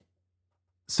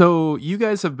So you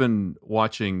guys have been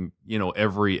watching,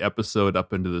 every episode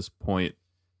up into this point,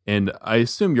 and I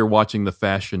assume you're watching the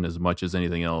fashion as much as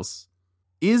anything else.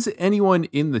 Is anyone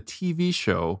in the TV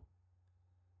show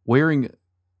wearing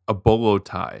a bolo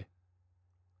tie?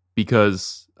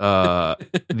 Because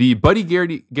the Buddy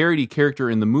Garrity character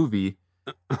in the movie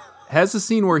has a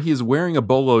scene where he is wearing a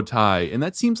bolo tie, and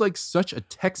that seems like such a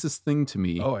Texas thing to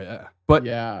me. Oh, yeah. But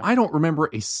Yeah. I don't remember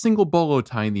a single bolo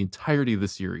tie in the entirety of the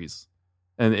series.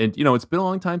 And it's been a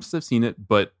long time since I've seen it,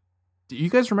 but do you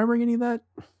guys remembering any of that?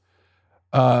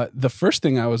 The first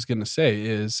thing I was going to say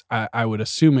is I would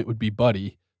assume it would be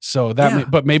Buddy. So that, Yeah.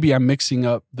 but maybe I'm mixing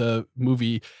up the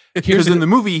movie. Because in the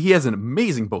movie, he has an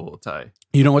amazing bolo tie.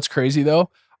 You know what's crazy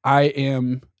though?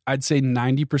 I'd say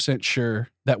 90% sure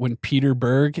that when Peter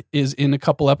Berg is in a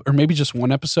couple or maybe just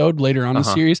one episode later on in the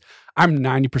series, I'm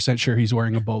 90% sure he's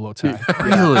wearing a bolo tie.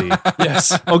 Really?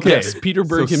 Yes. Okay. Yes, Peter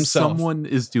Berg So himself. Someone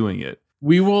is doing it.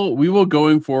 We will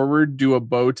going forward do a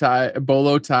bolo tie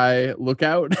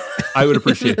lookout. I would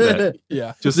appreciate that.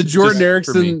 Yeah. Just The Jordan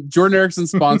just for me. Erickson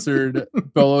sponsored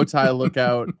bolo tie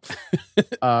lookout.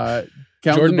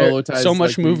 Count Jordan, the bolo ties. So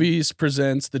Much like we- Movies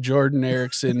presents the Jordan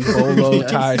Erickson bolo Yes.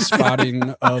 tie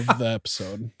spotting of the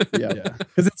episode. Yeah, Yeah.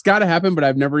 because it's got to happen. But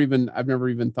I've never even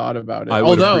thought about it. I would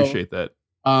Although, appreciate that.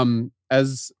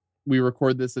 as we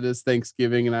record this, it is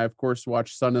Thanksgiving, and I of course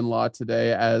watched Son-in-Law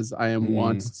today, as I am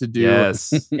wont to do.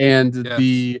 Yes. And Yes.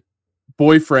 the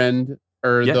boyfriend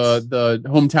or Yes. the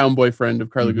hometown boyfriend of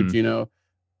Carla Mhm.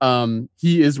 Gugino,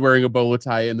 he is wearing a bolo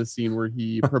tie in the scene where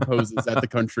he proposes at the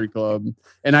country club,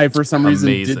 and I for some reason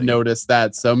did Amazing. notice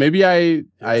that. So maybe I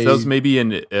That was maybe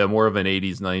more of an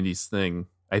 80s, 90s thing.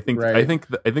 I think Right.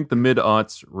 the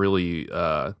mid-aughts really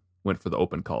went for the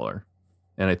open collar.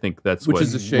 And I think that's Which what,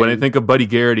 is a shame. when I think of Buddy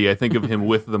Garrity, I think of him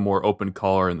with the more open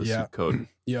collar and the Yeah. suit coat.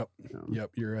 Yep.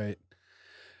 You're right.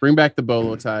 bring back the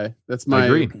bolo tie. That's I my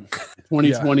agree.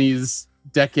 2020s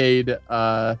decade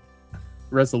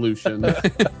resolution.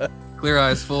 Clear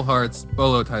eyes, full hearts,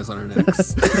 bolo ties on our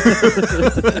necks.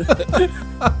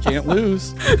 Can't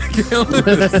lose.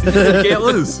 Can't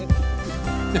lose.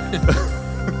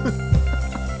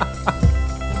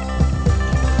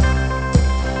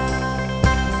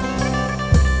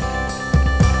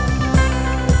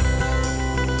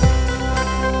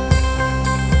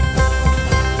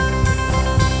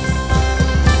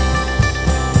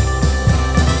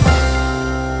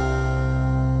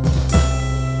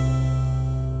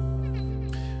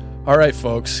 All right,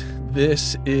 folks.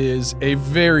 This is a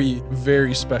very,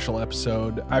 very special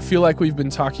episode. I feel like we've been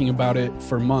talking about it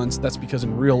for months. That's because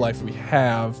in real life we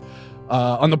have.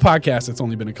 On the podcast, it's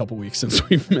only been a couple weeks since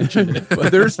we've mentioned it.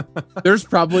 But There's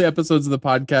probably episodes of the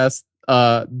podcast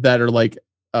that are like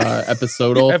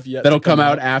episodal Have yet that'll to come come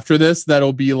out out. after this.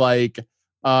 That'll be like, so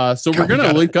we're God, we gonna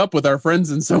gotta- link up with our friends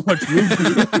in So Much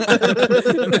Movie.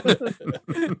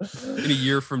 In a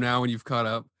year from now when you've caught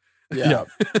up. yeah.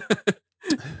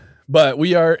 But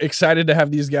we are excited to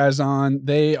have these guys on.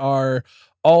 They are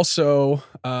also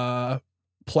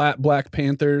Black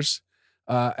Panthers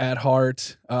at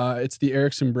heart. It's the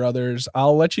Erickson brothers.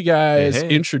 I'll let you guys Hey.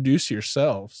 introduce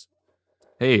yourselves.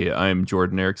 Hey, I'm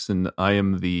Jordan Erickson. I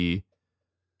am the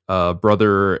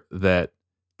brother that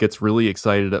gets really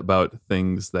excited about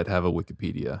things that have a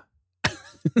Wikipedia.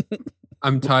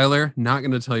 I'm Tyler. Not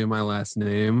going to tell you my last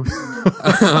name.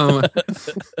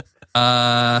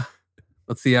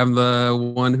 Let's see. I'm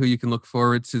the one who you can look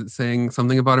forward to saying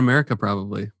something about America,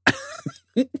 probably.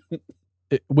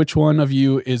 Which one of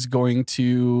you is going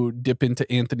to dip into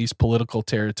Anthony's political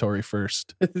territory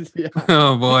first? Yeah.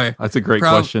 Oh boy, That's a great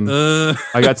Prob- question. uh,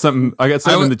 I got something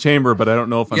would- in the chamber, but I don't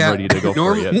know if I'm Yeah, ready to go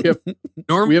for it yet.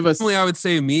 normally We have a- I would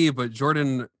say me, but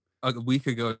Jordan a week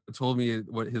ago told me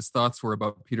what his thoughts were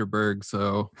about Peter Berg,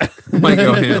 so might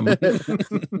go him.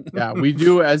 Yeah, we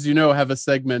do, as you know, have a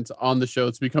segment on the show.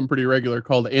 It's become pretty regular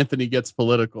called Anthony Gets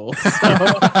Political.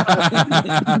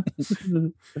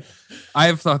 I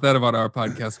have thought that about our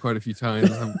podcast quite a few times.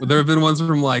 There have been ones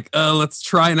where I'm like, let's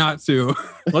try not to.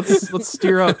 Let's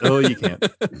steer out. Oh, you can't.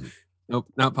 Nope,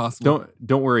 not possible.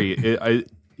 Don't worry.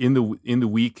 In the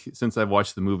week since I've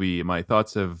watched the movie, my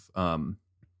thoughts have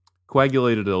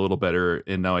coagulated a little better,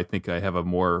 and now I think I have a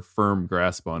more firm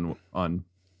grasp on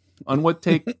what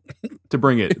take to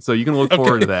bring it. So you can look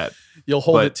forward to that. You'll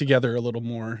hold But- it together a little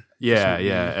more. Yeah, Sweet.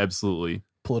 yeah, absolutely.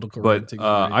 Political But ranting.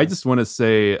 I just want to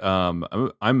say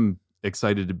I'm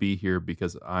excited to be here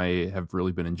because I have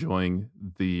really been enjoying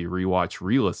the rewatch,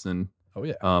 re-listen. Oh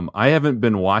yeah. I haven't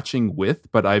been watching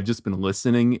with, but I've just been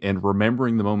listening and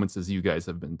remembering the moments as you guys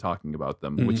have been talking about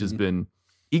them, which has been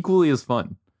equally as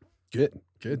fun. Good.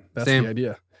 That's Same. the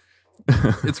idea.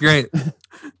 It's great.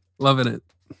 Loving it.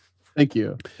 Thank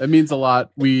you. That means a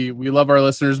lot. We love our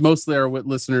listeners, mostly our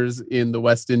listeners in the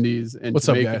West Indies and What's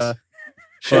up, Jamaica. guys?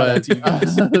 Shout out to you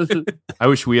guys. I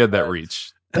wish we had that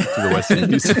reach to the West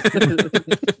Indies.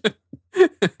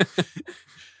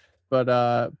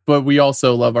 But we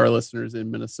also love our listeners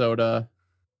in Minnesota.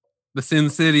 The Sin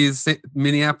Cities,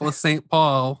 Minneapolis, St.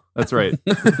 Paul. That's right.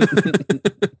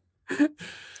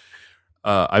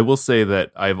 I will say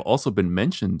that I've also been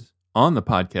mentioned on the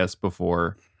podcast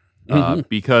before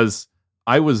because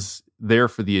I was there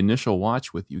for the initial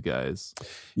watch with you guys.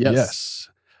 Yes.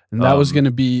 And that was going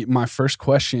to be my first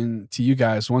question to you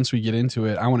guys. Once we get into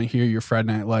it, I want to hear your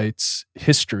Friday Night Lights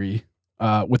history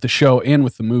with the show and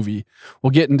with the movie.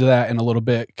 We'll get into that in a little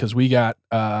bit because we got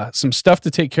some stuff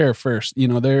to take care of first. You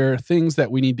know, there are things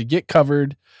that we need to get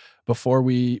covered before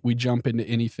we jump into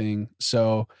anything.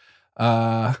 So,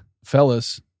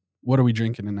 fellas, what are we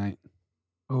drinking tonight?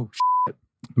 Oh,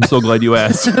 I'm so glad you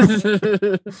asked.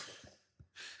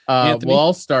 Well,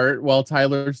 I'll start while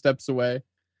Tyler steps away.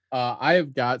 I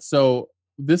have got, so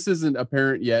this isn't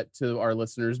apparent yet to our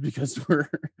listeners because we're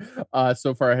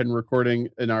so far ahead in recording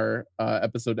in our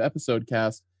episode to episode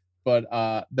cast, but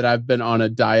that I've been on a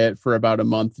diet for about a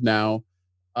month now,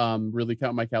 really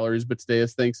count my calories. But today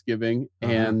is Thanksgiving,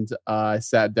 and I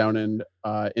sat down and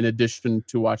in addition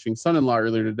to watching Son-in-Law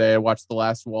earlier today, I watched The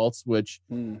Last Waltz, which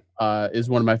is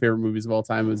one of my favorite movies of all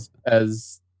time,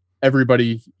 as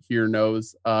everybody here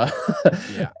knows.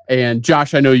 And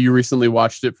Josh, I know you recently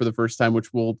watched it for the first time,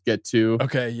 which we'll get to.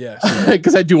 Okay, yes.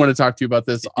 Because I do want to talk to you about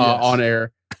this on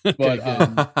air. But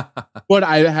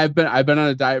I've been on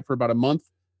a diet for about a month.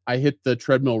 I hit the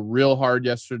treadmill real hard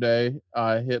yesterday.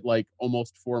 Hit like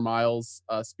almost 4 miles.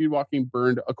 Speed walking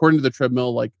burned, according to the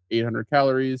treadmill, like 800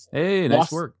 calories. Hey,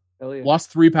 nice work.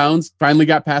 Lost 3 pounds. Finally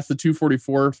got past the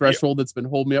 244 threshold that's been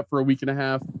holding me up for a week and a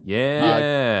half.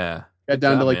 Yeah. Got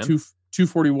down to like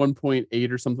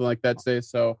 241.8 or something like that today.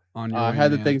 So I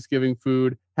had the Thanksgiving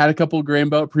food, had a couple of Grain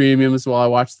Belt premiums while I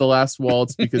watched The Last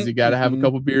Waltz, because you got to have a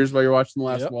couple beers while you're watching The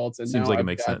Last Waltz. And seems now like it I've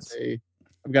makes got sense.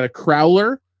 I've got a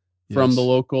Crowler from the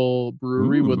local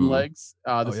brewery, Wooden Ooh. Legs.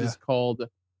 This is called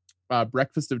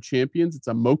Breakfast of Champions. It's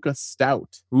a mocha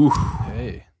stout. Ooh,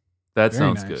 Hey, that very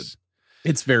sounds nice. good.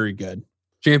 It's very good.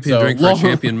 champion So drink for long- a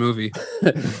champion movie.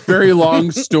 Very long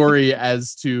story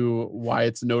as to why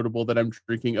it's notable that I'm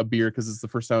drinking a beer, because it's the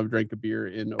first time I've drank a beer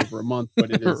in over a month, but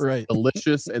it is Right.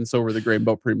 delicious, and so were the Grain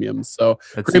Belt premiums. So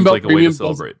That Grain seems Belt like a way to Premium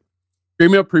celebrate.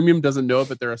 Grain Belt Premium doesn't know it,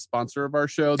 but they're a sponsor of our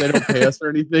show. They don't pay us or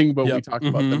anything, but we Yep. talk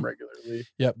about Mhm. them regularly.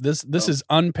 Yep. This So. is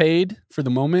unpaid for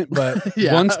the moment, but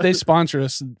Yeah. once they sponsor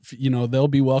us, you know, they'll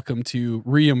be welcome to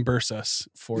reimburse us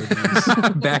for these.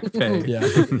 Back pay. Yeah.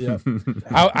 Yeah.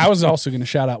 I was also going to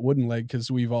shout out Wooden Leg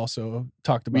because we've also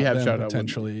talked about We have them shout out Wooden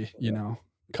potentially, Leg. you know,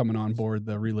 coming on board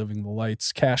the Reliving the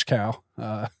Lights cash cow.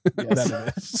 Yes. That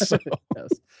it is. So, Yes.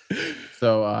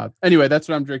 So anyway, that's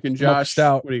what I'm drinking. Mocha Josh,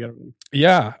 stout. what do you got?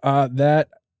 yeah, that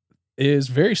is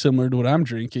very similar to what I'm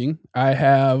drinking. I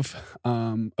have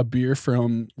a beer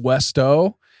from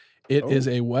Westo. It is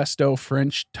a Westo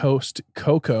French Toast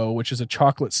Cocoa, which is a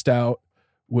chocolate stout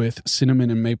with cinnamon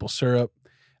and maple syrup.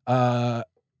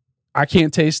 I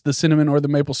can't taste the cinnamon or the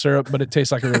maple syrup, but it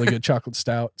tastes like a really good chocolate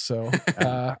stout. So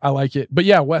I like it. But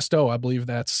yeah, Westo, I believe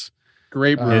that's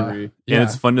Great brewery. And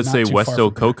it's fun to not say too far Westo from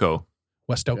here. Cocoa.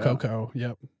 Westo Yeah. Cocoa.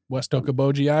 Yep. Westo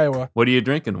Kaboji, Iowa. What are you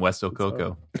drinking, Westo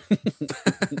Cocoa?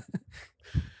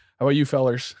 How about you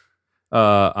fellers?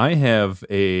 I have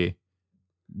a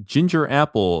ginger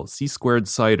apple C²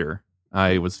 cider.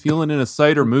 I was feeling in a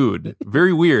cider mood.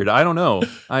 Very weird. I don't know.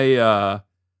 I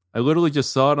literally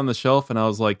just saw it on the shelf and I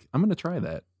was like, I'm going to try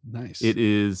that. Nice. It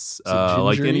is it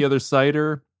like any gingery? other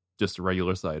cider, just a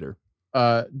regular cider.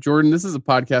 Jordan, this is a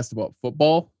podcast about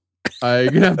football. You're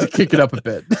gonna have to kick it up a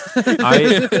bit.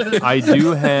 I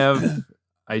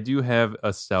do have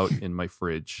a stout in my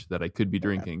fridge that I could be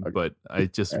drinking, okay. but I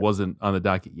just wasn't on the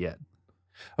docket yet.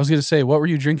 I was going to say, what were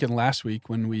you drinking last week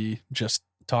when we just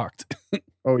talked?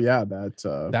 Oh yeah,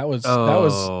 that that was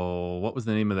What was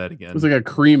the name of that again? it was like a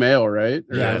cream ale, right?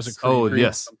 Or Yeah, it was a Oh, cream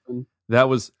yes. something.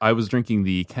 I was drinking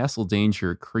the Castle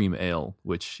Danger Cream Ale,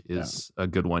 which is a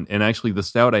good one. And actually the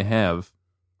stout I have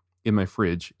in my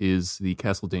fridge is the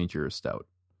Castle Danger Stout.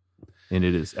 And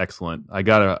it is excellent. I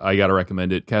gotta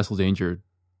recommend it. Castle Danger,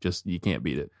 just you can't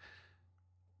beat it.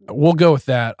 We'll go with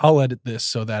that. I'll edit this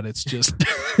so that it's just,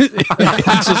 it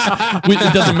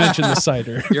doesn't mention the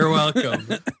cider. You're welcome.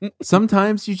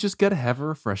 Sometimes you just gotta have a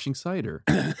refreshing cider.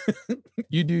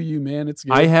 You do you, man. It's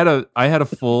good. I had a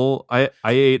full I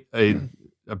ate a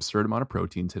absurd amount of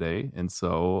protein today, and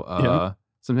so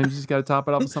sometimes you just gotta top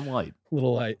it off with something light.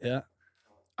 Little light, yeah.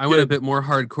 I went a bit more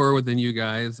hardcore than you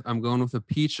guys. I'm going with a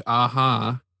peach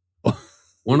aha.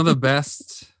 One of the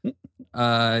best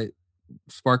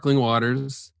sparkling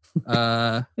waters.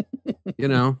 You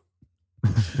know.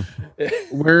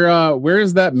 Where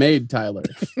is that made, Tyler?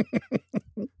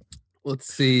 Let's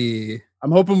see.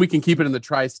 I'm hoping we can keep it in the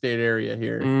tri-state area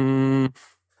here. I'm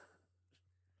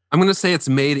going to say it's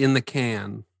made in the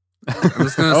can. I'm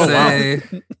just going to say,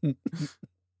 wow.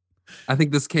 I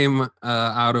think this came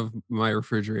out of my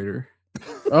refrigerator.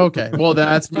 Okay. Well,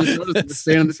 that's Minnesota's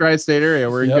staying in the tri-state area.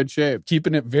 We're in good shape.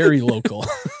 Keeping it very local.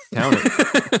 Count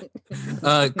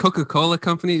it. Coca-Cola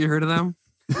Company. You heard of them?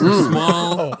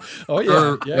 Small.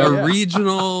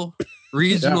 A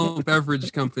regional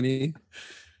beverage company.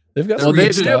 They've got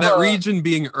that region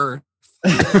being Earth.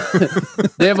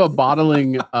 They have a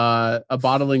bottling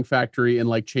factory in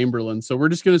like Chamberlain, so we're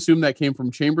just going to assume that came from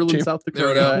Chamberlain, South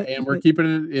Dakota, and we're keeping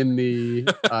it in the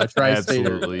tri-state.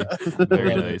 Absolutely,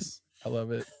 very nice. I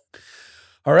love it.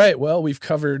 All right, well, we've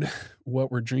covered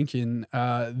what we're drinking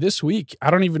this week.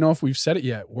 I don't even know if we've said it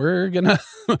yet. We're gonna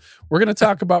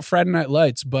talk about Friday Night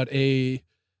Lights, but a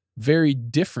very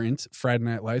different Friday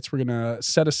Night Lights. We're going to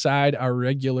set aside our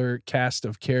regular cast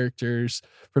of characters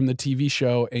from the TV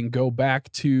show and go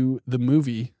back to the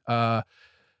movie, the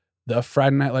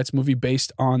Friday Night Lights movie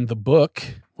based on the book,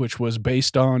 which was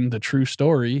based on the true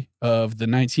story of the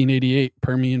 1988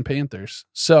 Permian Panthers.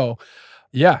 So,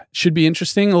 yeah, should be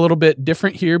interesting. A little bit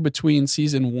different here between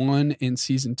season 1 and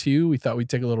season 2. We thought we'd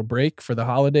take a little break for the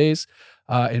holidays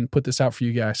and put this out for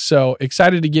you guys. So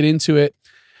excited to get into it.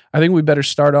 I think we better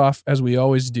start off, as we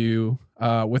always do,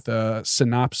 with a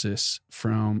synopsis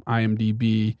from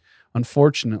IMDb.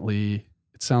 Unfortunately,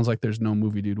 it sounds like there's no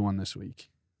Movie Dude 1 this week.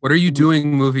 What are you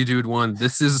doing, Movie Dude 1?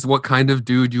 This is what kind of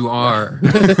dude you are.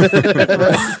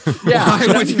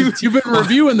 Yeah, you've been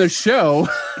reviewing the show.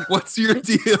 What's your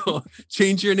deal?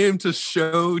 Change your name to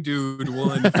Show Dude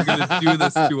 1 if you're going to do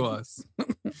this to us.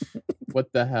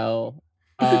 What the hell?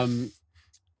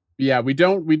 Yeah, we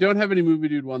don't have any Movie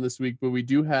Dude 1 this week, but we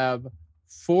do have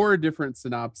 4 different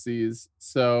synopses.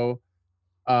 So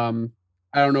I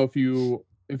don't know if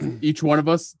each one of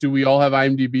us, do we all have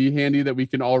IMDb handy that we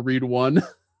can all read one?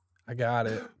 I got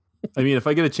it. I mean, if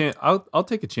I get a chance, I'll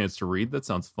take a chance to read. That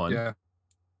sounds fun. Yeah.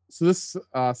 So this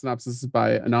synopsis is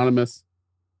by Anonymous.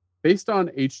 Based on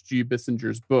H.G.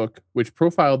 Bissinger's book, which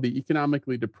profiled the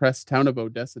economically depressed town of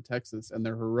Odessa, Texas, and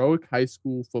their heroic high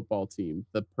school football team,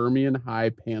 the Permian High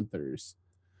Panthers.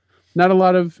 Not a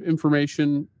lot of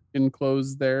information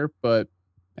enclosed there, but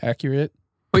accurate.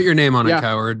 Put your name on it,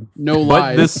 coward. No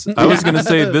lies. I was going to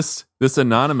say this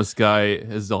anonymous guy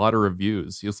has a lot of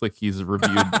reviews. He looks like he's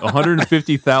reviewed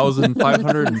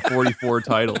 150,544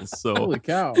 titles. So holy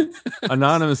cow.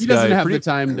 Anonymous he guy. Doesn't have the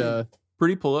time to...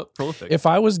 Pretty prolific. If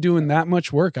I was doing that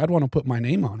much work, I'd want to put my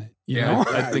name on it. You know?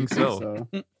 I think so.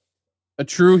 A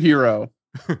true hero.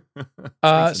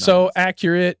 So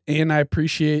accurate, and I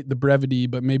appreciate the brevity,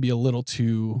 but maybe a little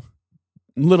too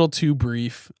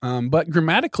brief. But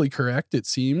grammatically correct, it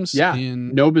seems. Yeah,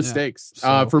 no mistakes.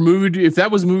 Yeah, so, for if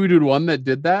that was Movie Dude 1 that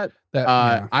did that,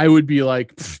 I would be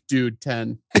like, dude,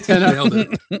 10. 10 nailed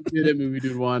it. Did it, Movie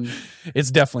Dude 1. It's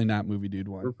definitely not Movie Dude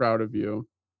 1. We're proud of you.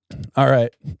 All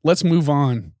right, let's move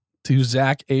on to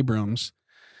Zach Abrams.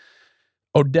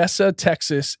 Odessa,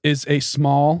 Texas is a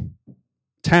small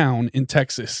town in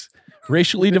Texas.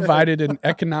 Racially divided and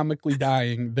economically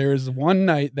dying, there is one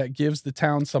night that gives the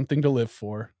town something to live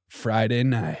for: Friday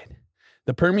night.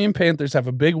 The Permian Panthers have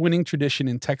a big winning tradition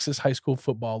in Texas high school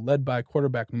football, led by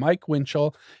quarterback Mike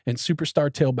Winchell and superstar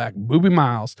tailback Boobie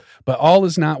Miles. But all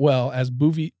is not well as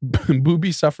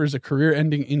Boobie suffers a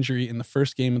career-ending injury in the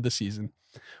first game of the season.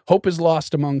 Hope is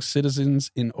lost among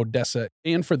citizens in Odessa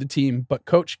and for the team, but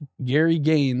Coach Gary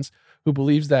Gaines, who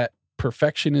believes that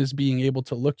perfection is being able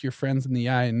to look your friends in the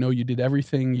eye and know you did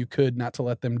everything you could not to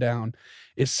let them down,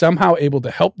 is somehow able to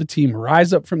help the team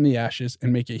rise up from the ashes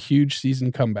and make a huge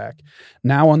season comeback.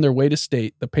 Now on their way to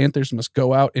state, the Panthers must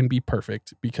go out and be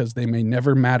perfect because they may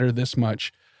never matter this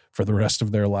much for the rest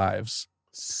of their lives.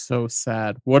 So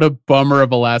sad. What a bummer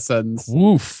of a last sentence.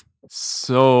 Woof.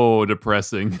 So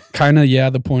depressing. Kind of, yeah,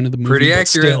 the point of the movie. Pretty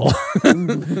accurate.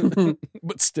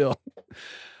 But still.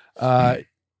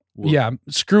 Yeah,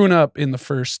 screwing up in the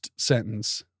first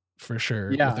sentence for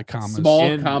sure. Yeah, with the commas.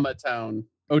 Small comma town.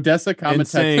 Odessa, comma, and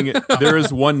saying there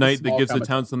is one night that gives the comma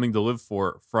town something to live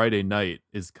for. Friday night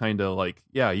is kind of like,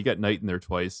 yeah, you got night in there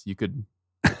twice. You could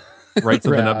write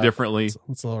something up differently.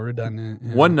 It's a little redundant.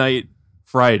 Yeah. One night,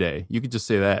 Friday. You could just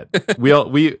say that.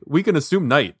 We can assume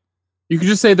night. You could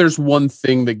just say there's one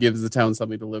thing that gives the town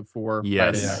something to live for.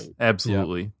 Yes,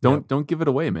 absolutely. Don't give it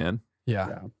away, man.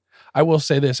 Yeah. I will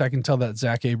say this: I can tell that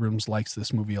Zach Abrams likes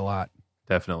this movie a lot.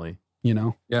 Definitely. You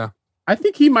know, I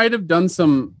think he might have done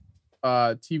some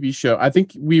TV show. I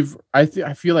think I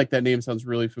feel like that name sounds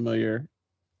really familiar.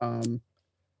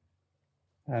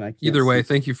 And I can't Either way, see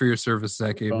thank you for your service,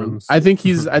 Zach the phone. Abrams. I think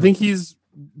he's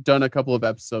done a couple of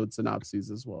episode synopses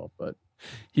as well, but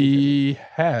he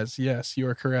has. Yes, you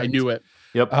are correct. I knew it.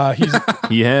 Yep.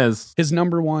 He has. His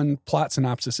number one plot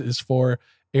synopsis is for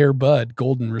Air Bud,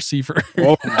 Golden Receiver.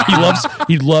 Oh,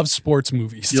 he loves sports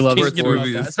movies. You love Sports sports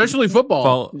movies. movies, especially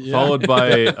football. Followed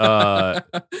by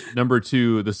number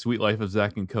 2, The Sweet Life of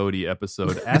Zach and Cody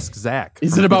episode, Ask Zach.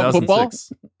 Is from it about football?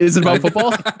 2006. Is it about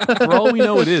football? For all we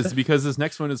know, it is, because this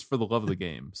next one is for the love of the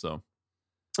game. So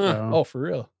Oh, for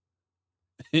real?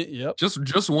 Yep.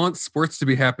 Just wants sports to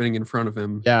be happening in front of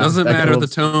him. Yeah, Doesn't that matter the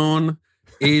goes- tone,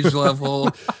 age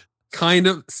level, kind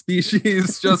of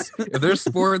species. Just if there's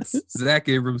sports, Zach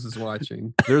Abrams is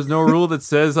watching. there's no rule that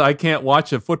says I can't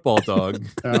watch a football dog.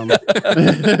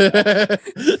 I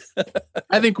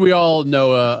think we all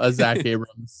know a Zach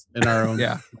Abrams in our own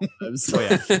Yeah. lives. Oh,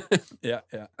 yeah.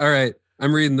 Yeah. All right.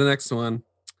 I'm reading the next one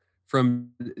from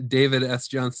David S.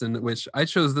 Johnson, which I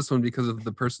chose this one because of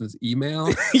the person's email,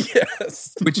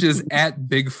 Yes. which is at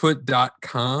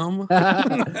bigfoot.com.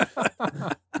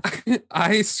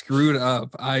 I screwed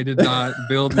up. I did not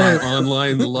build my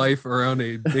online life around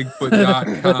a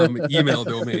bigfoot.com email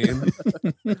domain.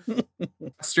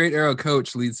 Straight Arrow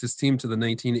coach leads his team to the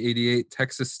 1988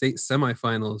 Texas State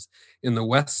semifinals in the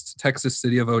West Texas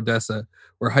city of Odessa,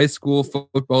 where high school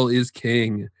football is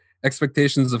king.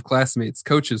 Expectations of classmates,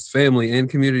 coaches, family, and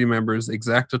community members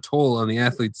exact a toll on the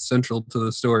athletes central to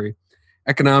the story.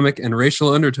 Economic and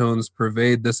racial undertones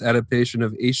pervade this adaptation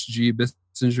of H.G.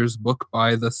 Bissinger's book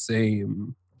by the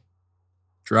same.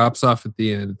 Drops off at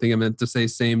the end. I think I meant to say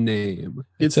same name.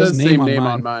 It says says name same on name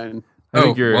mine. on mine. I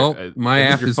think my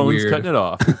app your is phone's weird. cutting it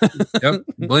off. Yep,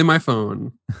 blame my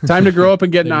phone. Time to grow up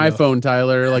and get an There you go. iPhone,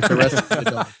 Tyler, like the rest of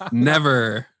the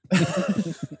Never.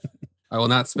 I will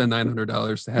not spend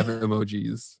 $900 to have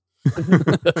emojis.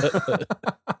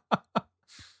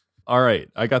 All right,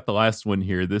 I got the last one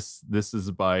here. This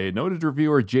is by noted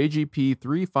reviewer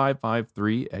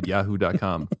JGP3553 at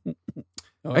yahoo.com.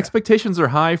 Oh, Expectations are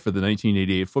high for the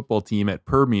 1988 football team at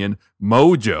Permian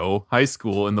Mojo High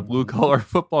School in the blue-collar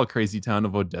football crazy town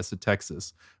of Odessa,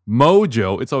 Texas.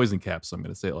 Mojo, it's always in caps, so I'm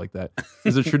going to say it like that,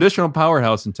 is a traditional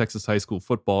powerhouse in Texas high school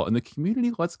football, and the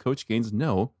community lets Coach Gaines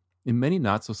know in many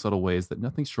not-so-subtle ways that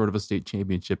nothing short of a state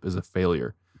championship is a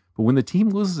failure. But when the team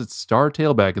loses its star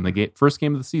tailback in the first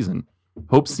game of the season,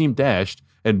 hopes seem dashed,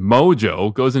 and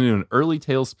Mojo goes into an early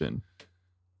tailspin.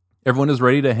 Everyone is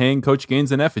ready to hang Coach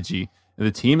Gaines in effigy, and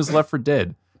the team is left for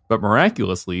dead. But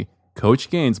miraculously, Coach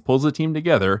Gaines pulls the team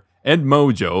together, and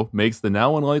Mojo makes the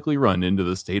now unlikely run into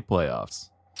the state playoffs.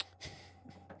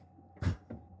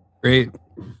 Great.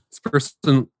 This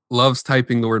person loves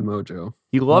typing the word mojo.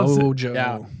 He loves it. Mojo.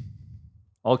 Yeah.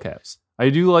 All caps. I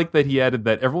do like that he added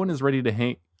that everyone is ready to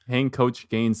hang Coach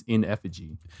Gaines in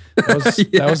effigy.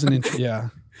 That was an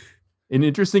An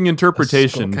interesting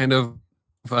interpretation. Kind of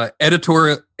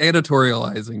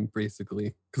editorializing,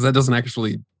 basically, because that doesn't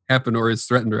actually happen or is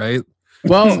threatened, right?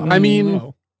 Well, I mean,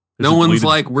 No. There's No a one's deleted-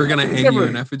 like, we're going to hang you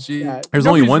in effigy. yeah, There's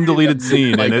only nobody's one really deleted gonna,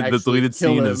 scene, and the actually deleted kill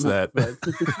scene him, is that. but-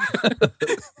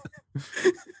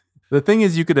 The thing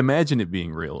is, you could imagine it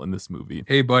being real in this movie.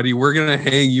 Hey, buddy, we're going to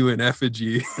hang you in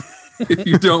effigy if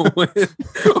you don't win.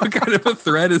 What kind of a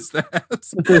threat is that?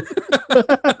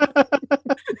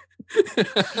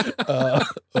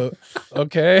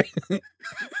 Okay.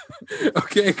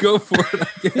 Okay, go for it,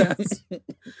 I guess.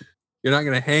 You're not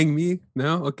going to hang me?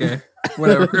 No? Okay,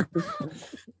 whatever.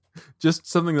 Just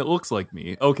something that looks like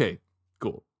me. Okay,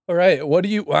 cool. All right. What do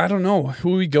you? I don't know.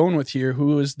 Who are we going with here?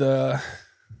 Who is the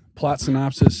plot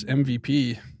synopsis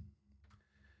MVP?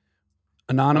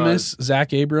 Anonymous,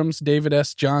 Zach Abrams, David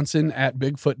S. Johnson at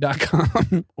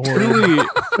Bigfoot.com. Or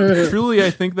Truly,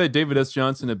 I think that David S.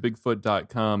 Johnson at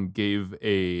Bigfoot.com gave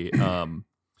a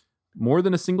more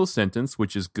than a single sentence,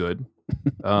 which is good.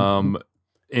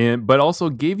 But also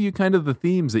gave you kind of the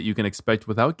themes that you can expect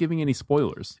without giving any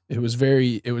spoilers. it was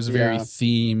very Yeah.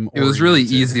 theme. It was really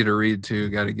oriented. easy to read, too.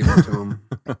 Got to give it to him.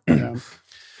 Yeah.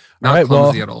 Not All right,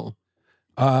 clumsy well,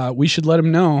 at all. We should let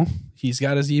him know. He's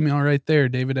got his email right there,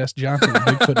 David S. Johnson at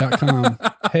Bigfoot.com.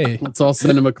 Hey, Let's all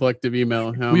send him a collective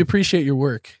email. Yeah. we appreciate your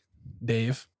work,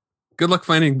 Dave. Good luck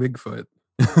finding Bigfoot.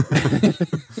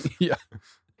 Yeah.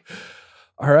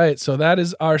 All right. So that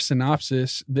is our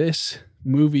synopsis. This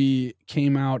movie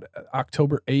came out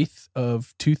October 8th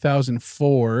of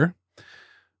 2004.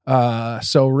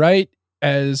 So right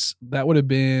as that would have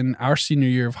been our senior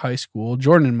year of high school,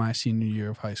 Jordan and my senior year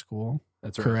of high school.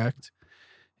 That's right. Correct.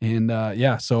 And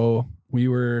so we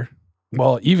were,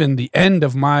 even the end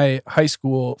of my high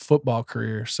school football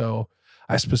career. So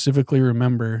I specifically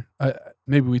remember,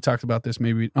 maybe we talked about this,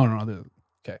 maybe,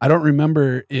 okay. I don't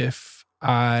remember if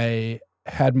I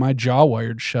had my jaw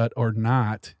wired shut or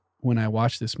not when I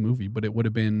watched this movie, but it would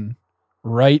have been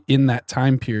right in that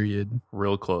time period.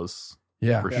 Real close.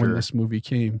 Yeah. For When sure. this movie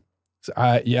came. So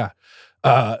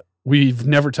we've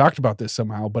never talked about this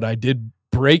somehow, but I did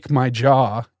break my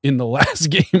jaw in the last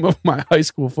game of my high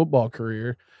school football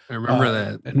career. I remember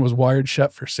that. And was wired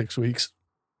shut for 6 weeks.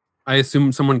 I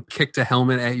assume someone kicked a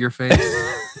helmet at your face.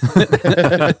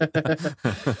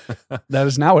 That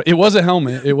is now, it was a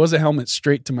helmet. It was a helmet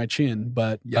straight to my chin,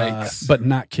 but Yikes. but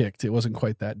not kicked. It wasn't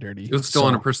quite that dirty. It was still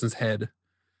on a person's head.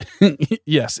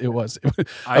 Yes, it was. A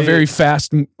I- very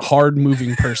fast, hard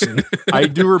moving person. I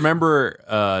do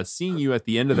remember seeing you at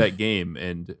the end of that game,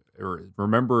 and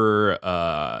remember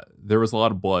there was a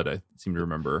lot of blood. I seem to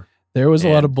remember. There was a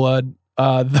lot And- of blood.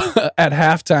 At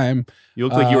halftime, You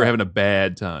looked like you were having a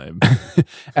bad time.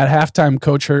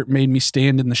 Coach Hurt made me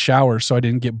stand in the shower so I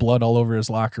didn't get blood all over his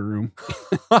locker room.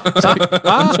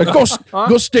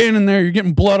 Go stand in there. You're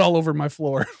getting blood all over my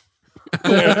floor.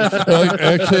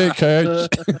 Okay, coach.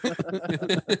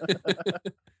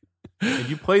 And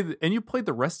you played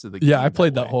the rest of the game. Yeah, I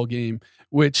played that way. whole game,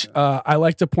 which I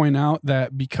like to point out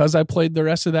that because I played the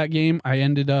rest of that game, I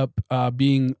ended up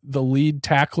being the lead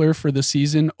tackler for the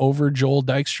season over Joel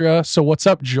Dykstra. So what's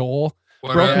up, Joel?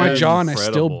 What Broke my up? jaw and I still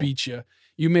Incredible. beat you.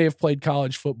 You may have played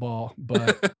college football,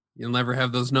 but You'll never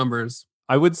have those numbers.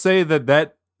 I would say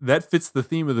that fits the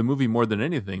theme of the movie more than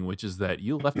anything, which is that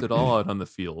you left it all out on the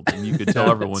field, and you could tell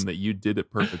everyone that you did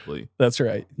it perfectly. that's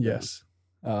right. Yes.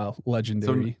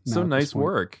 Legendary. So now at nice this point.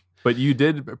 work. But you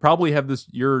did probably have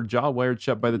your jaw wired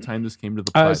shut by the time this came to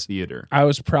the I Platt was- Theater. I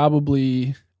was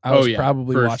probably Oh, yeah,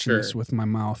 for watching this sure. with my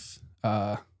mouth.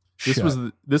 This shut. was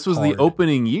the hard.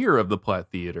 opening year of the Platt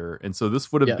Theater, and so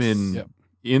this would have Yes. been Yep.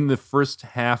 in the first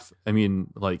half. I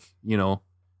mean,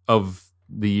 of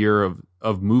the year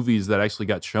of movies that actually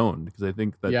got shown, because I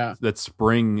think that Yeah. that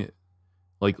spring,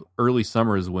 like early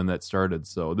summer, is when that started.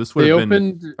 So this would They have been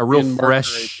opened a real in March or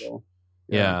fresh- April.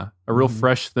 a real Mhm.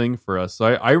 fresh thing for us. So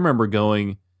I remember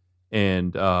going,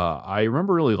 and I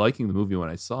remember really liking the movie when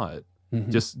I saw it, Mhm.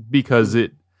 just because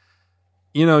it,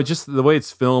 just the way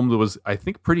it's filmed was, I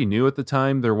think, pretty new at the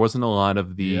time. There wasn't a lot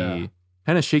of the Yeah.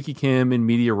 kind of shaky cam in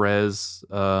media res,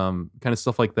 kind of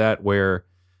stuff like that, where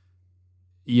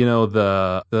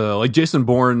the like Jason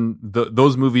Bourne,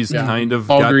 those movies Yeah. kind of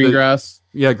Paul got Greengrass.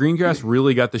 Greengrass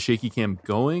really got the shaky cam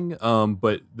going,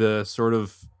 but the sort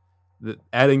of the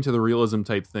adding to the realism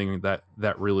type thing that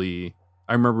really,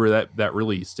 I remember that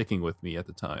really sticking with me at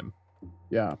the time.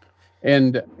 Yeah.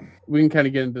 And we can kind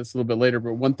of get into this a little bit later,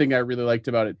 but one thing I really liked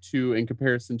about it too, in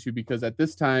comparison to, because at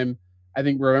this time, I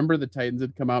think Remember the Titans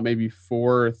had come out maybe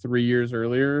 4 or 3 years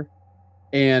earlier.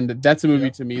 And that's a movie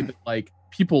Yep. to me that like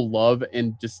people love,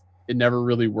 and just, it never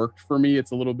really worked for me.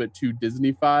 It's a little bit too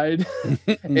Disney-fied.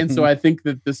 And so I think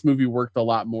that this movie worked a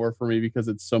lot more for me because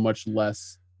it's so much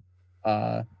less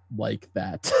like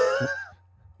that.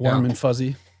 warm and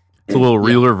fuzzy. It's a little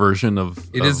realer version of.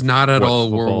 It of is not at what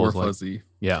all World football War is like. Fuzzy.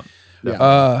 Yeah.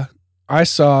 Yeah. I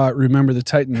saw Remember the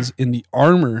Titans in the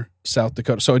Armor, South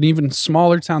Dakota. So an even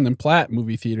smaller town than Platt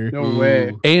movie theater. No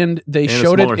way. And they And a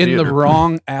showed it smaller in the theater.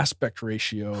 wrong aspect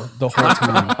ratio the whole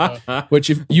time. Which,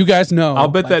 if you guys know, I'll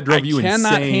bet that drove you I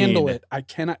cannot insane. handle it. I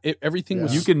cannot. Everything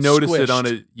was. You can notice it on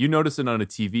squished. you notice it on a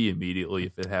TV immediately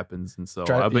if it happens, and so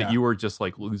I bet Yeah. you were just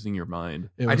like losing your mind.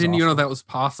 It I was didn't even know awful. that was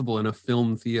possible in a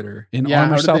film theater. In Yeah,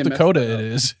 Armor, how did South they mess Dakota. it up? It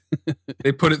is.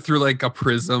 They put it through like a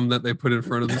prism that they put in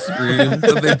front of the screen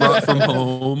that they brought from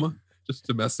home just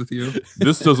to mess with you.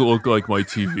 This doesn't look like my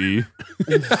TV.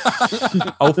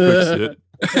 I'll fix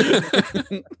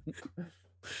it.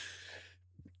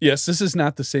 Yes, this is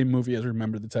not the same movie as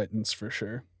Remember the Titans for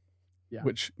sure. Yeah.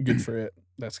 Which, good for it.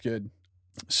 That's good.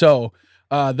 So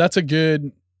that's a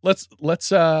good. Let's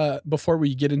before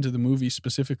we get into the movie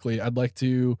specifically, I'd like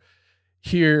to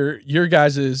hear your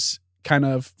guys's kind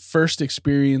of first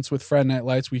experience with Friday Night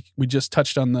Lights. We just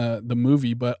touched on the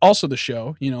movie, but also the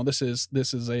show. This is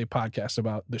a podcast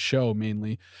about the show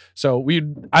mainly. So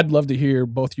I'd love to hear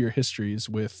both your histories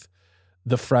with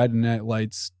the Friday Night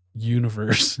Lights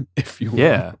universe, if you will.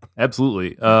 Yeah,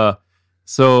 absolutely.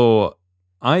 So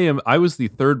I was the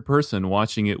third person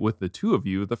watching it with the two of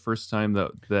you the first time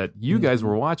that you guys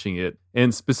were watching it,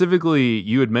 and specifically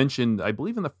you had mentioned, I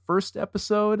believe in the first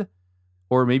episode,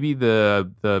 or maybe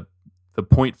the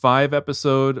 0.5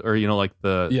 episode, or like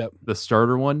the Yep. the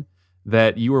starter one,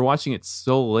 that you were watching it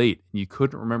so late and you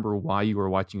couldn't remember why you were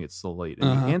watching it so late.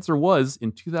 And the answer was,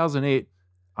 in 2008,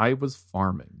 I was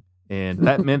farming. And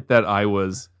that meant that I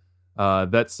was,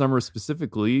 that summer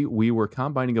specifically, we were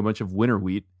combining a bunch of winter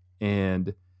wheat,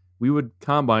 and we would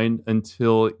combine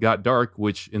until it got dark,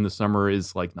 which in the summer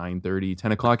is like 9:30,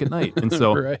 10 o'clock at night. And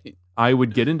so Right. I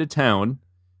would get into town,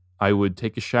 I would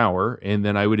take a shower, and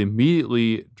then I would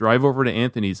immediately drive over to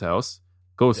Anthony's house,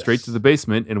 go straight to the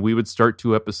basement, and we would start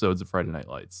 2 episodes of Friday Night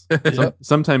Lights. Yep.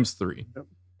 Sometimes 3.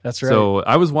 That's right. So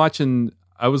I was watching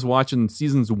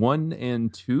seasons 1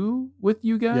 and 2 with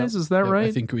you guys. Is that Yep, right?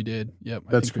 I think we did. Yep.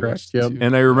 I That's think we correct, watched it yep. too.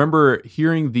 And I remember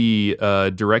hearing the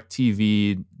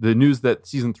DirecTV, the news that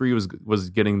season 3 was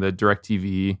getting the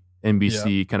DirecTV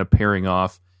NBC kind of pairing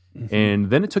off. Mhm. And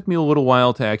then it took me a little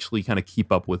while to actually kind of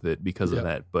keep up with it because Yep. of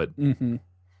that. But Mhm.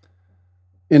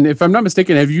 And if I'm not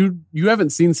mistaken, you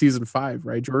haven't seen season 5,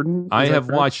 right, Jordan? I Is that have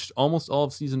correct? watched almost all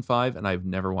of season 5, and I've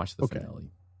never watched the Okay.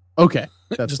 finale. Okay,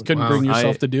 that's Just what- couldn't Wow. bring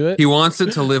yourself I- to do it. He wants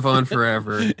it to live on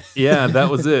forever. Yeah, that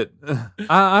was it.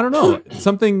 I don't know.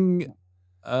 Something.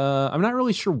 I'm not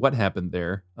really sure what happened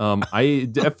there. I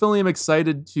definitely am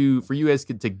excited for you guys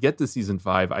to get to season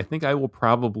 5. I think I will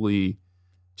probably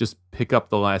just pick up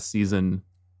the last season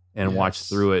and watch Yes.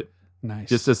 through it Nice.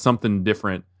 just as something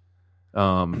different.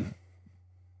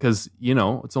 Because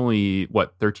it's only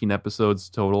 13 episodes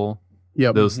total.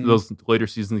 Yep. Those Mhm. those later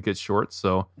seasons get short,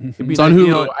 so Mhm. it'd be It's on nice,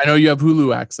 Hulu. I know you have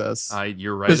Hulu access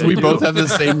you're right. because I we do. both have the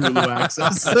same Hulu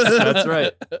access. That's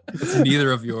right. It's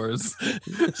neither of yours.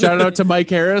 Shout out to Mike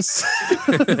Harris,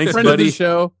 Thanks, friend buddy. of the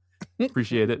show.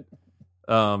 Appreciate it.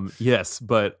 Yes,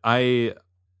 but I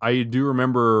do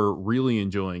remember really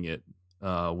enjoying it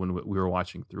when we were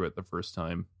watching through it the first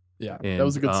time. Yeah. And, That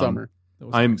was a good summer. That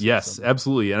was an excellent summer.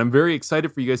 Absolutely, and I'm very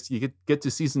excited for you guys to get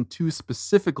to season 2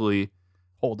 specifically.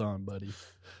 Hold on, buddy.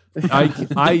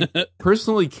 I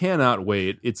personally cannot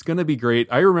wait. It's going to be great.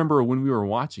 I remember when we were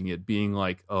watching it being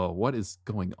like, "Oh, what is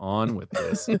going on with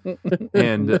this?"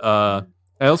 And I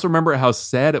also remember how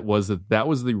sad it was that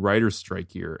was the writer's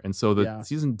strike year, and so the Yeah.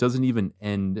 season doesn't even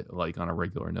end like on a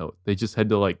regular note. They just had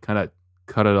to like kind of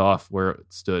cut it off where it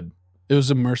stood. It was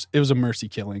a mercy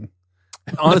killing.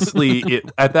 Honestly,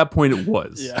 at that point it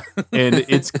was. Yeah. And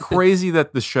it's crazy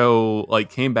that the show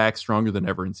like came back stronger than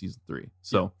ever in season 3.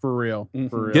 So For real. Mhm.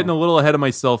 For real. getting a little ahead of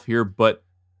myself here, but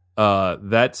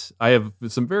that I have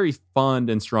some very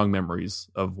fond and strong memories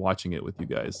of watching it with you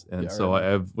guys, and Yeah, so right.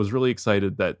 I was really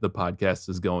excited that the podcast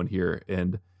is going here,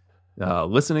 and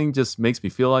listening just makes me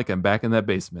feel like I'm back in that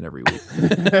basement every week.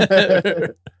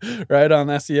 Right on.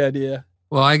 That's the idea.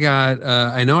 Well,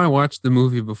 I know I watched the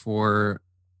movie before,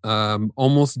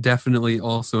 almost definitely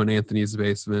also in Anthony's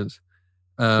basement,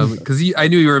 because I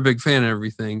knew you were a big fan of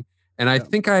everything, and I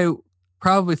think I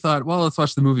probably thought, well, let's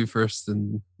watch the movie first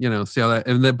and see how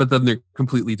that, but then they're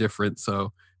completely different,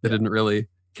 so they didn't really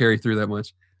carry through that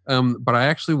much. But I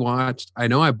actually watched. I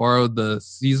know I borrowed the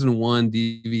season 1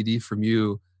 DVD from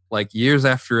you like years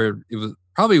after it was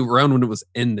probably around when it was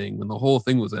ending, when the whole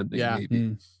thing was ending, Yeah. maybe.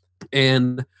 Mm.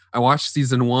 And I watched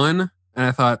season 1 and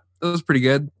I thought it was pretty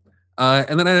good.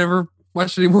 And then I never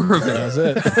watched any more of it. That was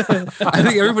it. I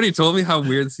think everybody told me how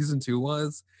weird season 2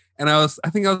 was. And I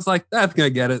think I was like, I think I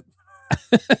get it.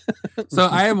 So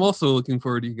I am also looking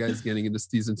forward to you guys getting into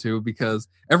season 2, because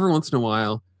every once in a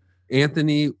while,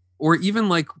 Anthony, or even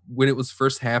like when it was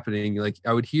first happening, like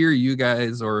I would hear you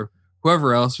guys or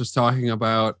whoever else just talking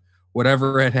about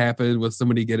whatever had happened with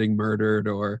somebody getting murdered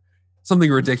or something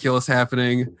ridiculous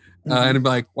happening. And I'd be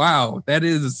like, wow,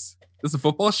 this a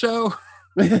football show?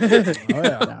 Oh,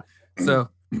 yeah. So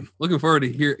looking forward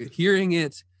to hearing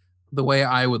it the way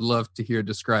I would love to hear it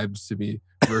described to me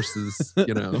versus,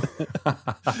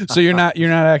 So you're not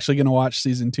actually gonna watch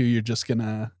season 2. You're just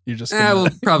gonna well,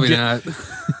 probably get-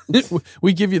 not.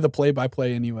 We give you the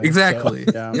play-by-play anyway. so- Exactly.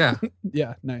 Yeah. Yeah.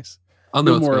 Yeah. Nice. I'll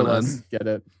know You'll what's more or going less on. get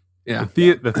it. Yeah.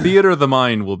 The theater of the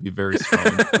mind will be very strong.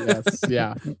 Yes.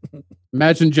 Yeah.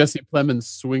 Imagine Jesse Plemons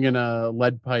swinging a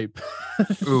lead pipe.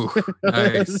 Ooh,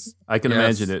 nice. I can Yes.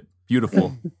 imagine it.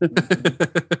 Beautiful.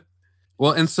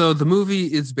 Well, and so the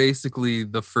movie is basically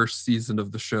the first season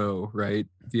of the show, right?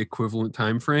 The equivalent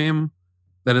time frame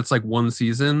that it's like one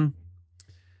season.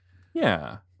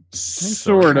 Yeah.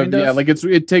 Sort of, Kind of. yeah. Like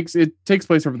it takes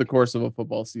place over the course of a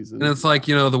football season. And it's like,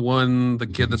 the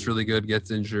kid that's really good gets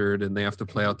injured and they have to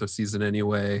play out their season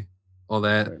anyway. All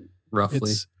that, Right.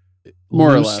 roughly. It's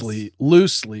More or less.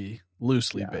 loosely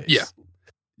Yeah. based.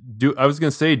 Yeah. I was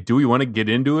gonna say, do we want to get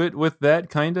into it with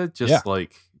that kind of just Yeah.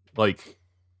 like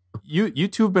you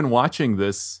two have been watching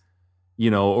this,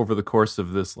 over the course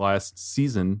of this last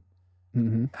season.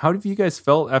 Mm-hmm. How have you guys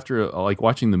felt after like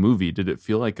watching the movie? Did it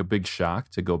feel like a big shock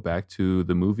to go back to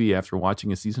the movie after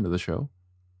watching a season of the show?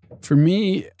 For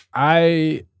me,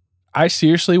 I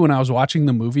seriously, when I was watching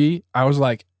the movie, I was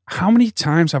like, how many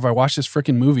times have I watched this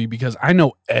freaking movie? Because I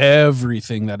know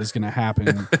everything that is going to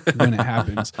happen when it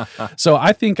happens. So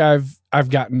I think I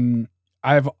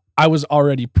was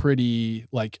already pretty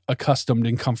like accustomed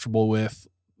and comfortable with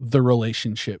the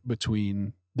relationship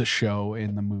between the show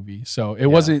and the movie. So it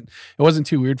wasn't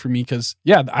too weird for me because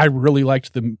I really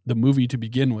liked the movie to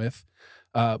begin with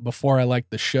before I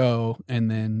liked the show.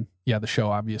 And then, the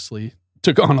show obviously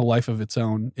took on a life of its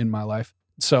own in my life.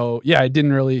 So it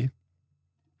didn't really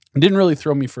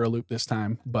throw me for a loop this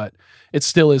time, but it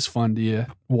still is fun to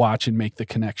watch and make the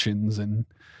connections and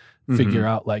figure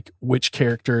out like which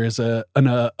character is an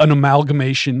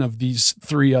amalgamation of these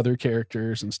three other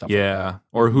characters and stuff. Yeah,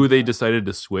 or who they decided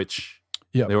to switch.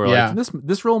 Yeah, they were like,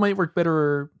 this role might work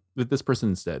better with this person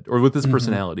instead, or with this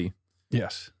personality.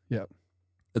 Yes, yeah,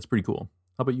 that's pretty cool.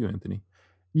 How about you, Anthony?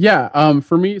 Yeah,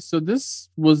 for me, so this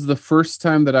was the first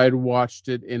time that I'd watched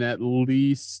it in at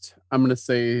least, I'm going to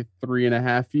say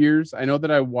 3.5 years. I know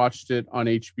that I watched it on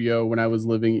HBO when I was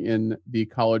living in the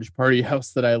college party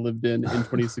house that I lived in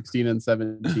 2016 and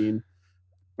 17.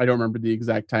 I don't remember the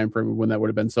exact time frame of when that would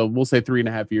have been. So we'll say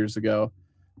 3.5 years ago.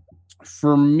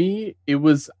 For me, it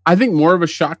was, I think, more of a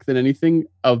shock than anything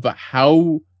of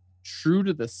how true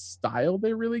to the style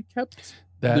they really kept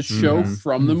the show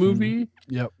from the movie.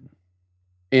 Yep.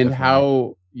 And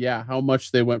definitely. how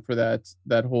much they went for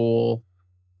that whole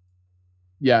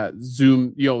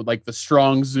zoom, like the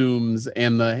strong zooms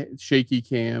and the shaky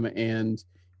cam, and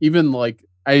even like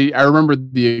I remember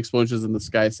the explosions in the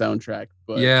sky soundtrack.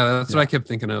 But that's what I kept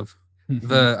thinking of.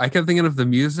 I kept thinking of the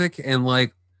music and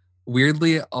like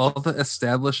weirdly all the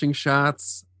establishing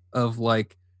shots of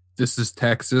like this is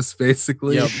Texas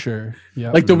basically. Yep. Sure.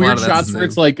 Yeah. Like the weird shots where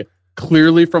it's like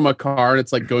clearly from a car and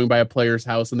it's like going by a player's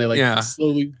house and they like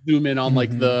slowly zoom in on like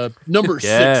the number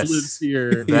 6 lives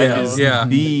here.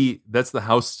 That's the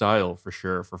house style for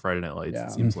sure for Friday Night Lights.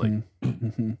 It seems like.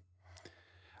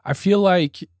 I feel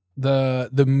like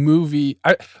the movie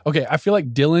I feel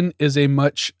like Dillon is a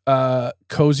much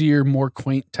cozier, more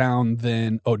quaint town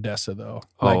than Odessa though.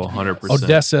 Like, 100%.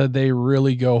 Odessa, they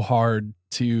really go hard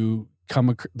to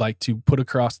to put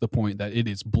across the point that it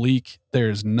is bleak.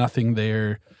 There's nothing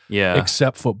there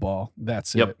except football.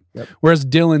 That's it. Yep. Whereas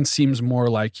Dillon seems more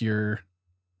like your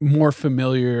more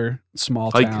familiar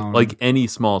small town. Like any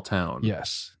small town.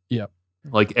 Yes. Yep.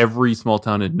 Like every small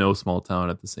town and no small town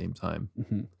at the same time.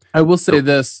 Mm-hmm. I will say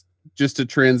this, just to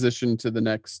transition to the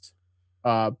next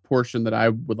portion that I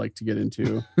would like to get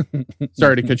into.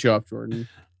 Sorry to cut you off, Jordan.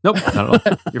 Nope, not at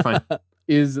all. You're fine.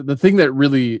 Is the thing that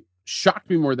really shocked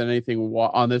me more than anything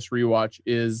on this rewatch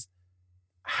is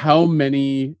how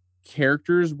many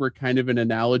characters were kind of an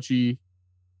analogy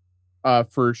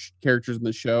for characters in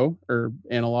the show, or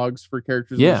analogs for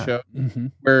characters in the show. Mm-hmm.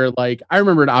 Where like I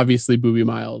remembered obviously Boobie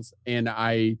Miles, and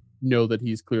I know that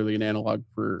he's clearly an analog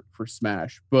for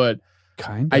Smash, but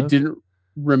I didn't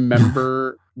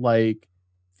remember like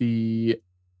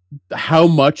how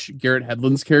much Garrett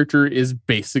Hedlund's character is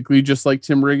basically just like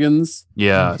Tim Riggins.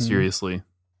 Yeah, seriously.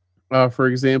 For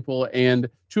example, and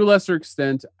to a lesser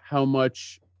extent, how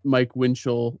much Mike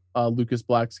Winchell, Lucas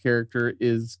Black's character,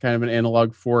 is kind of an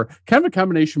analog for kind of a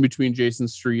combination between Jason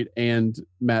Street and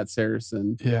Matt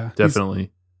Saracen. Yeah, definitely. He's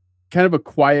kind of a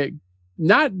quiet,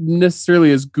 not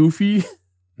necessarily as goofy.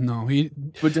 No,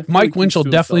 Mike Winchell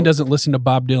definitely doesn't listen to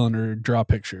Bob Dylan or draw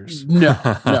pictures.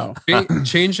 No.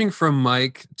 Changing from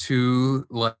Mike to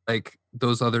like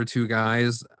those other two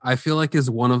guys, I feel like is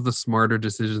one of the smarter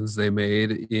decisions they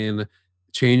made in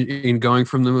going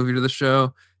from the movie to the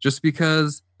show. Just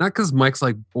because, not because Mike's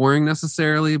like boring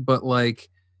necessarily, but like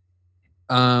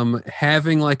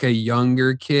having like a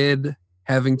younger kid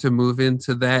having to move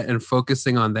into that and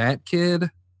focusing on that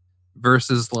kid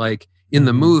versus like in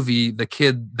the movie, the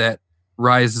kid that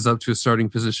rises up to a starting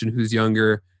position who's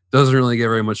younger doesn't really get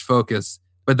very much focus,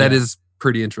 but that is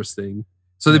pretty interesting.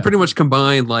 So they pretty much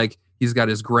combined, like he's got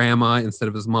his grandma instead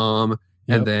of his mom,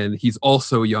 and then he's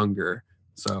also younger.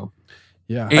 So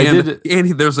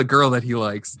and there's a girl that he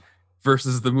likes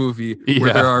versus the movie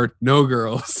where there are no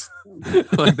girls.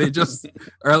 Like they just,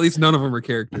 or at least none of them are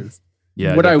characters.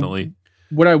 Yeah, definitely.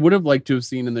 What I would have liked to have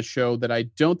seen in the show that I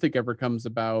don't think ever comes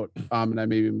about, and I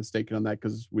may be mistaken on that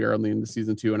because we are only into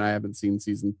season 2 and I haven't seen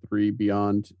season 3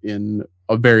 beyond in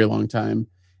a very long time,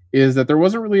 is that there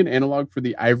wasn't really an analog for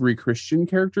the Ivory Christian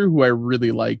character who I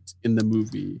really liked in the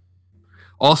movie.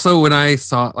 Also, when I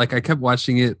saw, like, I kept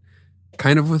watching it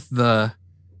kind of with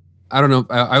I don't know,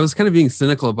 I was kind of being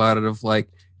cynical about it of like,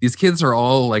 these kids are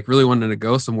all like really wanting to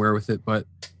go somewhere with it, but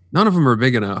none of them are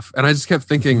big enough. And I just kept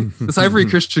thinking, this Ivory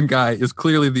Christian guy is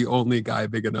clearly the only guy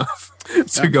big enough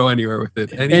to go anywhere with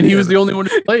it. And he was the only one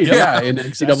who played. Yeah, in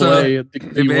NCAA. So they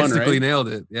D1, basically right? nailed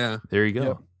it. Yeah. There you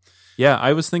go. Yeah,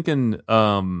 I was thinking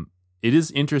it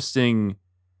is interesting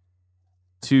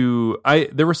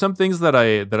there were some things that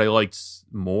I liked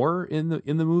more in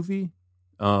the movie.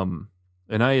 And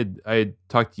I had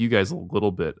talked to you guys a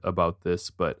little bit about this,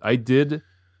 but I did,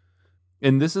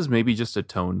 and this is maybe just a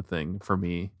tone thing for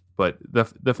me, but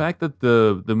the fact that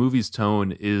the movie's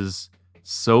tone is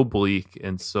so bleak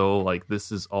and so like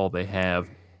this is all they have,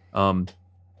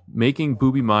 making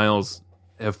Boobie Miles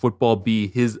have football be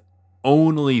his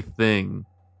only thing,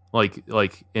 like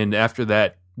and after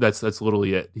that that's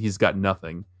literally it. He's got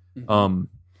nothing.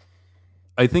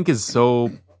 I think is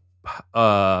so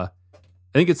I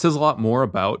think it says a lot more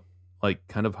about like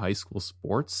kind of high school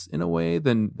sports in a way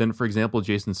than for example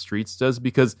Jason Street's does,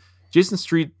 because Jason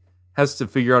Street has to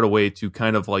figure out a way to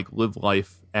kind of like live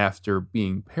life after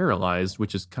being paralyzed,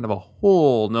 which is kind of a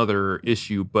whole nother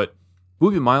issue. But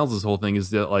Boobie Miles' whole thing is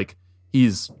that like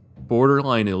he's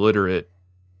borderline illiterate,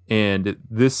 and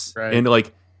this and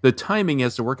like the timing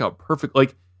has to work out perfect.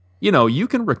 Like, you know, you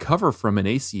can recover from an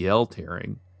ACL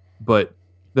tearing, but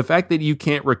the fact that you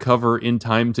can't recover in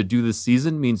time to do this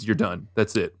season means you're done.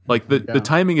 That's it. Like the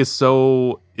timing is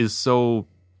so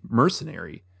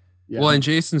mercenary. Yeah. Well, and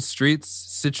Jason Street's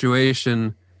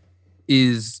situation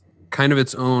is kind of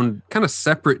its own kind of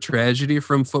separate tragedy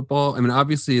from football. I mean,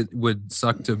 obviously it would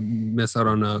suck to miss out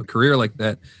on a career like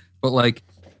that, but like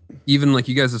even like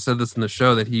you guys have said this in the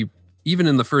show, that he even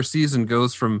in the first season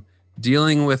goes from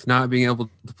dealing with not being able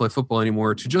to play football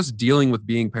anymore to just dealing with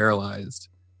being paralyzed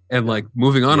and like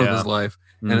moving on with his life.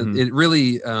 And it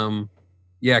really kind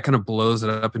of blows it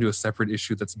up into a separate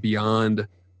issue that's beyond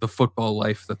the football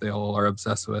life that they all are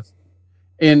obsessed with.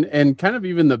 And kind of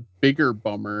even the bigger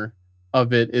bummer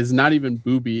of it is not even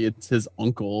Boobie, it's his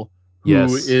uncle,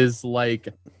 who is like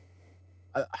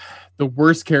the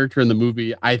worst character in the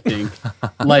movie, I think.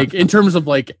 Like in terms of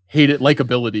like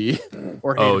likability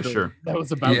or hateability. Sure. That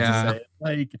was about to say it.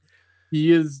 Like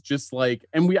he is just like,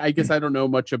 and I guess I don't know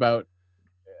much about,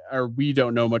 or we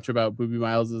don't know much about Boobie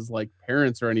Miles's like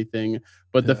parents or anything,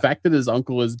 but the fact that his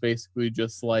uncle is basically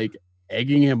just like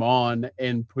egging him on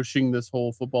and pushing this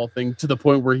whole football thing to the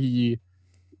point where he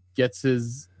gets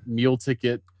his meal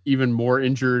ticket even more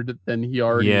injured than he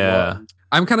already was.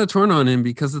 I'm kind of torn on him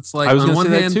because it's like, I was on going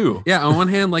to one say hand, that too. Yeah, on one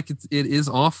hand, like it is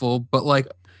awful, but like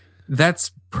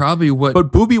that's probably what.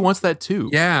 But Boobie wants that too.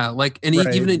 Yeah, like, and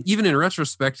even in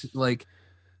retrospect, like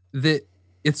that,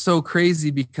 it's so crazy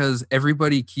because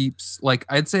everybody keeps like,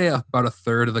 I'd say about a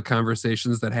third of the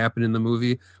conversations that happen in the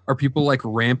movie are people like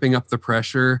ramping up the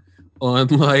pressure on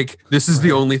like, this is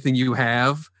the only thing you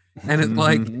have. And it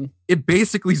like, it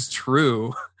basically is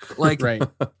true. Like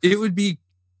it would be,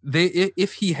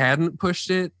 if he hadn't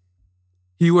pushed it,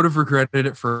 he would have regretted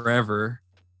it forever,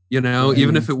 you know,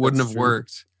 even if it wouldn't have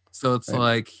worked. So it's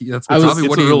like, that's probably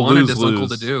what he wanted his uncle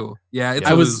to do. Yeah, it's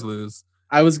a lose-lose.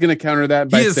 I was going to counter that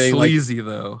by saying sleazy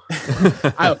though.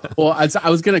 I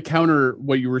was going to counter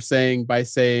what you were saying by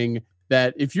saying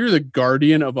that if you're the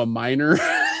guardian of a minor,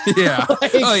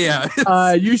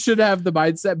 you should have the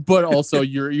mindset, but also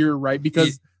you're right,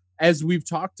 because as we've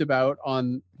talked about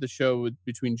on the show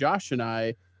between Josh and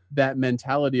I, that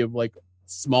mentality of like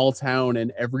small town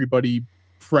and everybody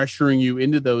pressuring you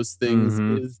into those things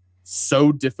is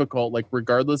so difficult. Like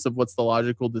regardless of what's the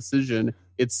logical decision,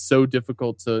 it's so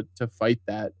difficult to fight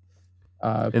that.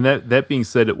 And that being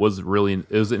said, it was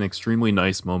an extremely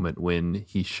nice moment when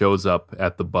he shows up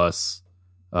at the bus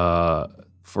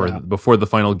before the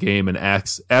final game and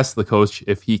asks the coach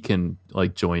if he can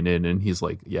like join in, and he's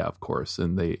like, yeah, of course.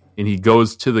 And he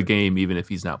goes to the game even if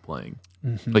he's not playing.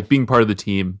 Like being part of the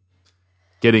team,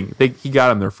 he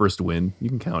got him their first win. You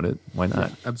can count it. Why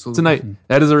not? Yeah, absolutely.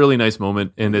 That is a really nice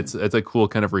moment, and it's a cool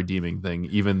kind of redeeming thing.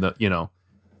 Even though, you know,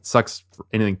 it sucks for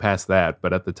anything past that,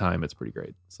 but at the time it's pretty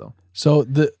great. So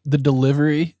the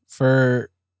delivery for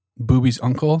Boobie's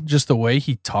uncle, just the way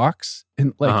he talks,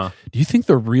 and like, do you think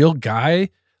the real guy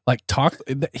like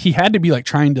he had to be like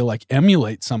trying to like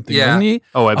emulate something, didn't he?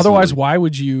 Oh, absolutely. Otherwise, why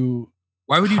would you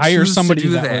hire somebody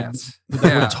that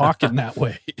would talk in that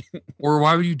way? Or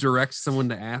why would you direct someone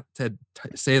to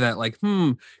say that? Like,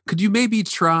 could you maybe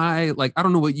try, like, I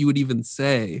don't know what you would even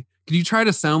say. Could you try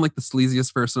to sound like the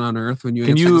sleaziest person on earth when you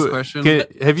answer this question?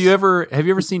 Have you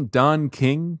ever seen Don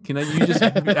King? You just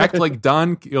act like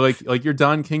Don, like you're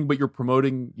Don King, but you're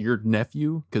promoting your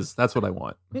nephew? Because that's what I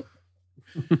want.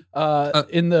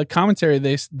 In the commentary,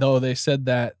 they said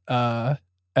that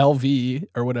LV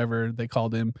or whatever they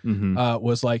called him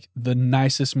was like the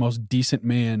nicest, most decent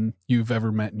man you've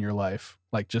ever met in your life.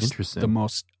 Like just the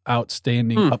most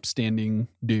outstanding, upstanding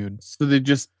dude. So they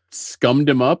just scummed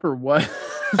him up or what?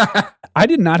 I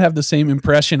did not have the same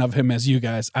impression of him as you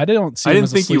guys. I didn't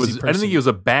think he was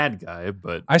a bad guy,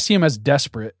 but I see him as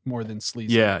desperate more than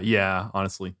sleazy. Yeah,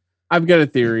 honestly. I've got a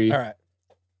theory. All right.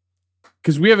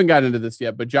 Because we haven't gotten into this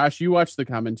yet, but Josh, you watched the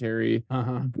commentary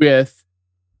with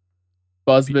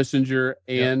Buzz Bissinger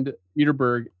and Peter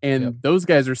Berg, and those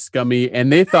guys are scummy,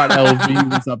 and they thought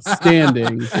LV was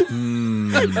upstanding.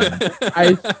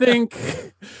 I think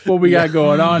what we got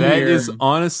going on here. That is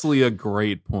honestly a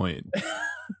great point.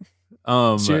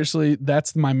 Seriously,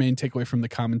 that's my main takeaway from the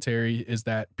commentary is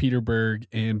that Peter Berg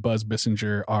and Buzz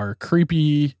Bissinger are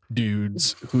creepy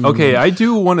dudes. Okay, I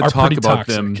do want to talk about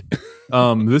toxic.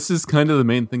 them. This is kind of the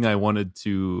main thing I wanted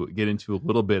to get into a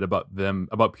little bit about them,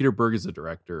 about Peter Berg as a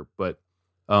director, but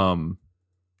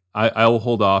I will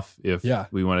hold off if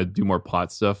we want to do more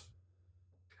plot stuff.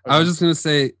 I was just going to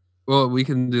say, well, we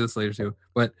can do this later too,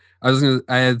 but I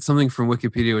had something from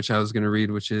Wikipedia, which I was going to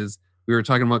read, which is, we were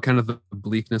talking about kind of the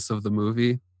bleakness of the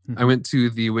movie. I went to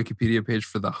the Wikipedia page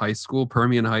for the high school,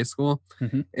 Permian High School.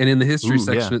 And in the history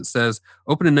section, it says,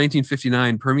 opened in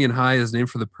 1959, Permian High is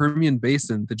named for the Permian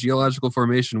Basin, the geological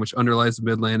formation which underlies the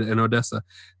Midland and Odessa.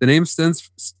 The name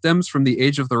stems from the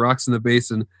age of the rocks in the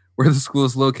basin where the school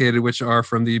is located, which are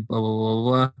from the blah, blah,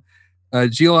 blah, blah,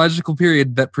 geological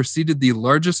period that preceded the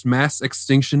largest mass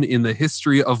extinction in the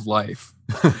history of life.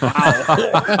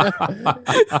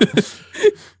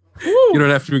 You don't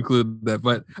have to include that,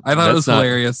 but I thought it was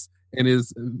hilarious and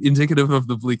is indicative of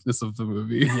the bleakness of the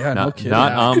movie. Yeah, no kidding.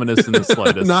 Not ominous in the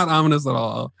slightest. Not ominous at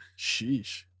all.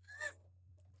 Sheesh.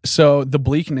 So the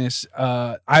bleakness,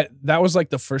 that was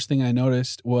like the first thing I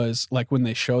noticed was like when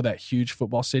they show that huge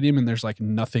football stadium and there's like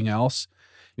nothing else.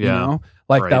 You know,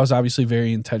 like that was obviously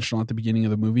very intentional at the beginning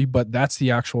of the movie, but that's the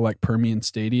actual like Permian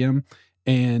Stadium.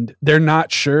 And they're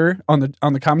not sure on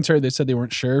the commentary. They said they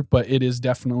weren't sure, but it is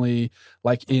definitely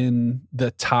like in the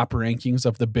top rankings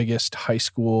of the biggest high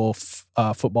school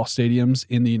football stadiums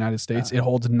in the United States. It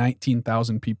holds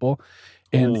 19,000 people.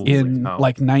 And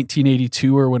like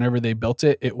 1982 or whenever they built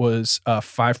it, it was a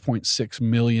 $5.6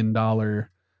 million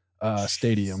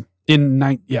stadium in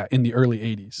the early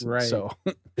 80s. Right. So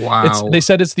wow. They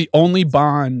said it's the only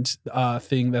bond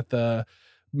thing that the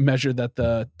measure that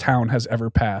the town has ever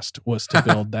passed was to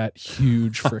build that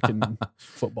huge freaking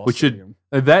football stadium.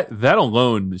 That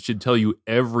alone should tell you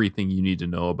everything you need to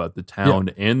know about the town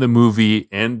and the movie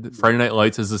and Friday Night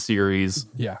Lights as a series.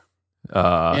 Yeah.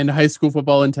 And high school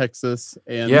football in Texas.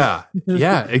 And yeah,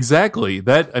 exactly.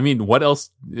 That, I mean, what else?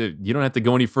 You don't have to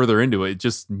go any further into it.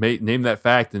 Just name that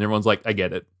fact, and everyone's like, I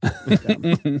get it.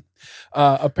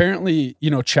 Apparently,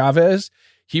 Chavez,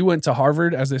 he went to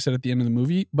Harvard, as they said at the end of the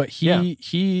movie, but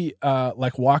he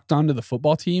like walked onto the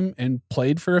football team and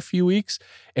played for a few weeks.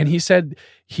 And he said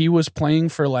he was playing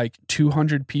for like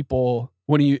 200 people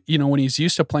when he's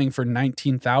used to playing for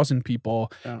 19,000 people.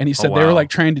 And he said they were like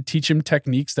trying to teach him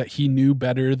techniques that he knew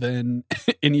better than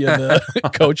any of the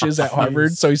coaches at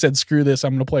Harvard. So he said, screw this,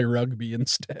 I'm going to play rugby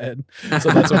instead. So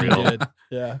that's what he did.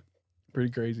 Yeah.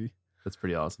 Pretty crazy. That's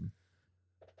pretty awesome.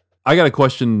 I got a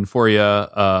question for you.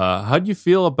 How do you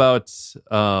feel about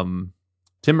Tim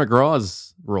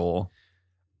McGraw's role?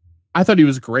 I thought he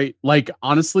was great. Like,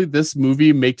 honestly, this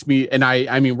movie makes me, and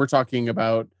I mean, we're talking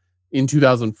about in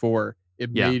 2004.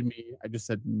 It made me, I just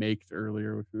said maked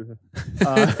earlier,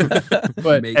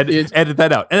 but edit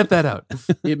that out. Edit that out.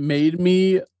 It made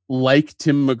me like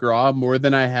Tim McGraw more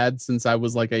than I had since I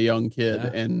was like a young kid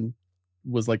and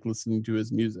was like listening to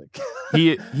his music.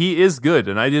 He is good,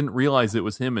 and I didn't realize it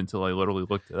was him until I literally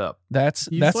looked it up. That's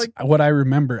like, what I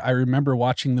remember. I remember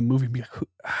watching the movie and be like,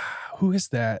 who is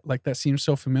that? Like, that seems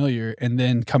so familiar. And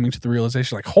then coming to the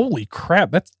realization, like, holy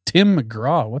crap, that's Tim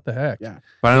McGraw. What the heck? Yeah.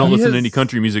 But I don't listen to any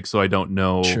country music, so I don't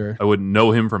know. Sure. I wouldn't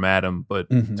know him from Adam, but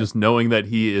just knowing that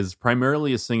he is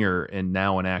primarily a singer and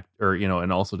now an actor,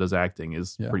 and also does acting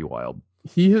is pretty wild.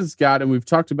 He has got, and we've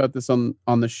talked about this on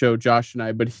the show, Josh and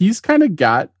I, but he's kind of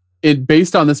got it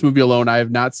based on this movie alone. I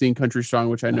have not seen Country Strong,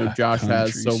 which I know Josh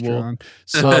has. So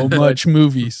so much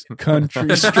movies.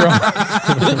 Country Strong.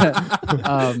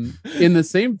 In the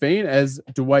same vein as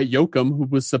Dwight Yoakam, who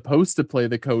was supposed to play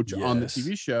the coach on the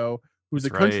TV show, who's a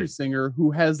country singer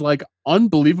who has like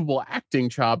unbelievable acting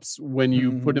chops when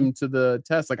you put him to the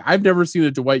test. Like, I've never seen a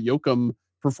Dwight Yoakam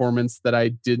performance that I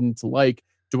didn't like.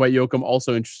 Dwight Yoakam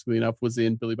also, interestingly enough, was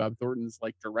in Billy Bob Thornton's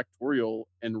like directorial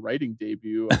and writing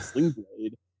debut of Sling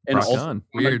Blade, and also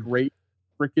a great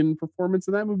freaking performance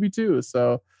in that movie too.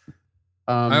 So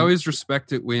I always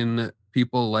respect it when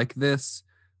people like this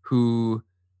who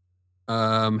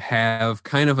have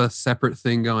kind of a separate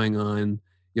thing going on.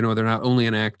 You know, they're not only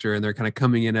an actor and they're kind of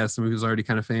coming in as someone who's already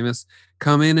kind of famous,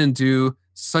 come in and do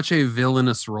such a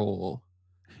villainous role.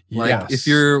 Like if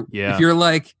you're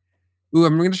like, ooh,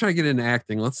 I'm going to try to get into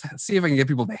acting. Let's see if I can get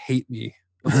people to hate me.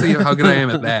 Let's see how good I am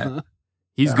at that.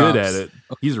 He's good at it.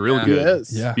 He's real good. He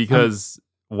is. Yeah. Because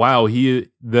wow,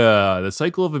 the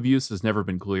cycle of abuse has never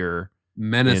been clearer.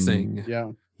 Menacing.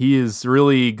 Yeah. He is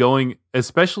really going,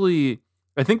 especially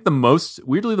I think the most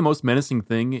menacing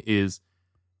thing is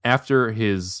after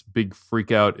his big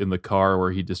freak out in the car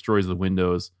where he destroys the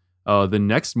windows. The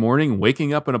next morning,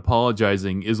 waking up and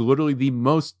apologizing is literally the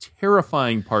most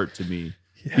terrifying part to me.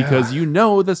 Yeah. Because you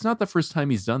know that's not the first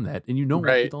time he's done that, and you know it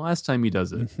won't be the last time he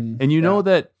does it, and you know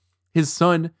that his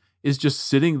son is just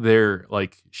sitting there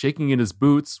like shaking in his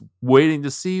boots, waiting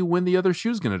to see when the other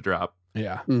shoe's going to drop.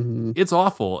 Yeah. Mm-hmm. It's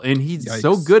awful, and he's Yikes.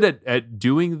 so good at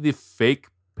doing the fake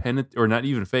penitence, or not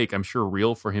even fake, I'm sure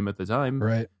real for him at the time,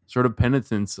 Right. sort of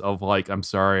penitence of like, I'm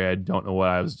sorry, I don't know what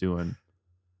I was doing.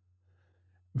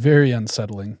 Very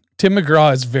unsettling. Tim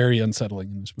McGraw is very unsettling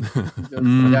in this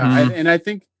movie. And I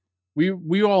think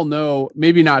we all know,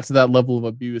 maybe not to that level of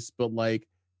abuse, but like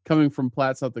coming from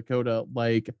Platt, South Dakota,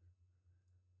 like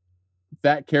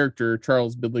that character,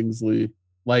 Charles Billingsley,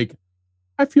 like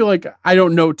I feel like I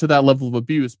don't know to that level of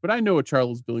abuse, but I know a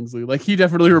Charles Billingsley. Like he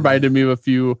definitely reminded me of a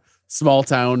few small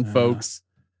town folks.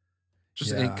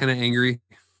 Just Yeah. kind of angry.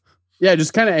 Yeah,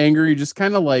 just kind of angry, just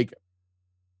kind of like,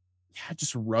 yeah,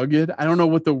 just rugged. I don't know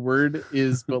what the word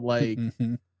is, but like,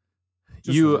 Mhm.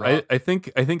 just rough. I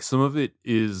think some of it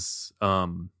is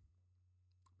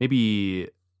maybe,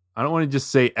 I don't want to just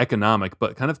say economic,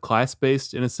 but kind of class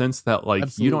based in a sense that like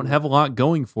you don't Absolutely. have a lot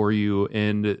going for you,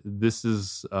 and this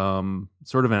is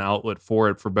sort of an outlet for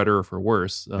it, for better or for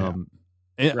worse. And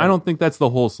I Right. don't think that's the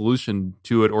whole solution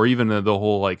to it, or even the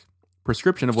whole like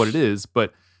prescription of what it is,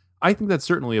 but I think that's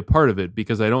certainly a part of it,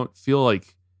 because I don't feel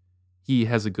like he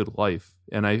has a good life,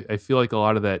 and I feel like a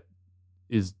lot of that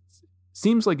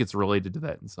seems like it's related to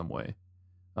that in some way.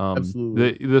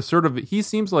 Absolutely. The sort of, he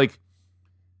seems like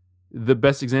the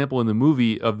best example in the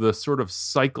movie of the sort of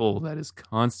cycle that is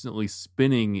constantly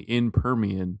spinning in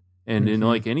Permian and in Mhm.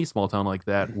 like any small town like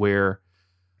that, where,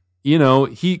 you know,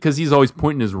 because he's always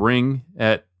pointing his ring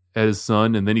at his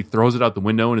son, and then he throws it out the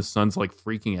window and his son's like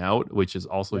freaking out, which is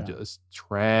also Yeah. just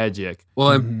tragic.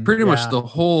 Well, Mhm. pretty much Yeah. the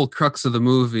whole crux of the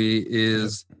movie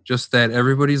is just that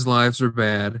everybody's lives are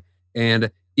bad.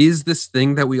 And is this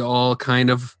thing that we all kind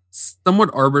of somewhat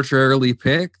arbitrarily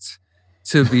picked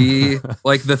to be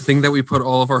like the thing that we put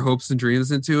all of our hopes and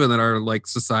dreams into and that our like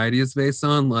society is based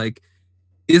on? Like,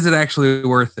 is it actually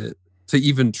worth it to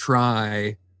even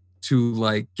try to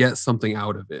like get something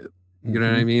out of it? You know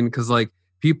what I mean? Because like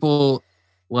people,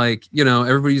 like, you know,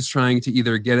 everybody's trying to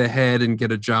either get ahead and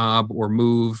get a job or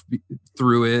move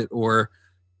through it or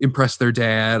impress their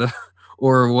dad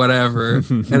or whatever.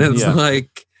 And it's Yeah.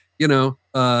 like, you know,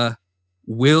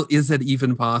 is it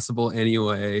even possible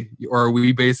anyway? Or are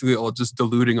we basically all just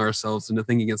deluding ourselves into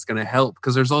thinking it's going to help?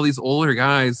 Because there's all these older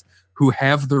guys who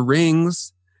have the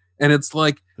rings, and it's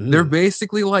like they're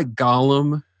basically like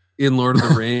Gollum in Lord of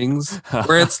the Rings,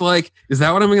 where it's like, is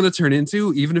that what I'm going to turn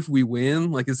into? Even if we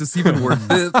win, like, is this even worth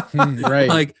it? Right.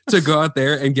 Like to go out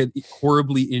there and get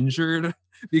horribly injured,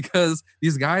 because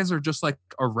these guys are just like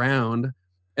around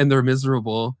and they're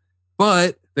miserable,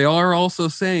 but they are also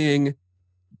saying,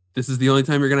 this is the only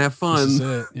time you're going to have fun. This is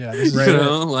it. Yeah. This is You it.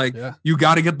 know, like Yeah. you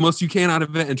got to get the most you can out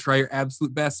of it and try your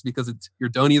absolute best, because you're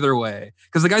done either way.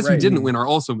 Because the guys who Right. didn't win are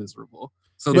also miserable.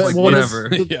 So But- it's like, well, it's-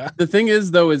 whatever. Yeah. The thing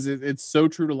is, though, is it's so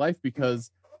true to life,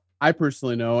 because I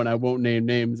personally know, and I won't name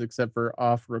names except for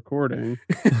off recording,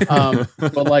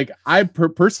 but like I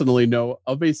personally know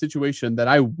of a situation that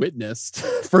I witnessed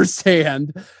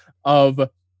firsthand of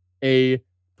a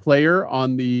player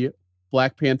on the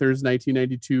Black Panthers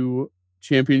 1992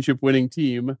 championship winning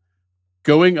team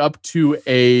going up to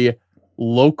a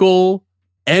local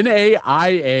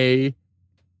NAIA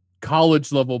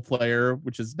college level player,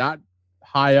 which is not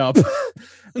high up,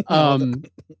 and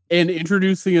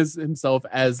introducing himself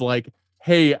as like,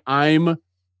 hey, I'm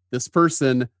this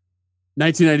person,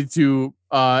 1992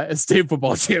 state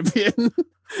football champion.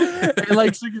 And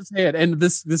like shook his hand. And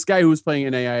this guy who was playing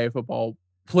in NAIA football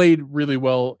played really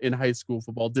well in high school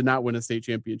football, did not win a state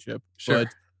championship. Sure.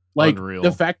 But like Unreal.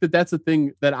 the fact that that's a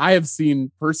thing that I have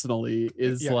seen personally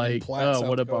is Yeah, in like, Platt, oh, South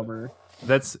what a Dakota. bummer.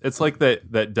 It's like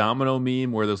that domino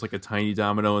meme where there's like a tiny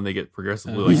domino and they get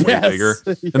progressively like way Yes. bigger.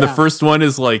 Yeah. And the first one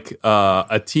is like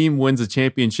a team wins a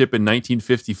championship in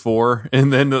 1954,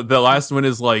 and then the last one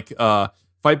is like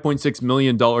 $5.6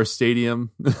 million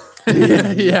stadium.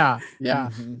 yeah.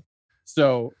 Mhm.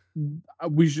 So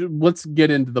let's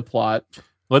get into the plot.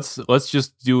 Let's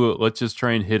just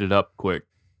try and hit it up quick.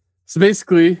 So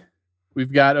basically,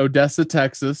 we've got Odessa,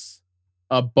 Texas,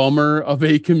 a bummer of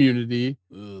a community.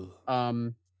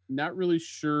 Not really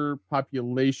sure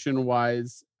population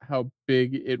wise how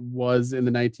big it was in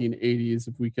the 1980s.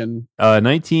 If we can,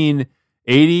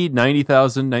 1980,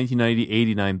 90,000, 1990,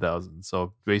 89,000.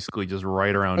 So basically just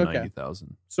right around Okay.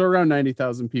 90,000. so around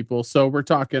 90,000 people. So we're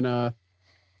talking a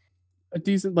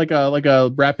decent, like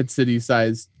a Rapid City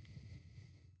sized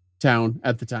town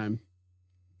at the time.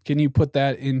 Can you put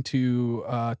that into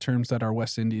terms that our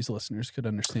West Indies listeners could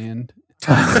understand?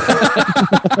 I'm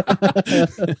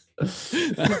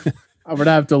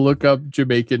gonna have to look up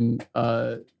Jamaican.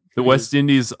 The West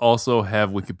Indies also have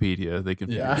Wikipedia. They can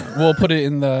figure it out. We'll put it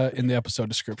in the episode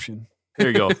description. There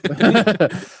you go.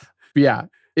 Yeah,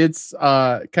 it's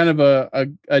kind of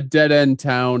a dead end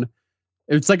town.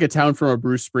 It's like a town from a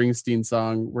Bruce Springsteen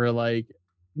song where like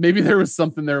maybe there was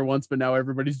something there once, but now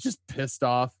everybody's just pissed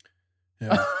off.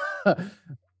 Yeah.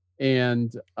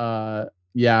 And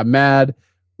mad.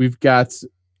 We've got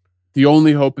the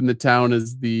only hope in the town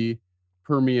is the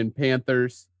Permian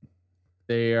Panthers.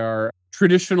 They are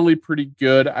traditionally pretty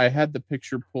good. I had the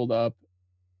picture pulled up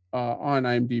on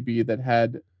IMDb that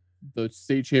had the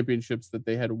state championships that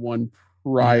they had won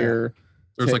prior.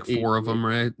 There's to like 4 of them,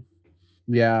 right?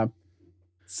 Yeah.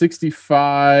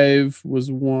 65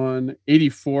 was one.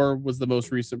 84 was the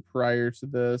most recent prior to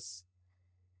this.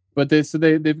 But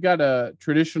they've got a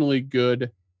traditionally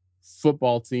good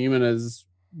football team, and as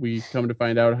we come to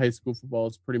find out, high school football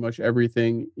is pretty much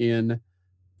everything in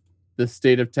the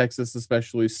state of Texas,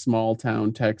 especially small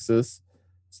town Texas.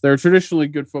 So they're a traditionally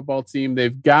good football team.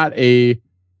 They've got a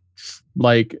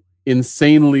like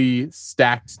insanely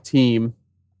stacked team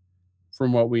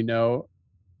from what we know,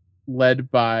 led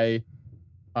by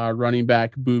running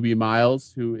back Boobie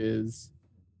Miles, who is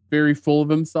very full of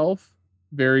himself,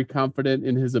 very confident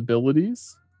in his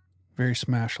abilities, Very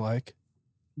Smash-like.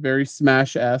 very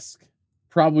Smash-esque.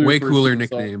 Probably Way refers to cooler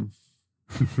himself- nickname.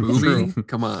 Booby?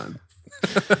 Come on.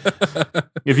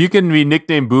 If you can be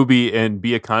nicknamed Booby and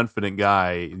be a confident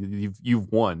guy, you've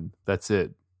won. That's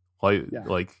it.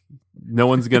 Like no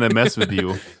one's gonna mess with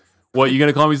you. What, you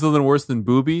gonna call me something worse than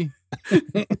Booby?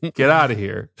 Get out of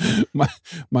here. My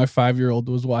 5-year-old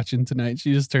was watching tonight.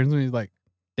 She just turns to me like,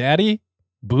 "Daddy,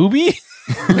 Booby?"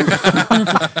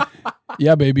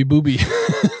 Yeah, baby, Booby.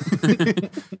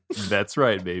 That's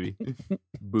right, baby.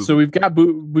 Booby. So we've got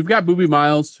Boobie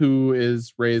Miles, who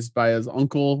is raised by his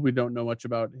uncle. We don't know much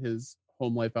about his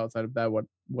home life outside of that, what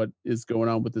is going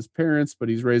on with his parents, but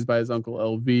he's raised by his uncle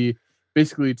LV,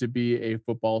 basically to be a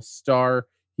football star.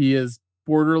 He is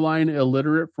borderline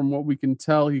illiterate from what we can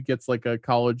tell. He gets like a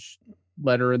college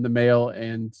letter in the mail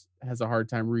and has a hard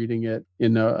time reading it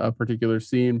in a particular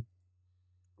scene.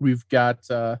 We've got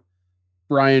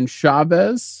Brian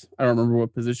Chavez. I don't remember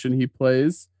what position he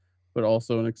plays, but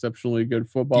also an exceptionally good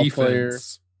football player.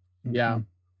 Defense. Yeah.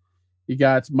 You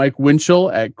got Mike Winchell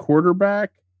at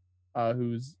quarterback,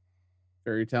 who's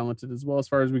very talented as well, as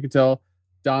far as we can tell.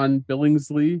 Don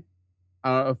Billingsley,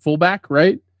 a fullback,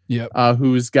 right? Yep.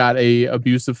 Who's got a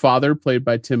abusive father, played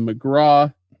by Tim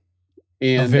McGraw.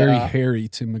 And A very hairy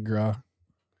Tim McGraw.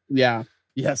 yeah,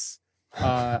 yes.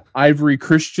 Ivory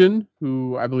Christian,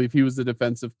 who I believe he was the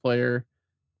defensive player.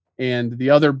 And the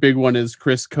other big one is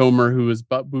Chris Comer, who is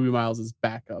Boobie Miles'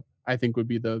 backup. I think would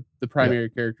be the primary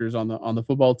characters on the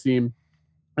football team.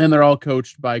 And they're all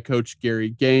coached by Coach Gary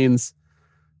Gaines,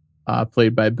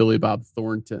 played by Billy Bob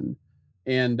Thornton.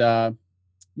 And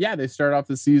they start off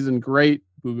the season great.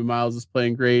 Boobie Miles is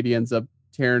playing great. He ends up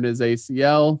tearing his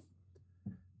ACL.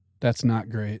 That's not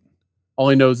great. All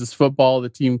he knows is football. The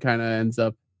team kind of ends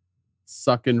up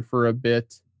sucking for a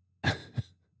bit.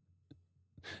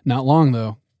 Not long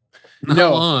though. Not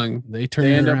No. long. They turn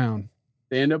They it end up- around.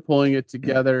 They end up pulling it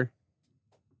together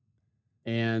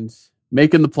and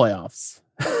making the playoffs.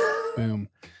 Boom.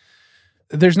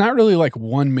 There's not really like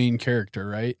one main character,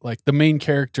 right? Like the main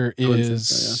character I wouldn't say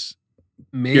is.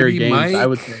 Maybe Gary Gaines, Mike. I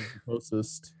would say, is the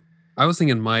closest. I was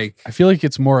thinking Mike. I feel like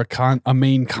it's more a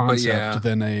main concept yeah.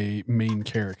 than a main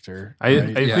character. I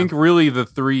right? Yeah. think really the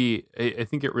three. I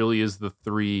think it really is the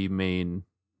three main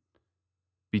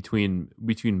between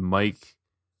Mike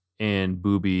and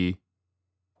Booby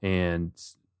and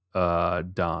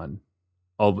Don.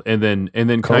 And then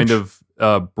kind Coach? of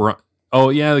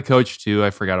the coach too. I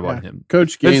forgot about Yeah. him.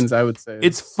 Coach Gaines, I would say.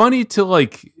 It's funny to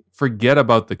like forget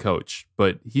about the coach,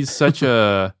 but he's such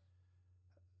a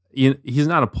he's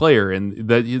not a player, and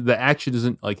that the action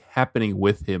isn't like happening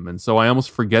with him, and so I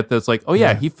almost forget that it's like, oh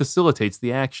yeah, he facilitates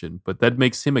the action, but that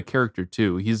makes him a character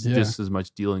too. He's just as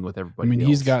much dealing with everybody. I mean, else.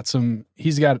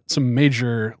 he's got some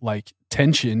major like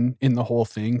tension in the whole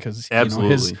thing because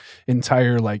his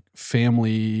entire like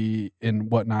family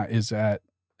and whatnot is at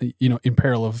in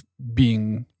peril of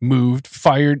being moved,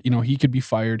 fired. He could be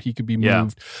fired, he could be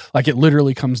moved. Like it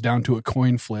literally comes down to a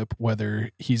coin flip whether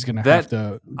he's gonna have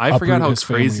to. I forgot how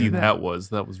crazy that was.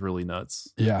 That was really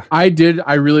nuts. Yeah, I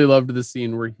really loved the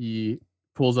scene where he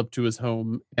pulls up to his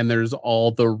home and there's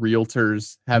all the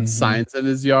realtors have signs in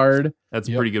his yard. That's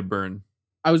a pretty good burn.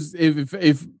 I was,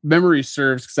 if memory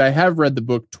serves, because I have read the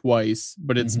book twice,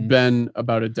 but it's been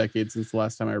about a decade since the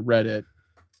last time I read it,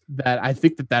 that I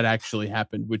think that actually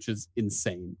happened, which is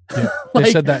insane. Yeah.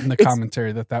 They said that in the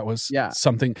commentary that was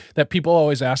something that people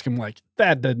always ask him, like,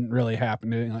 that didn't really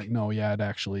happen. And like, no, yeah, it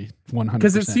actually 100%.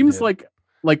 Because it seems like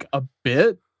a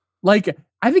bit, like,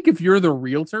 I think if you're the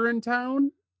realtor in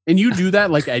town and you do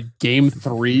that like at game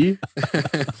 3,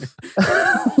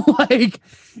 like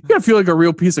you gotta feel like a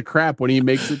real piece of crap when he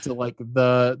makes it to like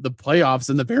the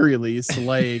playoffs in the very least.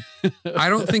 Like, I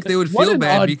don't think they would feel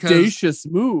bad because audacious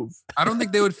move. I don't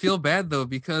think they would feel bad though,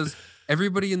 because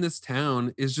everybody in this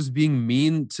town is just being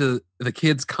mean to the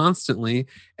kids constantly.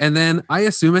 And then I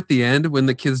assume at the end, when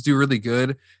the kids do really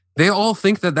good, they all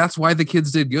think that that's why the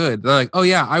kids did good. They're like, oh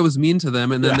yeah, I was mean to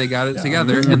them, and then they got it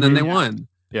together, and then they won.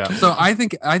 Yeah. So I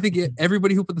think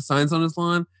everybody who put the signs on his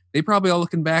lawn, they probably all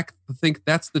looking back think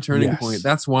that's the turning point.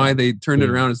 That's why they turned it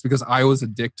around, is because I was a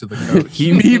dick to the coach.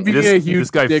 This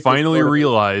guy finally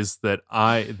realized that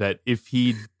if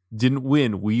he didn't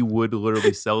win, we would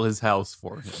literally sell his house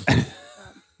for him.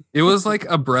 It was like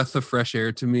a breath of fresh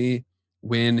air to me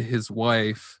when his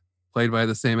wife, played by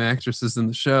the same actresses in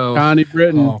the show, Connie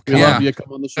Britton, love you,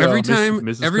 come on the show. Every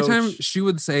time she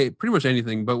would say pretty much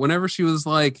anything, but whenever she was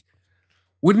like,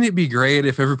 wouldn't it be great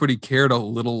if everybody cared a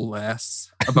little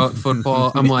less about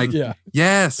football? I'm like,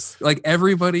 yes. Like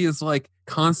everybody is like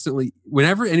constantly,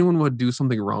 whenever anyone would do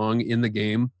something wrong in the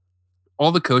game,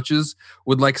 all the coaches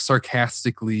would like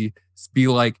sarcastically be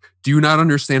like, do you not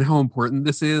understand how important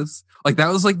this is? Like that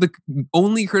was like the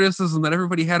only criticism that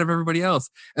everybody had of everybody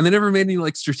else. And they never made any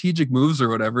like strategic moves or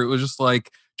whatever. It was just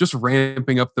like, just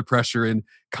ramping up the pressure and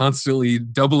constantly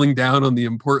doubling down on the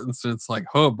importance. And it's like,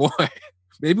 oh boy.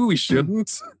 Maybe we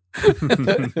shouldn't.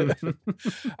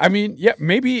 I mean, yeah,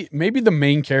 maybe the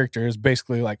main character is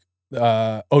basically like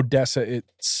Odessa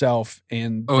itself,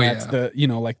 and that's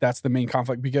that's the main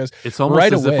conflict, because it's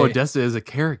almost as if Odessa is a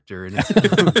character. And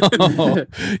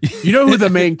you know who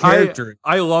the main character is.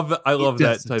 I love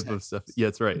that type of stuff. Yeah,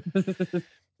 that's right.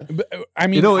 But, I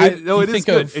mean, it is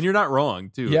good, and you're not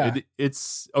wrong too. Yeah.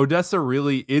 It's Odessa.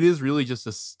 It is really just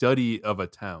a study of a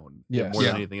town more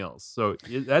than anything else. So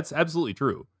that's absolutely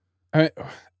true.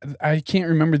 I can't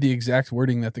remember the exact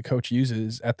wording that the coach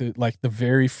uses at the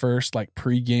very first like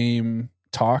pregame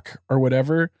talk or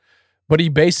whatever, but he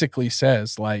basically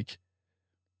says like,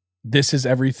 "This is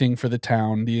everything for the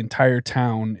town. The entire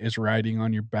town is riding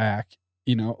on your back."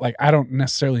 Like I don't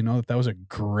necessarily know that was a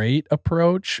great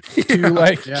approach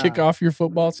to kick off your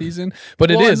football season,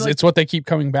 but it's what they keep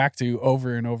coming back to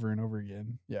over and over and over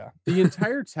again. Yeah. The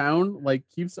entire town like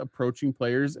keeps approaching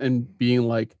players and being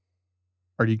like,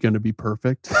 are you going to be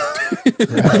perfect?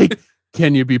 Like,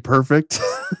 can you be perfect?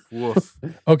 Woof.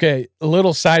 Okay. A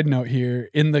little side note here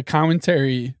in the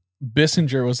commentary,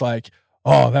 Bissinger was like,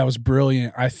 oh, that was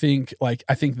brilliant. I think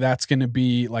that's going to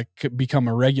be like become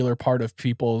a regular part of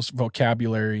people's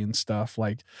vocabulary and stuff,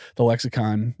 like the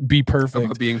lexicon, be perfect,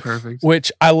 about being perfect,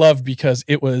 which I love because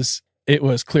it was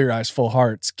Clear Eyes, Full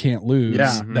Hearts, Can't Lose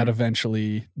that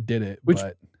eventually did it. Which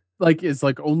but like is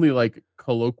like only like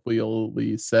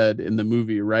colloquially said in the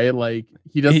movie, right? Like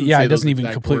he doesn't. He doesn't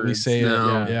even completely words. Say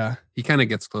no. it. Yeah, he kind of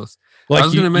gets close.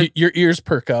 Like your ears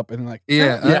perk up and like,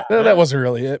 that wasn't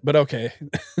really it, but okay.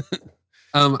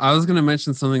 I was going to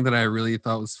mention something that I really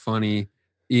thought was funny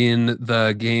in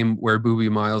the game where Boobie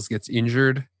Miles gets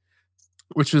injured,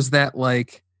 which was that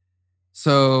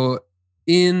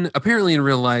apparently in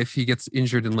real life, he gets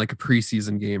injured in like a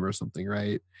preseason game or something,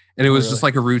 right? And it was just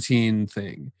like a routine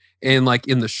thing. And like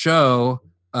in the show,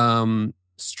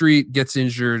 Street gets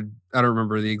injured. I don't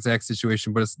remember the exact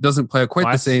situation, but it doesn't play quite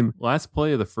the same. Last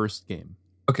play of the first game.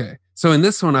 Okay. So in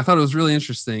this one, I thought it was really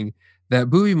interesting that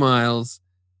Boobie Miles,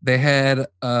 they had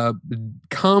a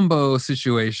combo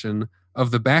situation of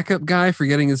the backup guy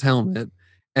forgetting his helmet.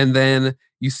 And then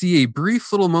you see a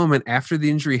brief little moment after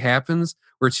the injury happens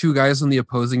where two guys on the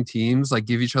opposing teams like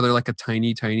give each other like a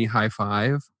tiny, tiny high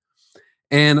five.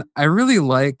 And I really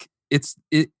like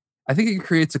I think it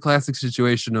creates a classic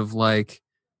situation of like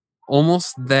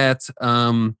almost that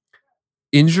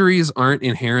injuries aren't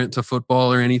inherent to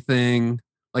football or anything.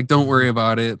 Like, don't worry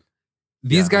about it.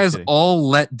 These guys all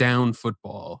let down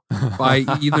football by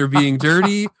either being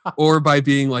dirty or by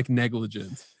being like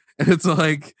negligent. And it's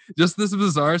like just this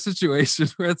bizarre situation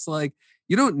where it's like,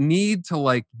 you don't need to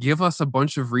like give us a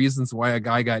bunch of reasons why a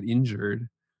guy got injured.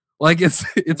 Like it's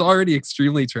already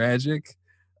extremely tragic.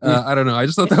 I don't know. I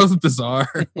just thought that was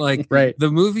bizarre. Like the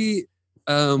movie,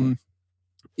 in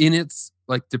its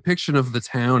like depiction of the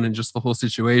town and just the whole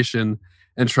situation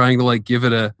and trying to like give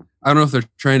it a, I don't know if they're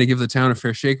trying to give the town a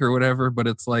fair shake or whatever, but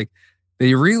it's like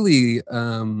they really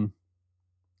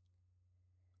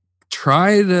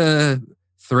try to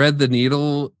thread the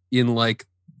needle in like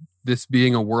this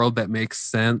being a world that makes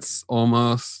sense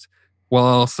almost, while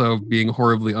also being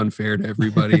horribly unfair to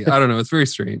everybody. I don't know. It's very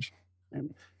strange.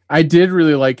 I did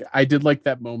like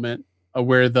that moment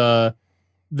where the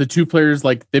two players,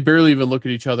 like, they barely even look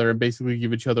at each other and basically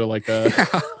give each other like a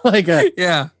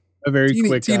a very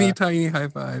quick teeny tiny high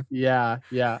five. Yeah,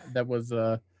 that was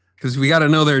because we got to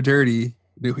know they're dirty.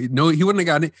 No, he wouldn't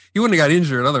have got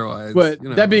injured otherwise. But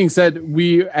that being said,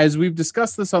 as we've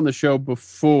discussed this on the show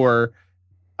before,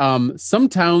 some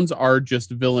towns are just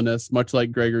villainous, much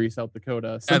like Gregory, South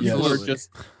Dakota. Some people are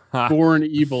just born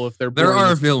evil if they're born. There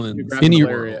are villains.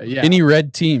 Any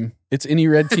red team. It's any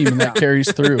red team, and that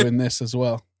carries through in this as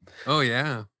well. Oh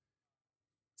yeah.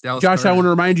 Dallas Josh, Carter. I want to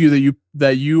remind you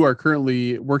that you are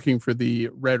currently working for the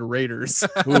Red Raiders.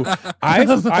 Ooh, I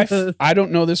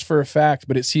don't know this for a fact,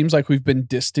 but it seems like we've been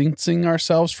distancing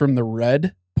ourselves from the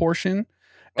red portion.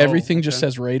 Everything just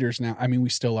says Raiders now. I mean, we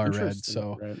still are red,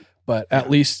 so right. But at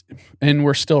least, and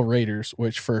we're still Raiders,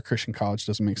 which for a Christian college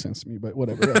doesn't make sense to me. But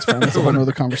whatever, that's fine. That's a whole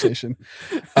other conversation.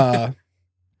 I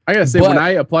gotta say, when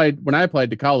I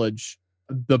applied to college,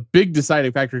 the big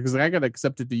deciding factor, because I got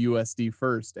accepted to USD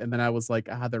first, and then I was like,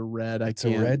 they're red. It's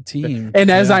a red team.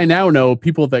 And as I now know,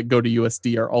 people that go to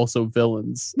USD are also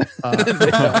villains.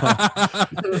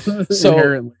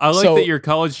 So I like that your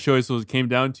college choice came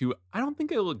down to, I don't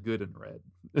think I look good in red.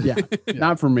 Yeah,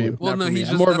 not for me. Well, no, he's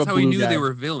that's how he knew they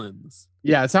were villains.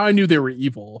 Yeah, it's how I knew they were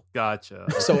evil. Gotcha.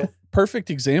 So perfect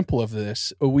example of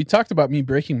this. We talked about me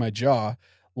breaking my jaw.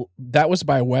 That was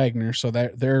by Wagner, so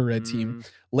they're a red team.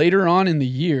 Later on in the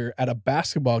year, at a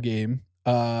basketball game,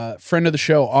 friend of the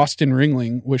show, Austin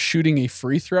Ringling, was shooting a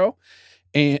free throw,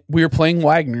 and we were playing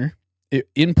Wagner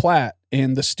in Platt,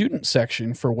 and the student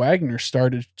section for Wagner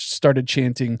started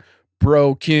chanting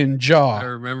 "Broken jaw." I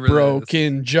remember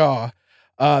broken jaw.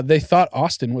 They thought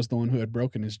Austin was the one who had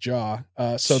broken his jaw.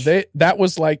 So that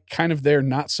was like kind of their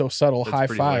not so subtle high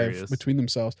five hilarious. between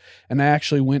themselves. And I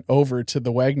actually went over to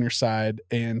the Wagner side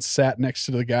and sat next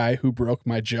to the guy who broke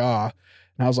my jaw.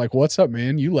 And I was like, "What's up,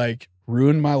 man? You like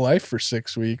ruined my life for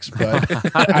 6 weeks,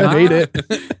 but I made it."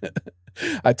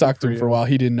 I talked to him for a while.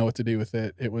 He didn't know what to do with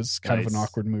it. It was kind of an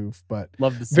awkward move, but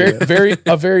love to see it.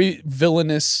 a very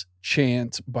villainous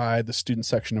chant by the student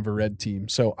section of a red team.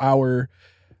 So our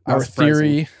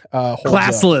theory holds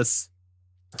classless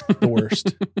up. The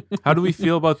worst. How do we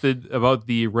feel about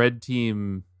the red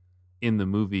team in the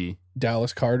movie?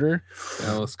 Dallas Carter.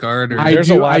 I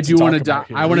do want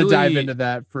to dive into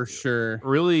that for sure.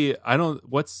 Really,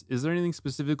 is there anything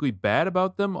specifically bad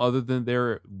about them other than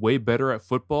they're way better at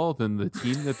football than the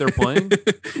team that they're playing?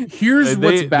 Here's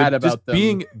what's bad about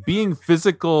them. Being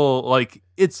physical, like,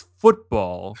 it's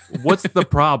football. What's the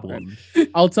problem?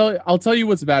 I'll tell you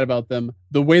what's bad about them.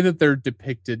 The way that they're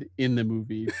depicted in the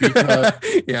movie. Because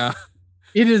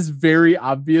it is very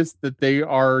obvious that they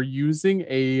are using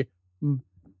a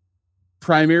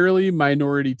primarily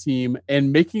minority team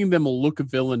and making them look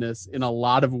villainous in a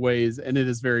lot of ways, and it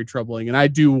is very troubling. And I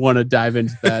do want to dive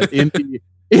into that in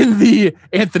the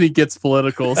Anthony Gets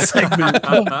Political segment.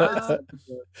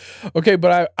 Okay,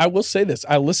 but I will say this.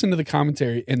 I listened to the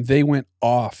commentary and they went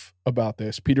off about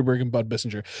this, Peter Berg and Bud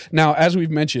Bissinger. Now, as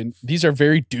we've mentioned, these are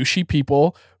very douchey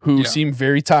people who seem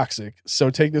very toxic.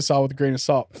 So take this all with a grain of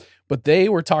salt. But they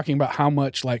were talking about how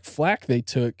much like flack they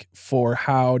took for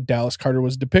how Dallas Carter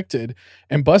was depicted.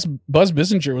 And Buzz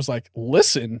Bissinger was like,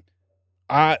 listen,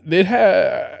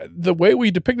 the way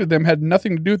we depicted them had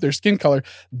nothing to do with their skin color.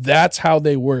 That's how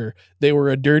they were. They were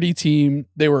a dirty team.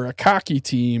 They were a cocky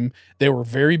team. They were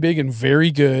very big and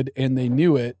very good, and they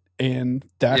knew it. And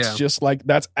that's just like,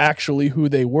 that's actually who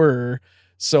they were.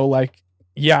 So like,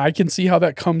 yeah, I can see how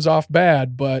that comes off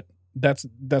bad, but that's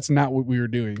not what we were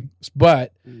doing.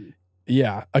 But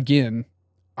yeah, again,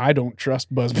 I don't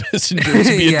trust Buzz Bissinger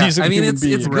to be a decent human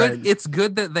being. It's good. It's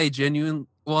good that they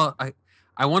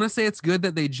I want to say it's good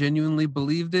that they genuinely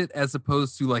believed it, as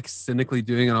opposed to like cynically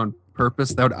doing it on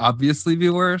purpose. That would obviously be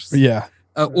worse. Yeah.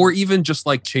 Or even just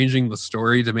like changing the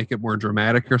story to make it more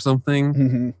dramatic or something.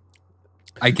 Mm-hmm.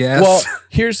 I guess. Well,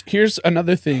 here's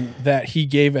another thing that he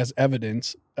gave as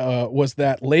evidence was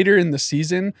that later in the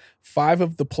season, 5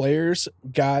 of the players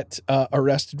got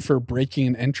arrested for breaking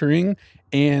and entering,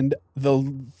 and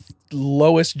the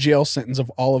lowest jail sentence of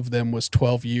all of them was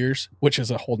 12 years, which is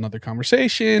a whole nother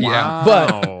conversation.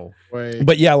 Yeah.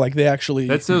 But yeah, like they actually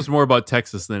That says more about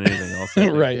Texas than anything else. I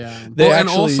think. right. Yeah. They Well, and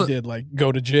actually also- did like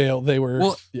go to jail. They were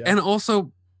Well, yeah. and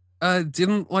also,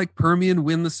 didn't like Permian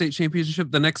win the state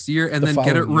championship the next year and The then get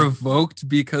it following year. revoked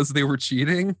because they were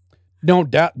cheating? No,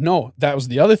 that was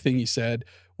the other thing he said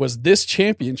was this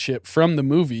championship from the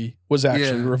movie was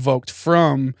actually Yeah. revoked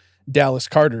from Dallas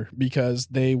Carter because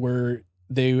they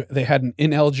had an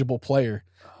ineligible player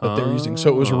that they were using, so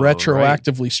it was Oh,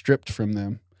 retroactively stripped from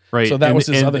them. Right. So that And- was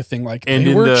his and- other thing. Like and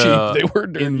they in were the- cheap, they were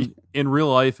dirty. in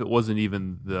real life, it wasn't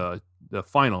even the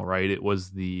final, right? It was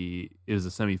the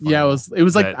semifinal. Yeah, it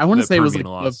was like that- I want to that say it was like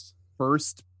Permian the lost.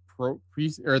 first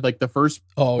or like the first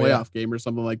Oh playoff yeah, game or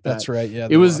something like that. that's right. Yeah,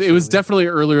 It was absolutely. definitely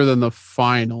earlier than the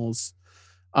finals.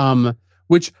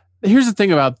 Which here's the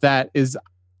thing about that is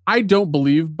I don't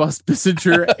believe Buzz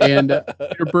Bissinger and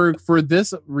Peterberg for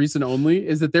this reason only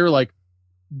is that they were like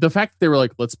the fact that they were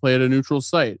like, let's play at a neutral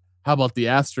site. How about the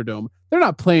Astrodome? They're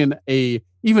not playing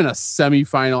even a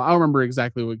semifinal. I don't remember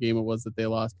exactly what game it was that they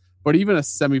lost, but even a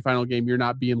semifinal game, you're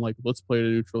not being like, let's play at a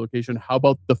neutral location. How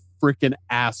about the freaking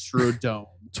Astrodome?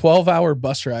 12-hour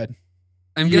bus ride.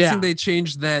 I'm Yeah. guessing they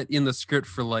changed that in the script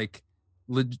for like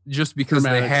just because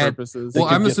Dramatic they had. purposes. They Well,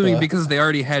 could I'm get assuming the- because they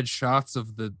already had shots of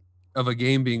a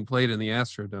game being played in the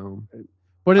Astrodome.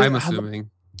 But I'm assuming.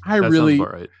 I That really, sounds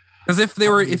about right. Because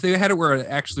if they had it where it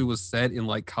actually was set in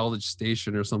like College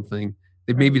Station or something,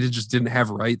 they just didn't have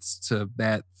rights to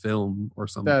that film or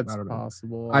something. that's I don't know.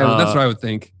 possible. That's what I would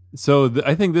think. So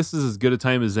I think this is as good a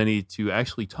time as any to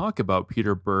actually talk about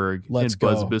Peter Berg Let's and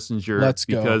Buzz go. Bissinger Let's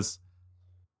go. because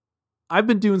I've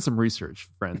been doing some research,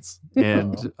 friends,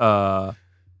 and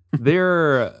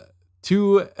there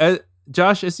two.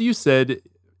 Josh, as you said,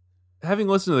 having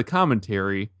listened to the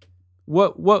commentary,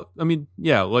 what I mean,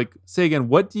 yeah, like say again,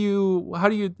 how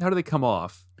do they come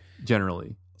off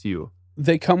generally to you?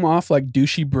 They come off like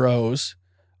douchey bros.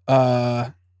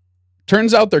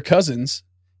 Turns out they're cousins.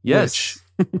 Yes,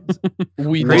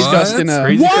 We What? discussed in a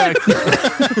Crazy fact.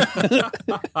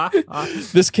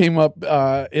 this came up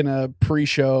in a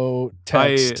pre-show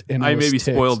text, and I it was maybe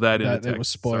ticked spoiled that in a it was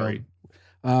text, spoiled. sorry.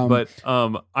 But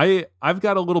But I've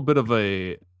got a little bit of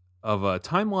a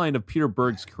timeline of Peter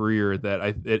Berg's career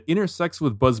that intersects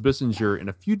with Buzz Bissinger in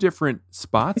a few different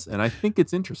spots, and I think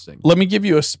it's interesting. let me give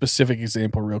you a specific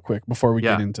example real quick before we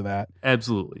Yeah. get into that.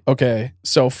 Absolutely. Okay,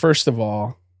 so first of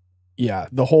all, yeah,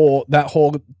 that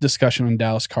whole discussion on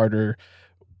Dallas Carter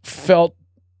felt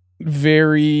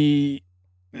very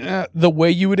the way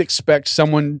you would expect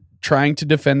someone trying to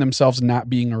defend themselves not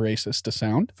being a racist to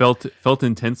sound. Felt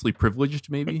intensely privileged,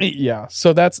 maybe. Yeah,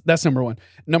 so that's number one.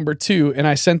 Number two, and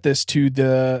I sent this to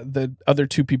the other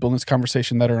two people in this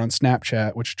conversation that are on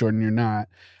Snapchat, which Jordan, you're not.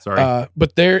 Sorry.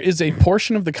 But there is a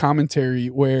portion of the commentary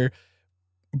where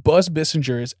Buzz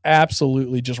Bissinger is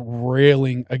absolutely just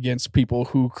railing against people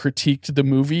who critiqued the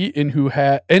movie and who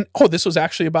had, and this was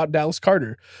actually about Dallas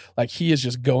Carter. Like he is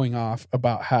just going off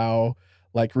about how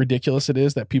like ridiculous it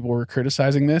is that people were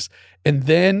criticizing this. And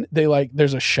then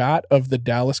there's a shot of the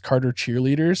Dallas Carter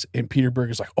cheerleaders and Peter Berg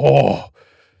is like, oh,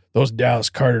 those Dallas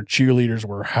Carter cheerleaders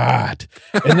were hot.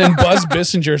 And then Buzz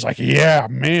Bissinger is like, yeah,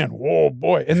 man, whoa,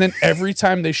 boy. And then every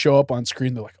time they show up on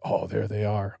screen, they're like, oh, there they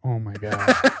are. Oh my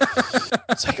God.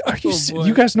 It's like, boy.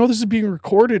 you guys know this is being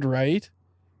recorded, right?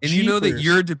 And you know that Jeepers.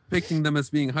 you're depicting them as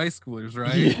being high schoolers,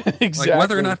 right? Yeah, exactly. Like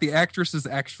whether or not the actresses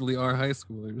actually are high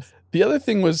schoolers. The other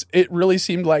thing was, it really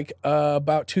seemed like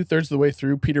about 2/3 of the way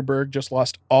through, Peter Berg just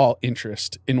lost all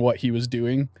interest in what he was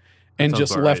doing, and sounds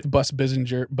just about left right. Buzz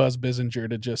Bissinger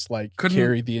to just like Couldn't-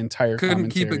 carry the entire. Couldn't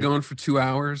keep commentary. it going for 2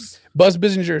 hours. Buzz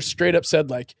Bissinger straight up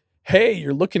said like, "Hey,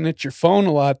 you're looking at your phone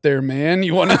a lot there, man.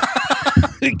 You want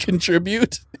to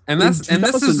contribute?" And this is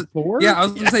 2004? yeah, I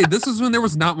was gonna say this is when there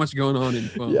was not much going on in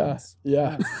phones.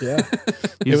 Yeah.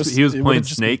 he was it playing would've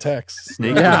just been Snake. text.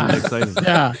 Snake Yeah. was exciting.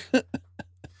 Yeah.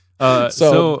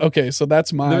 So okay, so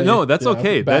that's my No, that's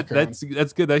okay. background.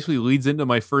 That's good. That actually leads into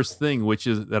my first thing, which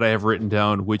is that I have written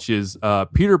down, which is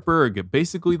Peter Berg,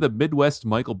 basically the Midwest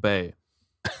Michael Bay.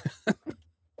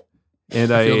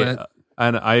 And I feel that.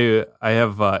 I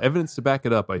have evidence to back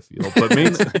it up. I feel, but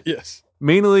mainly, yes.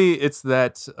 Mainly, it's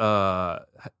that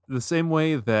the same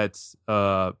way that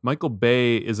Michael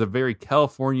Bay is a very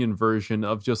Californian version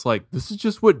of just like, this is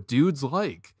just what dudes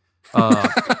like.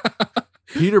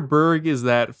 Peter Berg is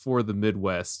that for the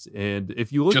Midwest. And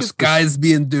if you look Just at guys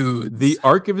being dudes. the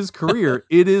arc of his career,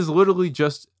 it is literally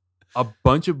just a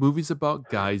bunch of movies about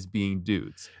guys being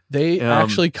dudes. They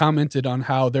actually commented on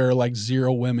how there are like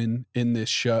 0 women in this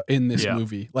show, in this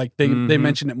movie. Like they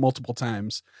mentioned it multiple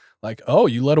times. Like, oh,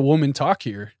 you let a woman talk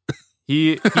here.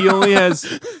 He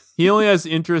only has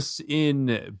interest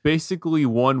in basically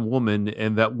one woman,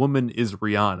 and that woman is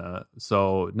Rihanna.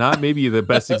 So not maybe the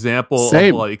best example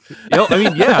Same. of like, I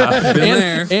mean, yeah.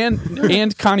 Been there.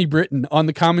 and Connie Britton on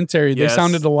the commentary. They Yes.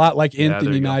 sounded a lot like Yeah, Anthony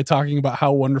there you and go. I talking about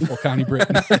how wonderful Connie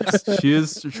Britton is. She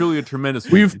is truly a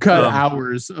tremendous We've woman. cut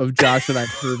hours of Josh and I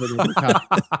proving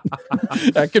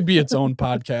it. That could be its own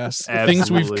podcast.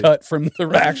 Things we've Absolutely. cut from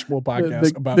the actual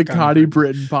podcast about the Connie Connie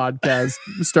Britton. Britton podcast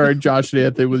starring Josh and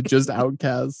Anthony with just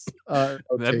outcasts.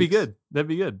 That'd be good. That'd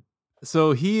be good.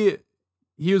 So he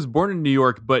was born in New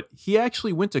York, but he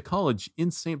actually went to college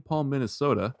in St. Paul,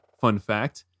 Minnesota. Fun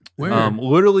fact. Where?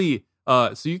 Literally,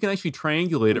 so you can actually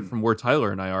triangulate it from where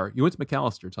Tyler and I are. You went to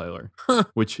McAllister, Tyler,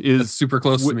 which That's is super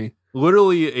close to me.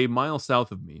 literally a mile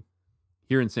south of me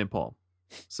here in St. Paul.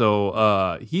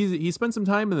 So he spent some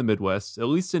time in the Midwest, at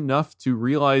least enough to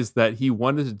realize that he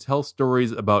wanted to tell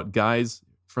stories about guys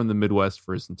from the Midwest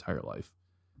for his entire life.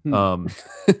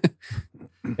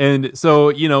 And so,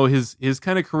 you know, his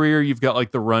kind of career, you've got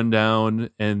like The Rundown,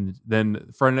 and then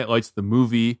Friday Night Lights, the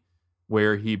movie,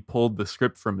 where he pulled the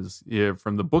script from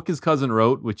from the book his cousin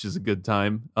wrote, which is a good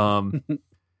time.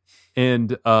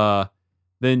 And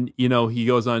then, you know, he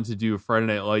goes on to do Friday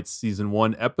Night Lights season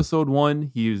 1, episode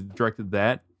 1. He directed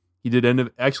that. He did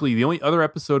actually the only other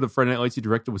episode of Friday Night Lights he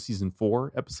directed was season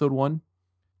 4, episode 1.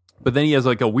 But then he has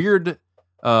like a weird,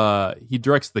 he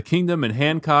directs The Kingdom and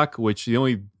Hancock, which the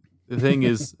only thing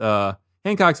is,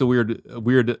 Hancock's a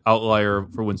weird outlier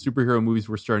for when superhero movies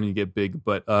were starting to get big.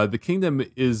 But The Kingdom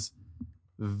is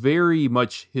very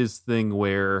much his thing,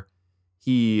 where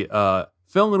he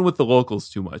fell in with the locals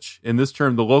too much. In this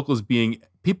term, the locals being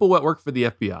people that work for the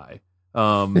FBI.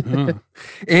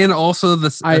 And also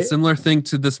a similar thing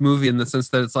to this movie in the sense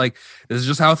that it's like, this is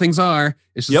just how things are.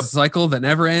 It's just a cycle that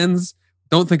never ends.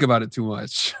 Don't think about it too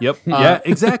much. Yep. Yeah,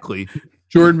 exactly.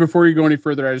 Jordan, before you go any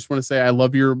further, I just want to say I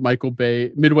love your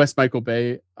Midwest Michael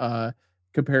Bay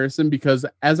comparison, because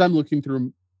as I'm looking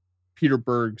through Peter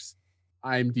Berg's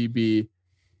IMDb,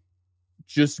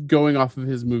 just going off of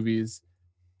his movies,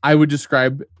 I would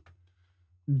describe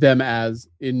them as,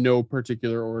 in no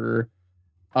particular order,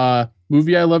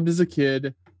 movie I loved as a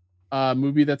kid,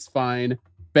 movie that's fine,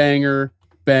 banger,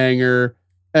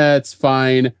 it's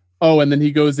fine. Oh, and then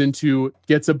he goes into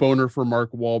gets a boner for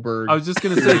Mark Wahlberg. I was just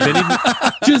gonna say,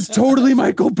 Just totally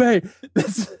Michael Bay.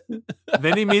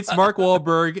 then he meets Mark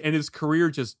Wahlberg, and his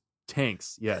career just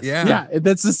tanks. Yes. Yeah,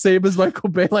 that's the same as Michael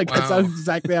Bay. Like that's Wow.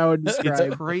 exactly how I would describe.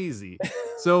 It's crazy.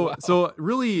 So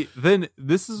really, then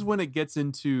this is when it gets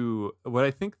into what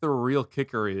I think the real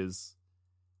kicker is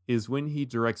when he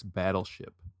directs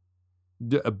Battleship.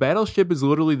 Battleship is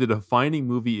literally the defining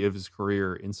movie of his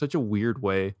career in such a weird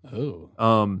way.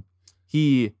 Oh.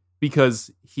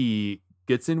 Because he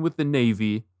gets in with the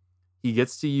Navy, he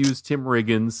gets to use Tim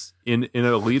Riggins in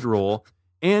a lead role,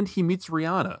 and he meets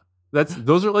Rihanna.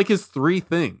 Those are like his 3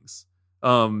 things.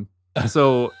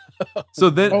 So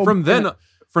then from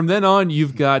then on,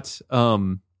 you've got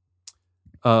and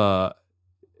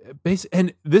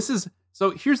this is,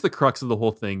 so here's the crux of the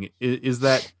whole thing is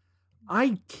that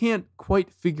I can't quite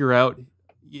figure out,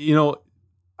 you know,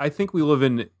 I think we live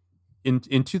in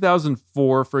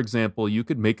 2004, for example, you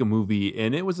could make a movie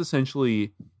and it was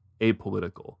essentially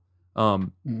apolitical.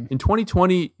 In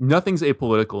 2020, nothing's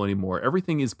apolitical anymore.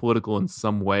 Everything is political in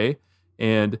some way.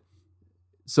 And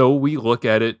so we look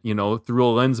at it, you know, through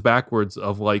a lens backwards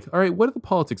of like, all right, what are the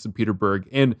politics of Peter Berg?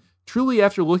 And truly,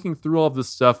 after looking through all of this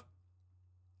stuff,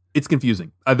 it's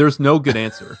confusing. There's no good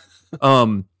answer.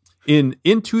 In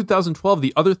 2012,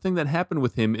 the other thing that happened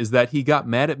with him is that he got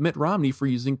mad at Mitt Romney for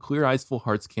using "Clear Eyes, Full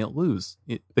Hearts Can't Lose,"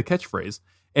 the catchphrase.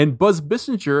 And Buzz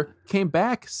Bissinger came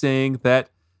back saying that,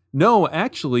 no,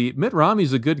 actually, Mitt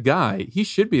Romney's a good guy. He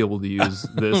should be able to use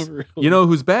this. Really? You know,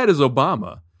 who's bad is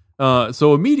Obama.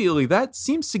 So immediately that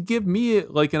seems to give me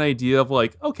like an idea of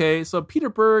like, okay, so Peter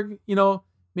Berg, you know,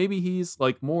 maybe he's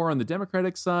like more on the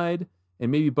Democratic side,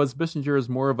 and maybe Buzz Bissinger is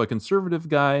more of a conservative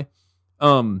guy.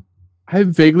 I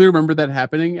vaguely remember that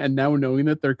happening, and now knowing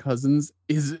that they're cousins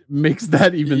makes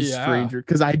that even stranger,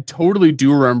 because I totally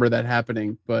do remember that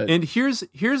happening. But and here's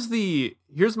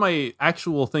my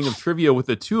actual thing of trivia with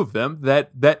the two of them,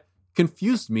 that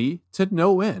confused me to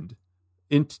no end.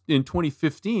 In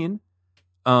 2015,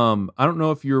 I don't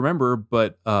know if you remember,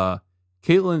 but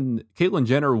Caitlyn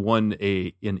Jenner won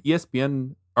an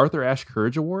ESPN Arthur Ashe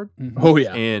Courage Award. Oh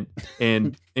yeah.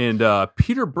 And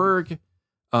Peter Berg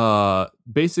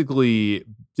basically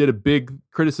did a big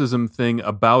criticism thing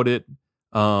about it,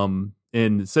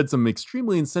 and said some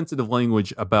extremely insensitive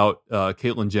language about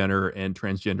Caitlyn Jenner and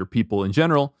transgender people in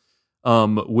general,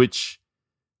 which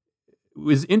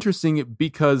was interesting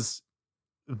because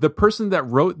the person that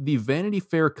wrote the Vanity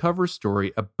Fair cover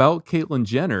story about Caitlyn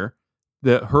Jenner,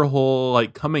 her whole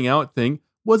like coming out thing,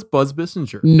 was Buzz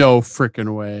Bissinger. No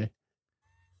freaking way.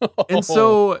 And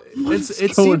so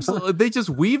it seems they just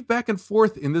weave back and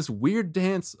forth in this weird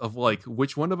dance of like,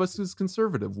 which one of us is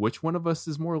conservative? Which one of us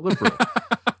is more liberal?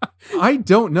 I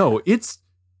don't know.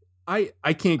 I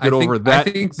can't get over that.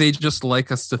 I think they just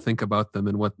like us to think about them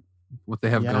and what they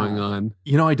have going on.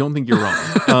 You know, I don't think you're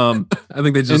wrong. I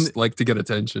think they just like to get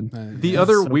attention. The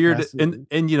other weird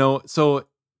and you know, so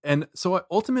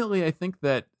ultimately I think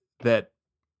that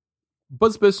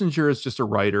Buzz Bissinger is just a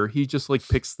writer. He just like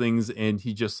picks things, and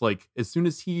he just like, as soon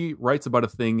as he writes about a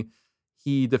thing,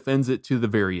 he defends it to the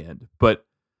very end. But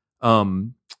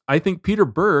I think Peter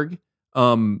Berg,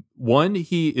 one,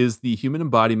 he is the human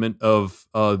embodiment of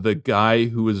the guy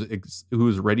who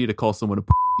is ready to call someone a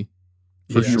p***.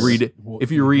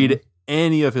 If you read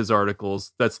any of his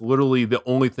articles, that's literally the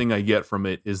only thing I get from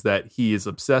it, is that he is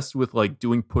obsessed with like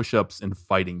doing push-ups and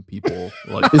fighting people.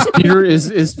 Like,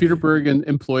 is Peter Berg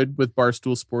employed with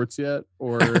Barstool Sports yet?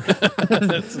 Or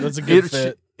that's a good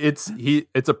fit.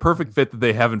 It's a perfect fit that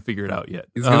they haven't figured out yet.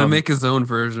 He's gonna make his own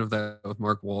version of that with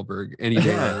Mark Wahlberg any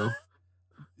day now.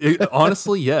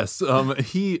 Honestly, yes.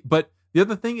 But the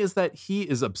other thing is that he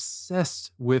is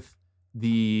obsessed with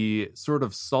the sort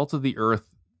of salt of the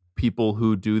earth people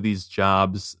who do these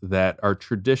jobs that are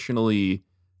traditionally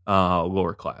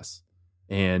lower class,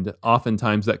 and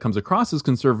oftentimes that comes across as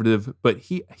conservative, but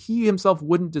he himself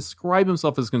wouldn't describe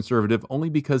himself as conservative, only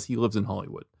because he lives in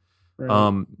Hollywood.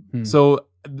 Right. So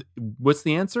what's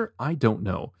the answer? I don't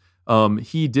know.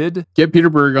 He did get Peter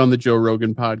Berg on the Joe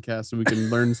Rogan podcast, and we can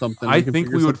learn something. I think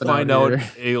we would find out.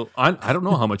 I don't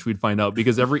know how much we'd find out,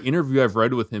 because every interview I've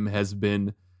read with him has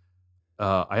been.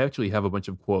 I actually have a bunch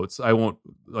of quotes. I won't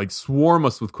like swarm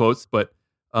us with quotes, but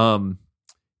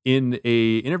in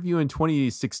a interview in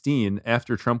 2016,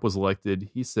 after Trump was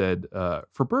elected, he said,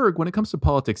 for Berg, when it comes to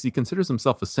politics, he considers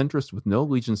himself a centrist with no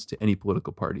allegiance to any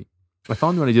political party. I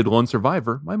found when I did Lone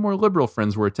Survivor, my more liberal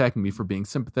friends were attacking me for being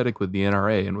sympathetic with the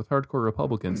NRA and with hardcore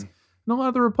Republicans. And a lot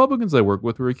of the Republicans I work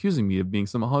with were accusing me of being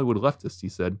some Hollywood leftist, he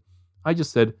said. I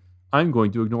just said, I'm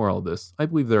going to ignore all this. I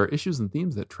believe there are issues and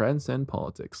themes that transcend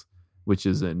politics, which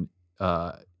is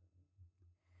a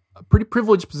pretty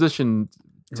privileged position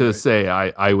to say.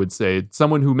 I would say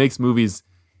someone who makes movies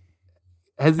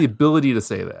has the ability to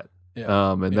say that.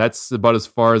 And that's about as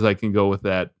far as I can go with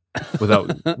that without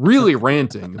really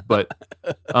ranting. But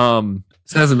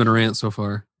this hasn't been a rant so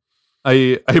far.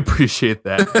 I appreciate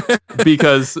that,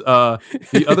 because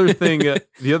the other thing,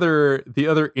 the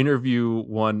other interview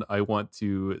one I want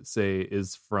to say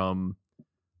is from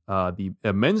the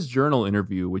Men's Journal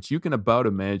interview, which you can about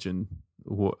imagine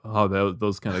how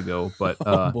those kind of go. But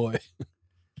oh boy,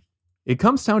 it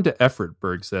comes down to effort,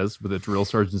 Berg says, with a drill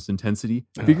sergeant's intensity.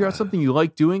 Figure out something you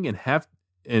like doing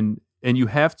and you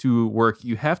have to work.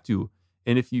 You have to.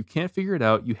 And if you can't figure it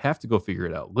out, you have to go figure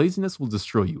it out. Laziness will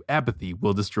destroy you. Apathy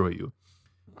will destroy you.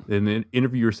 And the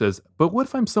interviewer says, but what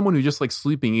if I'm someone who just likes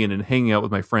sleeping in and hanging out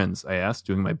with my friends? I asked,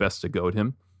 doing my best to goad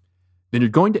him. Then you're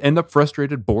going to end up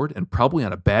frustrated, bored, and probably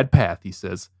on a bad path, he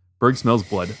says. Berg smells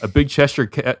blood. A big Cheshire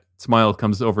cat smile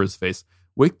comes over his face.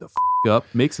 Wake the up,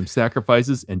 make some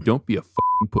sacrifices, and don't be a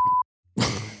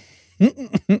pussy.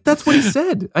 That's what he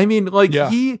said. I mean, like,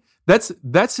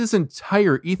 that's his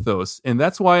entire ethos, and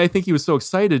that's why I think he was so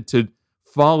excited to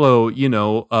follow,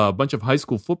 a bunch of high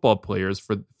school football players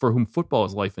for whom football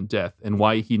is life and death, and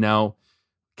why he now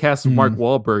casts Mark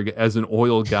Wahlberg as an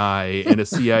oil guy and a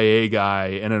CIA guy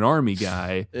and an army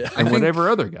guy and whatever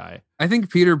other guy. I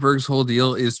think Peter Berg's whole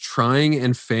deal is trying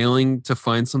and failing to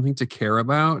find something to care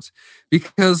about,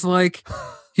 because like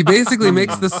he basically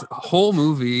makes this whole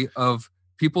movie of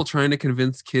people trying to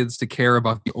convince kids to care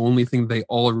about the only thing they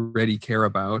already care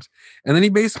about. And then he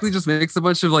basically just makes a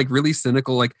bunch of like really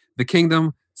cynical, like The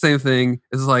Kingdom, same thing.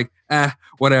 It's like,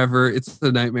 whatever. It's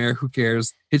a nightmare. Who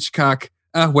cares? Hitchcock,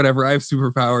 whatever. I have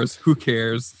superpowers. Who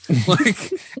cares?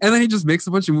 Like, and then he just makes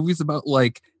a bunch of movies about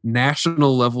like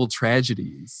national level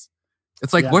tragedies.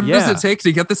 It's like, what does it take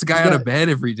to get this guy out of bed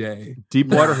every day?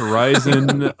 Deepwater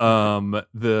Horizon,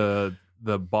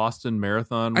 the Boston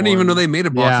Marathon. I didn't even know they made a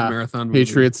Boston Marathon movie.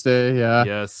 Patriots Day. Yeah.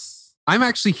 Yes, I'm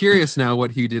actually curious now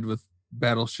what he did with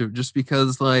Battleship, just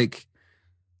because like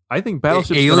I think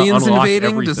Battleship's aliens gonna unlock invading.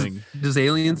 everything. Does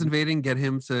aliens invading get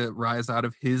him to rise out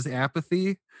of his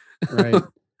apathy? Right.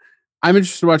 I'm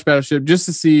interested to watch Battleship just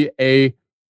to see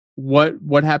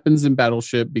what happens in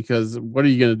Battleship, because what are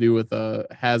you going to do with a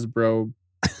Hasbro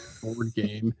board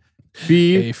game?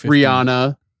 B, A15.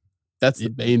 Rihanna. That's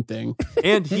the main thing.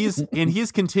 And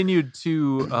he's continued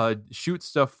to shoot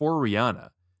stuff for Rihanna.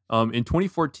 In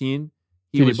 2014,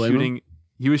 he was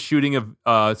shooting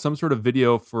some sort of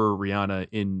video for Rihanna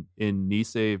in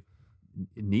Nice.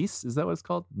 Nice, is that what it's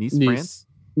called? Nice, France.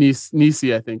 Nice,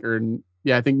 I think,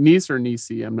 I think Nice or Nice.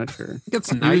 I'm not sure.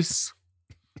 It's nice.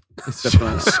 It's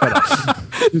definitely shut up.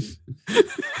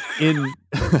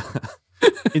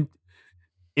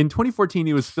 In 2014,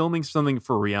 he was filming something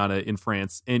for Rihanna in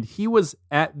France, and he was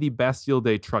at the Bastille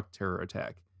Day truck terror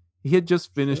attack. He had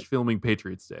just finished filming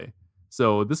Patriots Day.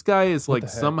 So this guy is What like the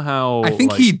heck? somehow. I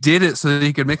think he did it so that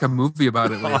he could make a movie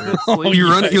about it later. Honestly, He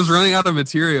was yes. running out of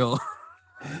material.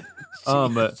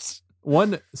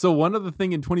 One other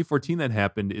thing in 2014 that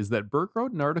happened is that Burke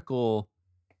wrote an article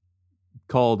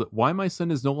called "Why My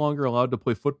Son Is No Longer Allowed to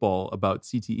Play Football" about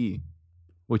CTE,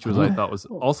 which was I thought was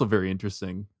also very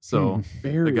interesting. So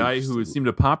the guy who seemed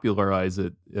to popularize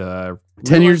it, 10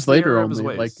 realized years the later error of his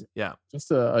only, ways. like yeah,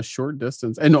 just a short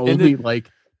distance, and only like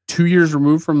 2 years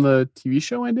removed from the TV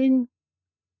show ending.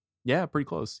 yeah, pretty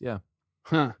close. Yeah.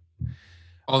 Huh.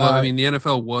 Although, I mean, the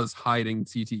NFL was hiding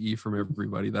CTE from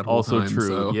everybody that whole Also time. true.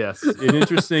 So. Yes. An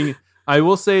interesting. I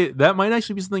will say that might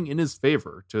actually be something in his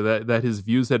favor, to that his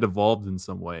views had evolved in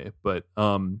some way. But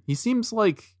he seems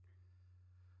like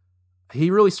he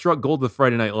really struck gold with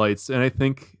Friday Night Lights, and I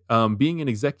think being an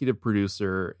executive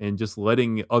producer and just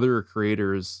letting other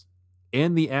creators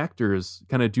and the actors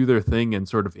kind of do their thing and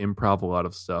sort of improv a lot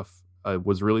of stuff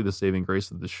was really the saving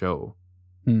grace of the show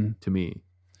to me.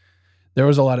 There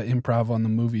was a lot of improv on the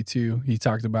movie too. He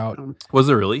talked about. Was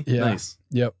it really? Yeah. Nice.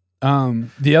 Yep.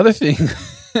 The other thing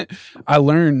I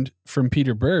learned from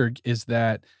Peter Berg is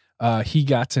that he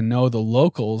got to know the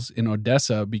locals in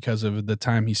Odessa because of the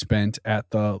time he spent at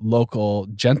the local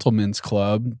gentlemen's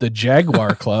club, the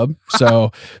Jaguar Club.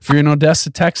 So if you're in Odessa,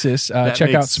 Texas,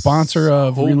 check out sponsor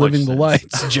of so Reliving the much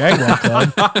Lights, Jaguar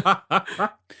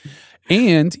Club.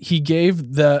 And he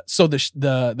gave the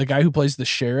guy who plays the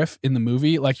sheriff in the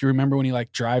movie, like you remember when he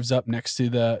like drives up next to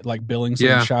the like Billings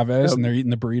and Chavez and they're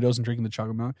eating the burritos and drinking the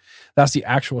chocolate milk. That's the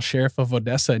actual sheriff of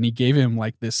Odessa, and he gave him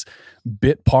like this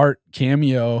bit part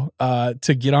cameo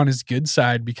to get on his good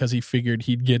side because he figured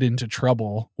he'd get into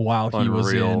trouble while he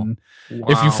was in. Wow.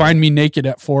 If you find me naked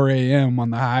at 4 a.m.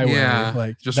 on the highway,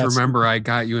 like just remember I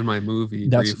got you in my movie.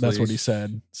 That's briefly. what he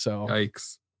said. So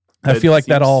Yikes. I feel like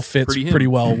that all fits pretty pretty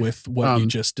well with what you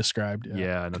just described.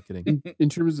 Yeah, no kidding. In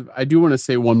terms of, I do want to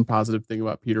say one positive thing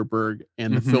about Peter Berg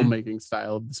and the filmmaking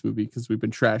style of this movie, because we've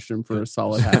been trashing him for a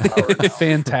solid half hour now,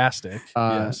 Fantastic.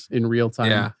 Yes. in real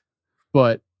time. Yeah.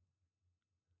 But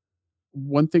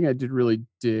one thing I did really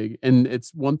dig, and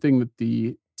it's one thing that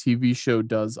the TV show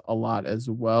does a lot as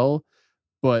well,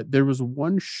 but there was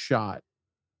one shot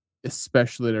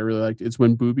especially that I really liked. It's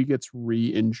when Booby gets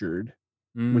re-injured.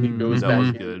 When he goes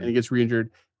back in and he gets re-injured,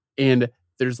 and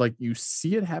there's like, you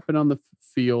see it happen on the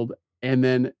field, and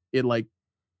then it like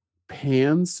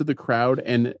pans to the crowd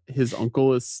and his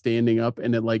uncle is standing up,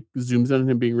 and it like zooms in on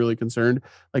him being really concerned.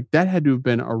 Like that had to have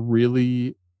been a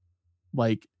really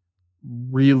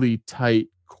tight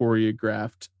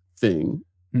choreographed thing.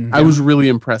 Mhm. I was really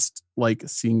impressed like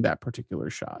seeing that particular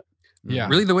shot. Yeah.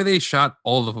 Really, the way they shot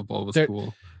all the football was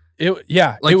cool. It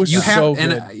Like it was you have, so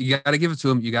and good. you got to give it to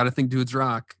him. You got to think Dudes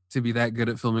Rock to be that good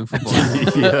at filming football.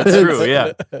 Yeah, that's true.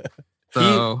 Yeah.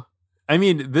 So I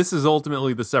mean, this is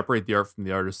ultimately the separate the art from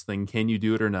the artist thing. Can you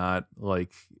do it or not?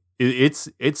 Like it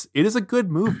is a good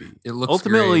movie. It looks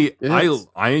ultimately great.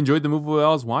 I enjoyed the movie while I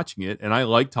was watching it, and I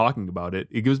like talking about it.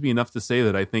 It gives me enough to say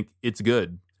that I think it's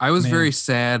good. I was Man. very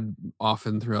sad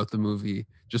often throughout the movie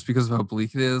just because of how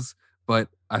bleak it is, but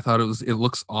I thought it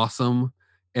looks awesome,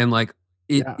 and like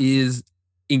it is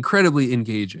incredibly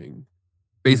engaging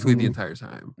basically the entire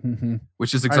time,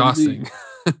 which is exhausting.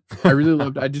 I really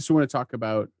loved, I just want to talk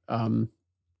about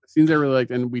scenes I really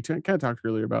liked, and we kind of talked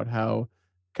earlier about how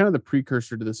kind of the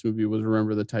precursor to this movie was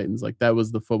Remember the Titans. Like that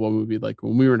was the football movie, like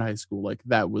when we were in high school, like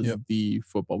that was the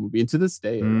football movie, and to this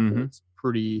day it's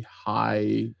pretty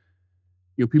high.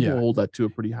 You know, people hold that to a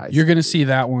pretty high. You're going to see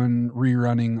that one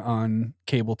rerunning on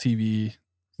cable TV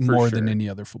more than any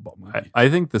other football movie. I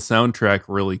think the soundtrack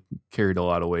really carried a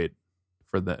lot of weight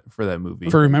for that movie.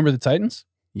 For Remember the Titans?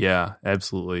 Yeah,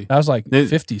 absolutely. That was like Ne-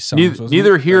 50 songs. wasn't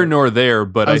Neither it? here nor there,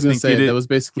 but I I was going think to say it that was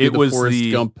basically it the was Forrest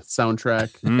the- Gump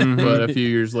soundtrack, Mhm. but a few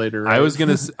years later. Right? I was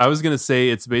gonna say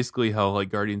it's basically how like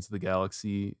Guardians of the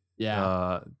Galaxy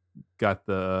got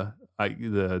the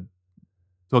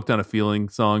Hooked on a Feeling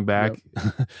song back.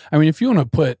 I mean, if you want to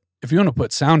put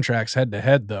soundtracks head to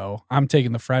head, though, I'm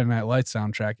taking the Friday Night Lights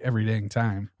soundtrack every dang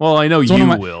time. Well, I know It's one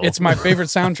you of will. It's my favorite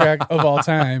soundtrack of all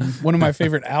time. One of my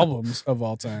favorite albums of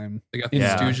all time. They got the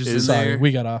Yeah, Stooges in it's- Sorry, there.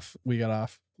 we got off.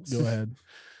 Go ahead.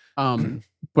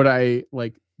 But I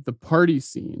like the party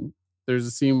scene. There's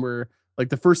a scene where like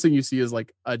the first thing you see is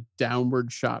like a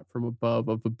downward shot from above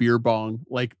of a beer bong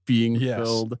like being Yes.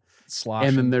 filled. Sloshing.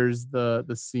 And then there's the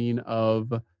scene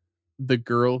of the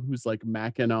girl who's like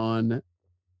macking on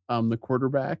the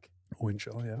quarterback.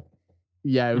 Winchell, yeah.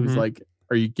 Yeah, it was Mhm. like,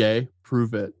 are you gay?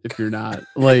 Prove it if you're not.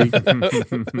 Like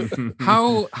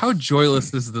How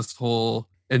joyless is this whole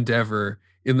endeavor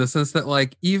in the sense that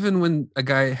like even when a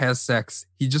guy has sex,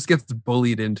 he just gets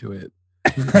bullied into it.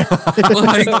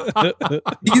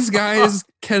 These guys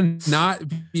cannot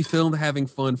be filmed having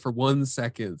fun for 1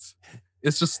 second.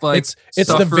 It's just like it's the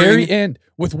suffering. very end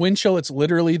with Winchell. It's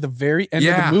literally the very end of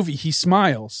Yeah. the movie. He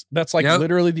smiles. That's like Yep.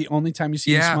 literally the only time you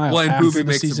see him Yeah, smile. well, and after Boobie the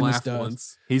makes him season is laugh done.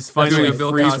 once. He's Doing finally a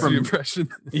Bill free Cosby from impression.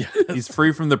 Yeah. he's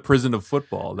free from the prison of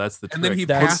football. That's the trick. And then he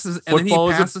That's- passes, and then football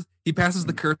is a- he passes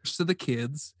the curse to the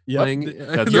kids. Yep. Playing,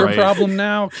 That's Your right. problem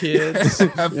now, kids.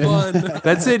 Have fun.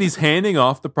 That's it. He's handing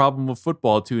off the problem of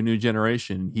football to a new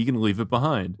generation. He can leave it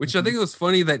behind. Which I think it was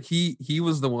funny that he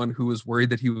was the one who was worried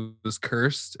that he was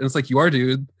cursed, and it's like you are,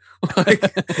 dude. Like,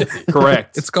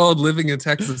 Correct. It's called living in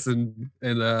Texas and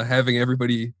having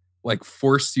everybody like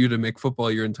force you to make football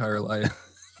your entire life.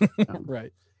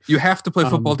 Right. You have to play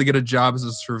football to get a job as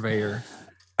a surveyor.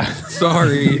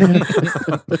 Sorry.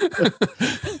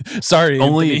 Sorry.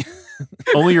 only Anthony.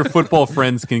 only your football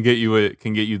friends can get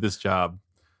you this job.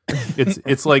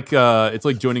 It's like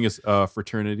joining a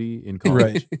fraternity in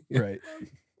college. Right.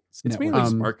 It's Network. mainly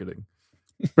just Um, marketing.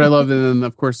 but I love it. And then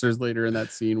of course there's later in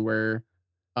that scene where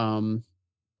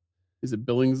is it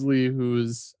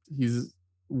Billingsley he's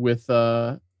with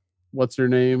what's her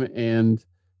name, and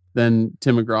then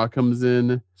Tim McGraw comes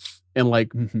in and like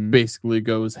Mhm. basically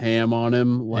goes ham on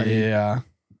him. Like Yeah.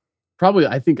 probably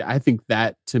I think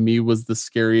that to me was the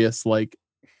scariest like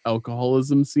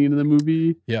alcoholism scene in the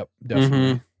movie. Yep.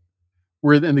 Definitely.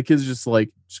 Where and the kids just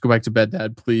like, just go back to bed,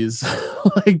 Dad, please.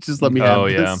 Like just let me have Oh,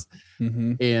 yeah. this.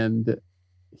 Mm-hmm. And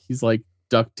he's like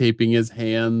duct taping his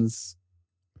hands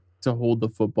to hold the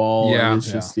football. Yeah. And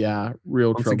it's just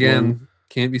real Once trouble. again,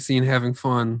 can't be seen having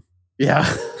fun. Yeah.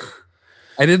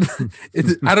 I didn't.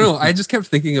 I don't know. I just kept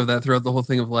thinking of that throughout the whole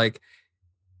thing of like,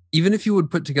 even if you would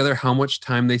put together how much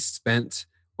time they spent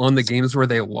on the games where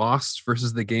they lost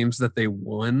versus the games that they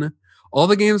won, all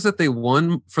the games that they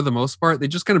won for the most part, they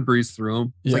just kind of breezed through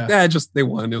them. It's like, they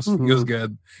won. It was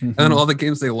good. And then all the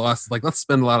games they lost, like, let's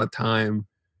spend a lot of time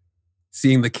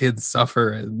seeing the kids suffer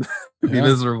and be Yeah.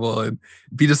 miserable and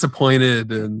be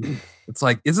disappointed. And it's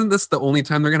like, isn't this the only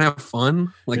time they're gonna have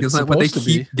fun? Like, It's isn't that what they supposed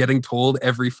to keep getting told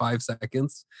every 5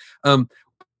 seconds?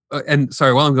 And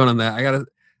sorry, while I'm going on that, I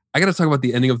gotta talk about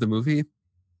the ending of the movie.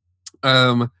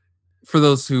 For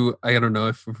those who, I don't know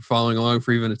if we're following along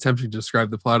for even attempting to describe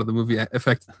the plot of the movie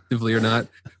effectively or not,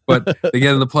 but they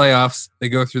get in the playoffs, they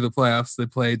go through the playoffs, they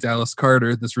play Dallas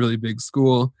Carter, this really big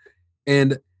school,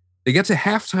 and they get to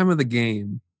halftime of the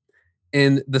game.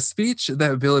 And the speech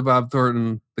that Billy Bob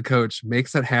Thornton, the coach,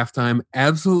 makes at halftime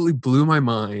absolutely blew my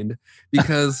mind,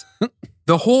 because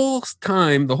the whole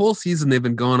time, the whole season, they've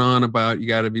been going on about you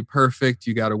got to be perfect,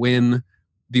 you got to win.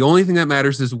 The only thing that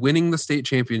matters is winning the state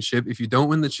championship. If you don't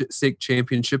win the state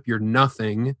championship, you're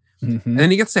nothing. Mhm. And then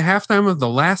he gets to halftime of the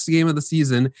last game of the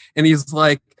season, and he's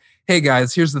like, hey,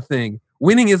 guys, here's the thing.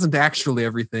 Winning isn't actually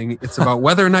everything. It's about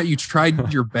whether or not you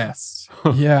tried your best.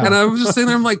 Yeah. And I was just sitting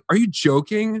there, I'm like, are you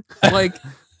joking? Like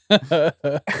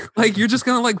you're just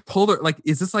gonna like pull their, like,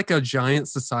 is this like a giant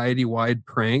society-wide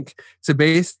prank to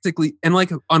basically, and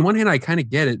like on one hand I kind of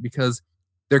get it, because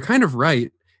they're kind of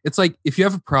right. It's like, if you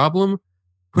have a problem,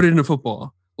 put it into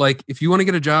football. Like, if you want to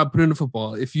get a job, put it into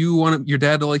football. If you want your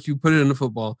dad to like you, put it into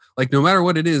football. Like, no matter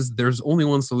what it is, there's only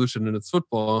one solution, and it's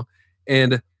football.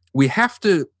 And we have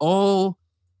to all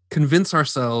convince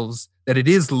ourselves that it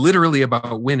is literally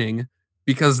about winning,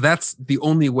 because that's the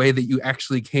only way that you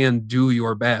actually can do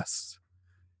your best.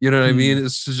 You know what I mean?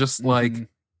 It's just like, Mhm.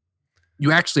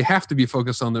 you actually have to be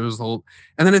focused on the result.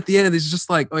 And then at the end, it's just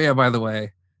like, oh yeah, by the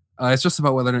way, it's just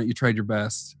about whether or not you tried your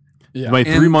best. Yeah. My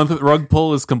And- 3-month rug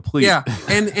pull is complete. Yeah,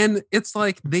 and it's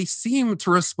like they seem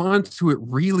to respond to it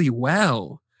really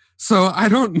well. So I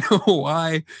don't know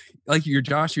why. like you're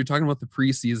talking about the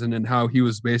preseason and how he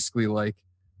was basically like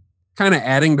kind of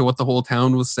adding to what the whole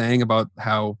town was saying about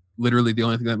how literally the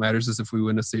only thing that matters is if we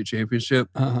win a state championship.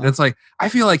 And it's like, I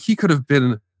feel like he could have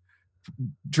been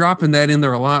dropping that in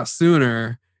there a lot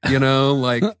sooner,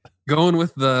 like going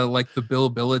with the Bill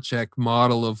Belichick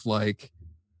model of like,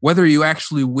 whether you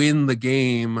actually win the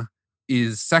game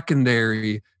is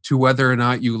secondary to whether or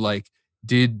not you like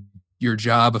did your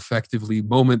job effectively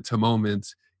moment to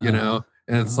moment, and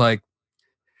it's like,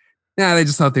 they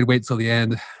just thought they'd wait till the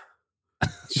end.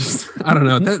 Just, I don't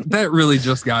know. That really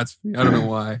just got to me. I don't know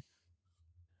why.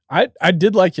 I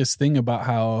did like his thing about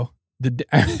how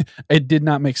it did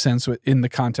not make sense in the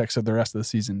context of the rest of the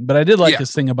season, but I did like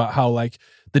his thing about how like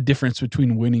the difference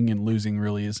between winning and losing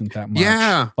really isn't that much.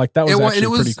 Yeah, like that was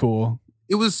actually pretty cool.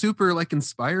 It was super like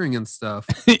inspiring and stuff.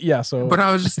 Yeah. So, but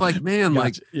I was just like, man,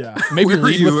 gotcha. Maybe where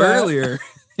lead you with earlier.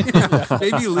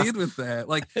 Maybe lead with that.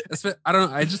 Like, I don't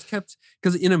know. I just kept,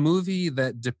 because in a movie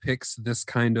that depicts this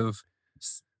kind of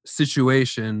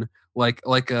situation, like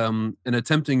an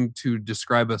attempting to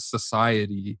describe a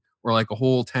society or like a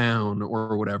whole town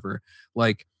or whatever,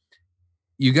 like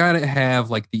you got to have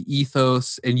like the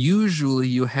ethos, and usually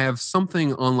you have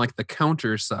something on like the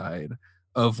counter side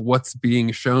of what's being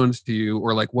shown to you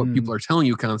or like what people are telling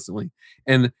you constantly.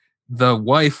 And the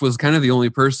wife was kind of the only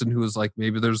person who was like,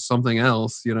 maybe there's something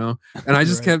else, and I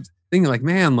just kept thinking like,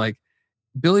 man, like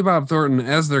Billy Bob Thornton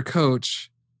as their coach,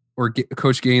 or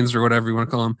Coach Gaines or whatever you want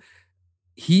to call him,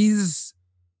 he's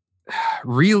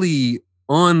really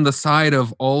on the side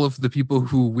of all of the people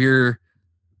who we're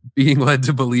being led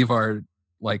to believe are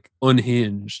like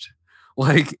unhinged.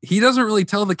 Like he doesn't really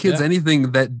tell the kids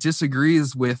anything that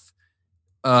disagrees with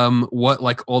what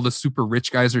like all the super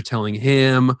rich guys are telling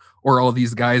him, or all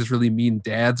these guys really mean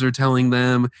dads are telling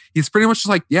them. He's pretty much just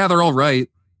like, yeah, they're all right.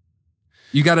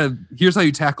 Here's how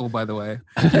you tackle, by the way.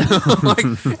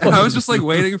 And I was just like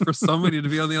waiting for somebody to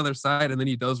be on the other side, and then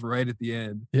he does right at the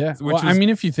end. Yeah. I mean,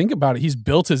 if you think about it, he's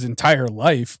built his entire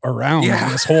life around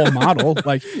this whole model.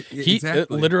 Like he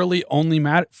literally only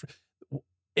matters.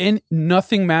 And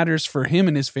nothing matters for him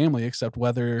and his family except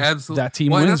whether that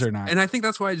team wins or not. And I think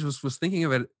that's why I just was thinking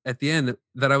of it at the end,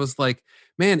 that I was like,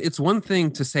 man, it's one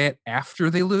thing to say it after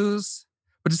they lose,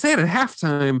 but to say it at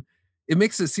halftime, it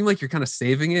makes it seem like you're kind of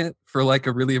saving it for like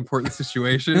a really important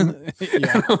situation. And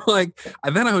I'm like,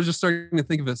 and then I was just starting to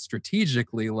think of it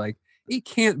strategically. Like it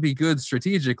can't be good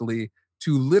strategically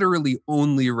to literally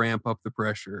only ramp up the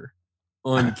pressure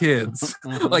on kids.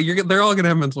 Like they're all gonna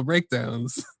have mental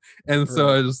breakdowns. And so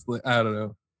I just like, I don't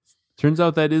know. Turns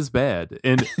out that is bad.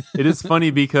 And it is funny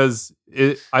because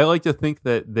I like to think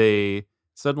that they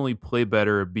suddenly play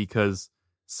better because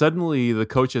suddenly the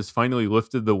coach has finally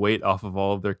lifted the weight off of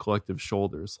all of their collective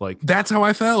shoulders. Like that's how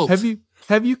I felt.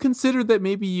 Have you considered that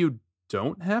maybe you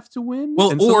don't have to win? Well,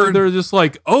 and or they're just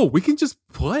like, oh, we can just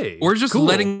play. Or just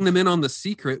letting them in on the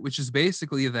secret, which is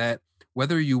basically that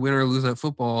whether you win or lose at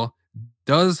football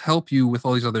does help you with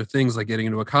all these other things like getting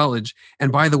into a college.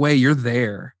 And by the way, you're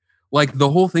there. Like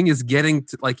the whole thing is getting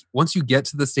to, like, once you get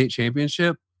to the state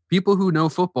championship, people who know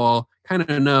football kind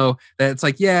of know that it's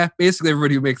like, yeah, basically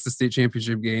everybody who makes the state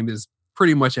championship game is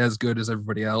pretty much as good as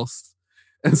everybody else.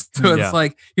 And so it's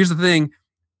like, here's the thing,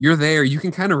 you're there, you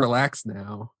can kind of relax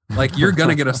now. Like you're going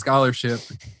to get a scholarship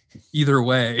either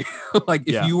way. Like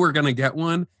if you were going to get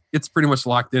one, it's pretty much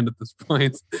locked in at this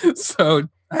point. So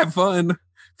have fun.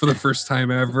 For the first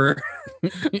time ever.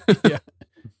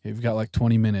 You've got like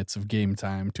 20 minutes of game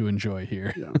time to enjoy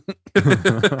here.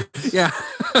 Yeah.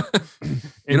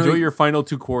 Enjoy your final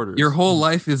 2 quarters. Your whole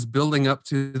life is building up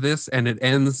to this and it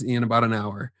ends in about an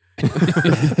hour.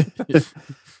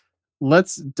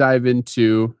 Let's dive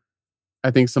into,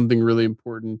 I think, something really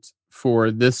important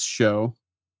for this show,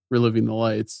 Reliving the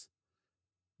Lights.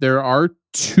 There are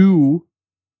 2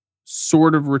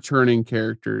 sort of returning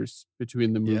characters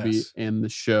between the movie and the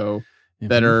show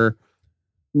that are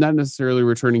not necessarily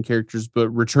returning characters, but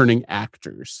returning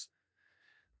actors.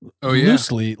 Oh yeah,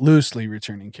 loosely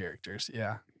returning characters.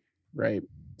 Yeah, right.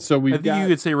 So I think you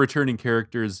could say returning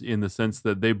characters in the sense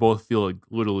that they both feel like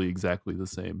literally exactly the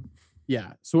same.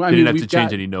 Yeah. So they didn't have to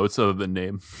change any notes other than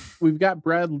name. We've got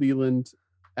Brad Leland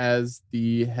as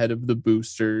the head of the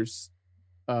boosters.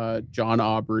 John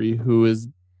Aubrey, who is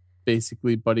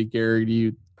basically Buddy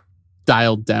Garrity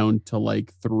dialed down to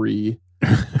like 3.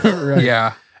 Right.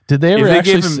 Yeah. Did they ever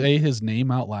actually say his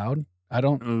name out loud? I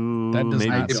don't. That does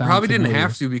not It sound probably familiar. didn't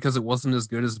have to because it wasn't as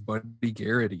good as Buddy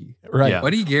Garrity. Right. Yeah.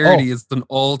 Buddy Garrity is an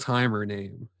all-timer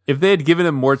name. If they had given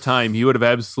him more time, he would have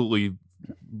absolutely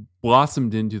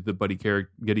blossomed into the Buddy Garrity.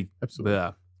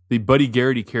 The Buddy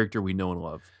Garrity character we know and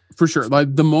love. For sure.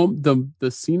 Like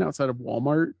the scene outside of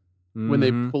Walmart when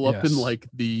they Mhm. pull up in Yes. like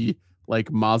the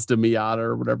Mazda Miata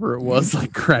or whatever it was,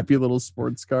 like crappy little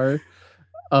sports car.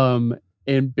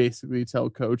 And basically tell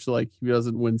coach like if he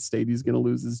doesn't win state, he's gonna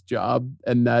lose his job,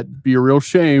 and that'd be a real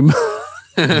shame.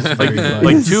 Very like, funny.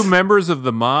 like two members of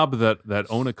the mob that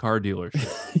own a car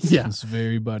dealership. Yeah, It's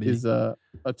very buddy. is a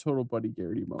total Buddy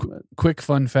Garrity moment. Quick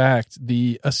fun fact,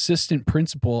 the assistant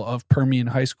principal of Permian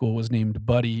High School was named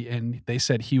Buddy, and they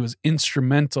said he was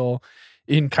instrumental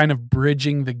in kind of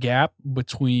bridging the gap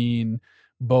between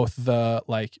both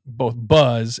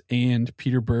Buzz and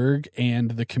Peter Berg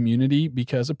and the community,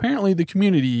 because apparently the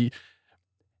community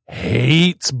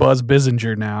hates Buzz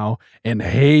Bissinger now and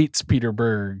hates Peter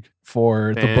Berg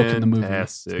for the book and the movie.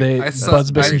 Fantastic.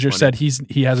 Buzz Bissinger funny. said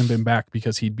he hasn't been back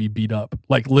because he'd be beat up.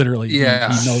 Like literally,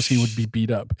 Yeah. he knows he would be beat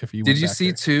up if he. Did went you back see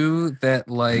there. too that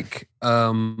like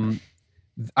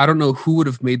I don't know who would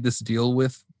have made this deal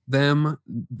with them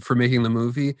for making the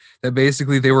movie, that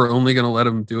basically they were only going to let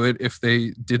them do it if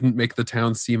they didn't make the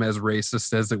town seem as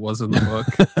racist as it was in the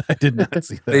book. I did not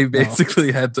see that. They no.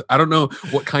 basically had to, I don't know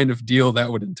what kind of deal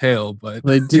that would entail, but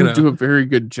They didn't know. do a very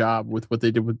good job with what they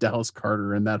did with Dallas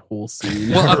Carter and that whole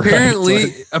scene. well,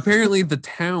 Right? apparently the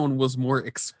town was more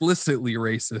explicitly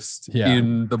racist Yeah.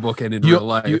 in the book and in real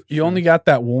life. You only got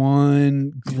that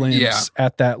one glimpse Yeah.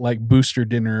 at that like booster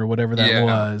dinner or whatever that Yeah.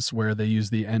 was, where they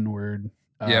used the N-word.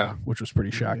 Yeah. Which was pretty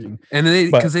shocking. And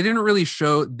they But- because they didn't really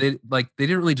show they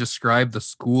didn't really describe the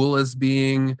school as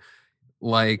being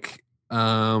like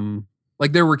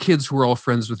there were kids who were all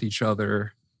friends with each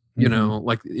other, you Mhm. know,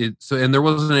 like it. So and there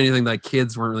wasn't anything like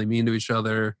kids weren't really mean to each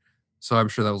other. So I'm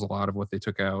sure that was a lot of what they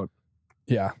took out.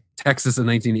 Yeah. Texas in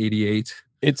 1988.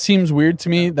 It seems weird to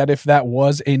me that if that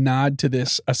was a nod to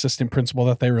this assistant principal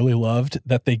that they really loved,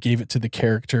 that they gave it to the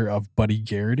character of Buddy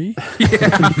Garrity.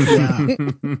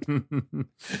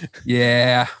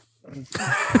 Yeah.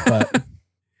 But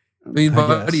I mean, I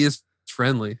Buddy guess. is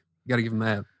friendly. You got to give him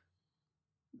that.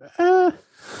 To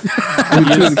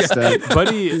an extent.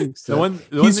 Buddy, To an the extent. one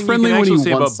He's thing friendly you can when he actually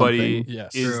say about wants Buddy something.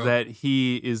 Yes. is True. that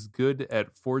he is good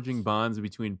at forging bonds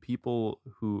between people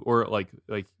who, or like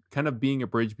kind of being a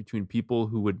bridge between people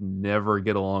who would never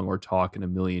get along or talk in a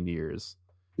million years.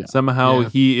 Yeah. Somehow Yeah.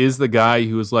 he is the guy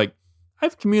who is like,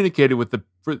 I've communicated with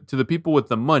to the people with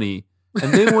the money,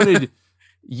 and they wanted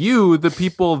you, the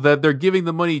people that they're giving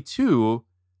the money to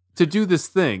do this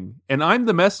thing, and I'm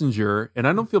the messenger, and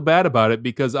I don't feel bad about it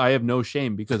because I have no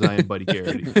shame because I am Buddy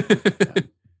Garrity.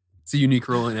 It's a unique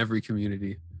role in every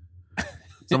community.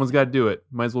 Someone's got to do it.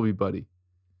 Might as well be Buddy.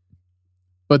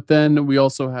 But then we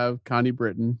also have Connie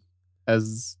Britton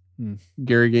as Hmm.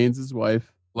 Gary Gaines'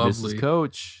 wife, Lovely. Mrs.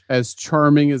 Coach. as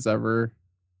charming as ever,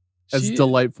 as She-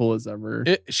 delightful as ever.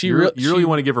 You really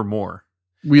want to give her more.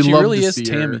 We she love really to is see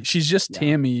Tammy. her. She's just Yeah.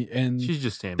 Tammy, and She's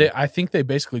just Tammy. I think they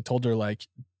basically told her like,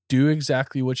 do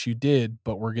exactly what you did,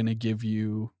 but we're gonna give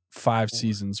you 5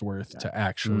 seasons worth to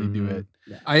actually do Mhm. it.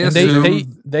 I And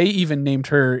assume they even named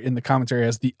her in the commentary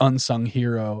as the unsung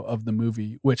hero of the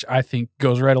movie, which I think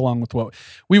goes right along with what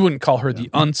we wouldn't call her the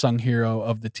unsung hero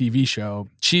of the TV show.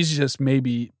 She's just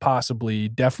maybe, possibly,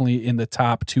 definitely in the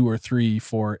top 2 or 3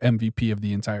 for MVP of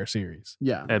the entire series.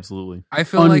 Yeah, Absolutely. I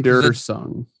feel like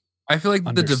undersung. I feel like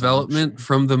the Undersung, development sure.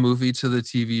 from the movie to the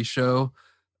TV show,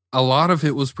 a lot of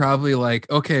it was probably like,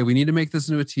 okay, we need to make this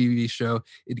into a TV show.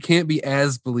 It can't be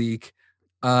as bleak.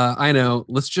 I know.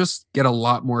 Let's just get a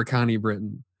lot more Connie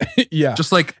Britton. Yeah,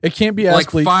 Just like it can't be as like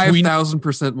bleak.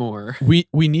 5,000% more.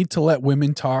 We need to let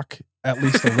women talk at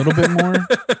least a little bit more.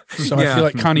 So I Yeah. feel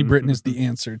like Connie Britton is the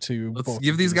answer to. Let's both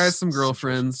give of these guys these some situations.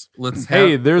 girlfriends. Let's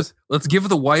Hey, have, there's let's give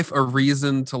the wife a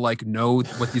reason to like know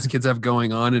what these kids have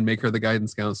going on and make her the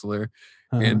guidance counselor.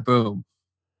 Uh-huh. And boom.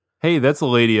 that's a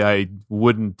lady I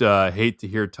wouldn't hate to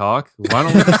hear talk. Why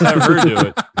don't we just have her do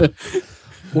it?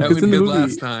 Well, That 'cause was in the good movie,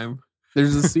 last time.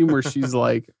 there's a scene where she's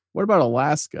like, "What about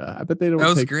Alaska? I bet they don't That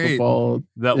was take great. football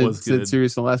That was good.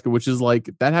 serious in Alaska," which is like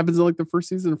that happens in like the first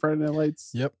season of Friday Night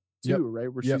Lights. Yep. Too, Yep.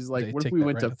 right? Where Yep, she's like, they "What if take we that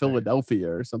went right to up there.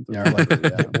 Philadelphia or something?" Yeah, or like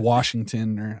Yeah.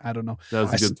 Washington, or I don't know. That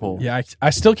was I a good s- pull. Yeah, I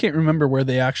still can't remember where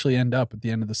they actually end up at the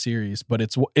end of the series, but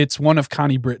it's one of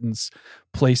Connie Britton's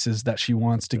places that she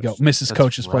wants to go. Mrs. That's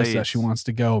Coach's place that right. she wants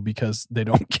to go because they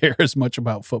don't care as much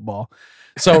about football.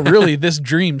 So really, this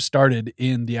dream started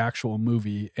in the actual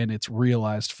movie, and it's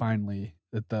realized finally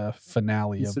at the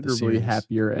finale of the Considerably series.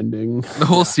 happier ending. The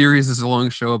whole series is a long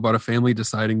show about a family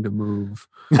deciding to move.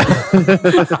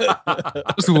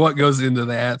 Just what goes into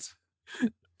that.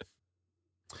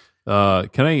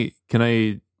 Can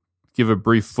I give a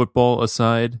brief football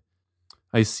aside?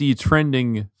 I see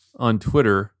trending on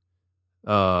Twitter,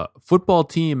 football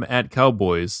team at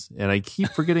Cowboys, and I keep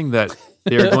forgetting that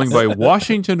They are going by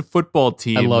Washington Football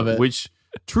Team. I love it. Which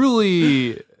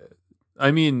truly,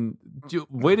 I mean,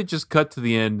 way to just cut to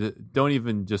the end. Don't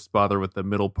even just bother with the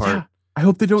middle part. Yeah, I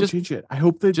hope they don't Just- change it. I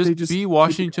hope that Just, they just be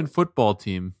Washington Football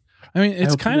Team. I mean, it's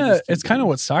hope they kind of just keep it's kind of going.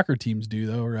 what soccer teams do,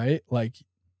 though, right? Like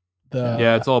the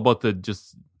Yeah, it's all about the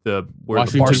where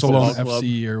Washington Barcelona Football Club.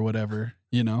 FC or whatever.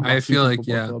 You know, I feel like,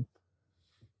 Football yeah. Club.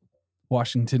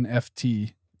 Washington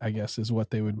FT, I guess, is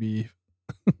what they would be.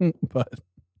 But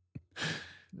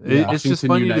it's just Washington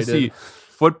funny United. to see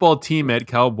football team at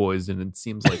Cowboys, and it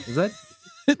seems like is that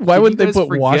why Did would you they guys put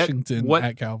forget Washington what-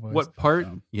 at Cowboys? what part?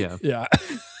 Um, Yeah, Yeah.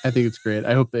 I think it's great.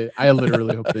 I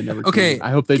literally hope they never. Okay. change it.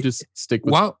 I hope they just stick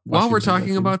with. While we're Washington, talking I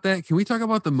think. about that, can we talk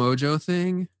about the Mojo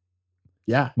thing?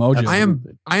 yeah, Mojo.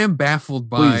 absolutely. I am baffled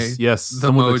by please, yes. the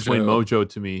Someone explain Mojo. Mojo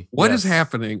to me. what is Yes.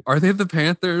 happening. Are they the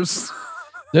Panthers?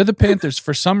 They're the Panthers.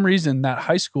 For some reason, that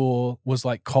high school was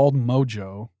like called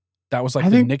Mojo. That was like I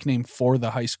the think- nickname for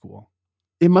the high school.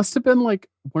 It must have been like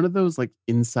one of those like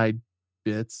inside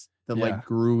bits that Yeah. like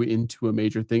grew into a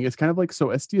major thing. It's kind of like so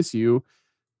SDSU,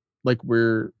 like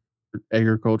we're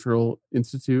agricultural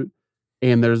institute,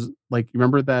 and there's like you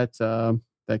remember that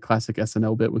that classic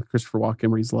SNL bit with Christopher Walken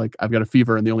where he's like, "I've got a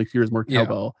fever, and the only fear is more Yeah.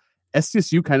 cowbell."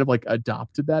 SDSU kind of like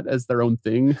adopted that as their own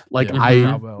thing. Like Yeah, I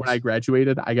cowbells. when I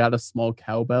graduated, I got a small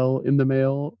cowbell in the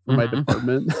mail for my Mhm.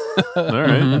 department. All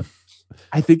right. Mhm.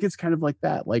 I think it's kind of like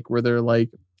that, like where they're like,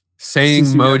 Saying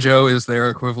Since you got- Mojo is their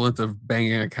equivalent of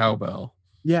banging a cowbell.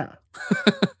 yeah,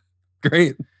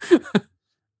 Great.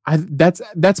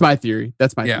 that's my theory.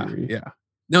 That's my Yeah. theory. Yeah.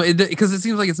 No, because it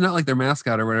seems like it's not like their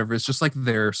mascot or whatever. It's just like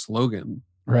their slogan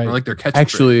Right. or like their catchphrase.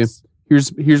 Actually,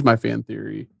 here's my fan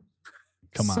theory.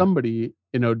 Come on. Somebody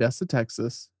in Odessa,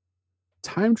 Texas,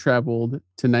 time traveled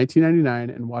to 1999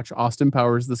 and watched Austin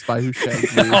Powers: The Spy Who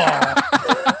Shagged Me,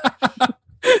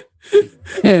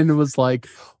 and was like,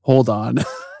 "Hold on,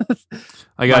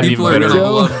 I got an even people are better. gonna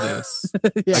Mojo. love this.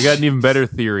 Yeah. I got an even better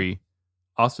theory.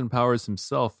 Austin Powers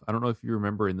himself. I don't know if you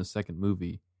remember in the second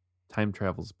movie, time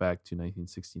travels back to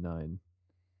 1969,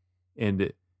 and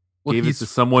it Well, gave it he's- to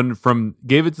someone from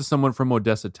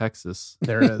Odessa, Texas.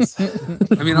 There it is." I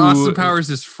mean, who- Austin Powers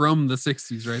is from the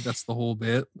 60s, right? That's the whole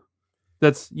bit.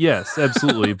 That's yes,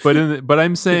 absolutely. but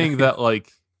I'm saying that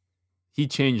like he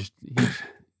changed.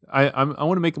 I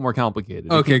want to make it more complicated.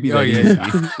 It Okay. can't be Oh, that yeah.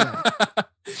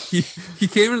 easy. he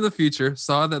came into the future,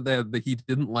 saw that he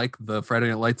didn't like the Friday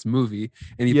Night Lights movie,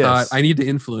 and he Yes. thought, I need to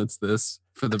influence this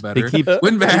for the better. keep-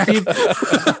 went back, keep-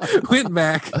 went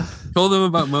back, told them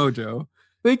about Mojo.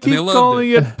 They they keep loved calling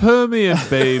it. it Permian,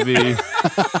 baby.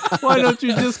 Why don't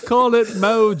you just call it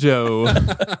Mojo?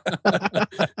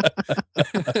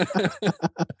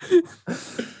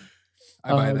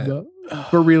 I buy that.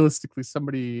 But realistically,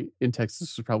 somebody in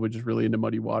Texas was probably just really into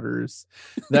Muddy Waters.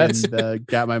 That's and,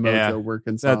 got my mojo Yeah,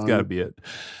 working. That's song. got to be it.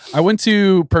 I went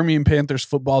to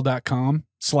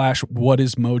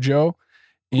PermianPanthersFootball.com/whatismojo,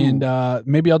 and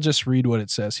maybe I'll just read what it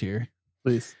says here.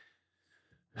 Please.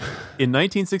 In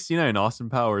 1969, Austin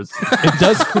Powers. It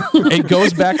does. It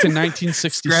goes back to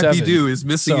 1967. Scrappy Doo is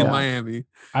missing in So- Miami.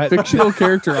 Fictional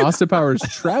character Austin Powers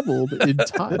traveled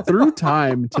through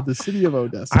time to the city of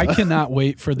Odessa. I cannot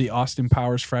wait for the Austin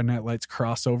Powers Friday Night Lights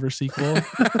crossover sequel.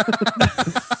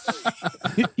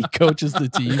 He coaches the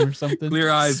team or something. Clear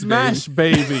eyes, Smash,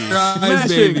 baby. baby. Clear eyes,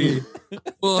 Smashing. baby.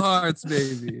 Full hearts,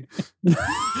 baby.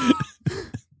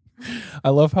 I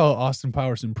love how Austin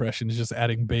Powers' impression is just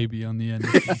adding baby on the end.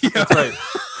 That's right.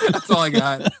 That's all I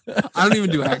got. I don't even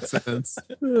do accents.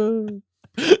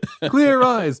 Clear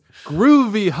eyes.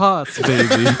 Groovy hearts,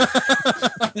 baby.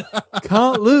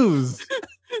 Can't lose.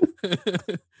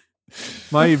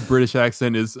 My British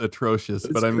accent is atrocious,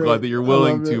 but It's I'm great. glad that you're I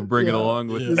willing love to it. bring it Yeah. along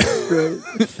with Yeah. it. This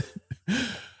is great.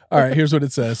 All right, here's what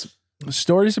it says.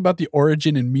 Stories about the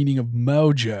origin and meaning of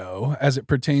mojo as it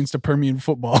pertains to Permian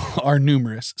football are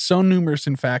numerous. So numerous,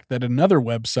 in fact, that another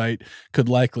website could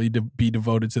likely be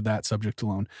devoted to that subject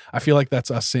alone. I feel like that's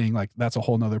us saying, like, that's a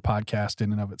whole nother podcast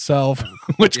in and of itself,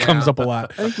 which Yeah. comes up a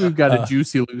lot. I think we've got a Uh,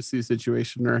 Juicy Lucy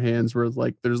situation in our hands where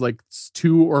like there's like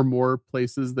 2 or more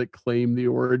places that claim the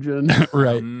origin.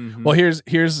 Right. Mhm. Well, here's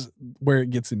where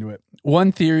it gets into it.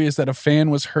 One theory is that a fan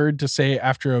was heard to say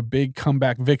after a big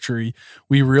comeback victory,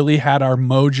 we really had our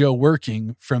mojo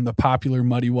working, from the popular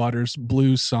Muddy Waters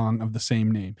blues song of the same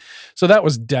name. So that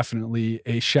was definitely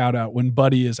a shout out when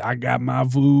Buddy is I got my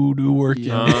voodoo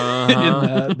working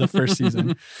Uh-huh. in the first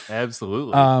season.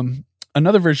 Absolutely.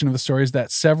 Another version of the story is that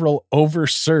several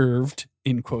overserved,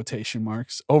 in quotation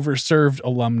marks, overserved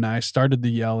alumni started the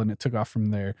yell and it took off from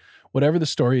there. Whatever the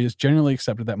story is, generally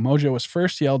accepted that mojo was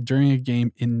first yelled during a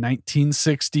game in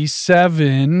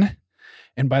 1967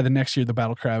 and by the next year, the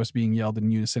battle cry was being yelled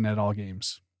in unison at all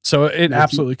games. So it 19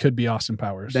 absolutely could be Austin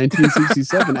Powers.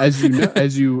 1967, as you know,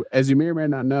 as you may or may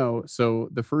not know. So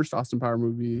the first Austin Power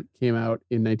movie came out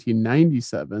in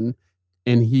 1997,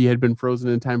 and he had been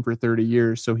frozen in time for 30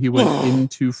 years. So he went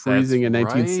into freezing in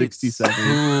 1967.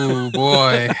 Oh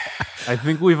boy. I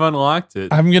think we've unlocked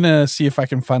it. I'm gonna see if I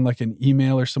can find like an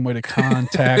email or some way to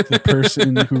contact the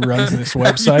person who runs this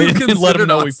website and let them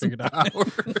know we figured it out.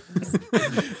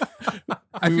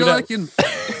 I feel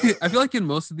like in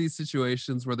most of these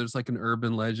situations where there's like an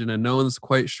urban legend and no one's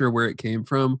quite sure where it came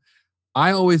from,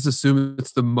 I always assume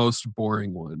it's the most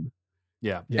boring one.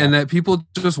 Yeah. And that people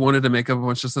just wanted to make up a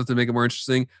bunch of stuff to make it more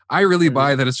interesting. I really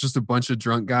buy that it's just a bunch of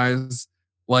drunk guys.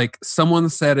 Like someone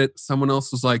said it, someone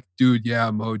else was like, dude, yeah,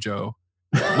 Mojo.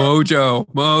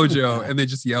 And they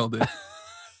just yelled it.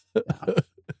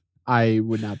 I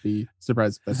would not be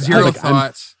surprised if that's Zero like,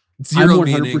 thought. I'm Zero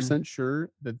 100% meaning.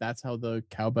 sure that that's how the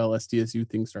Cowbell SDSU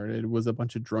thing started. Was a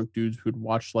bunch of drunk dudes who'd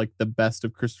watch like the best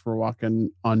of Christopher Walken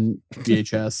on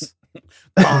VHS.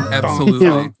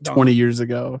 Absolutely. 20 years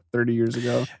ago, 30 years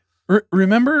ago.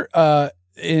 Remember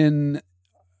in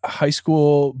high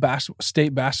school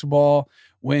state basketball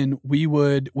when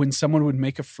someone would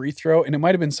make a free throw, and it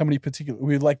might have been somebody particular,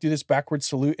 we would like do this backward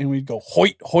salute and we'd go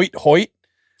hoit, hoit, hoit.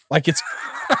 Like it's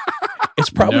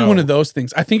probably one of those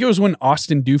things. I think it was when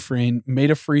Austin Dufresne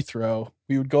made a free throw.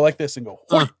 We would go like this and go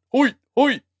hoit, hoit,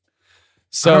 hoit.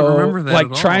 So I don't remember that like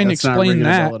at all. try and That's not explain ringing a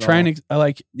bell that. at Try all. and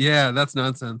like Yeah, that's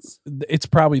nonsense. it's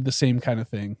probably the same kind of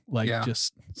thing. Like Yeah.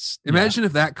 just Imagine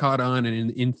if that caught on and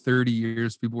in 30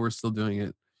 years people were still doing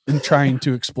it. and trying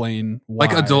to explain why.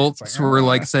 Like adults It's were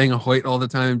like saying a hoit all the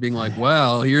time, being like,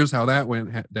 well, here's how that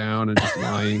went down, and just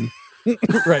lying.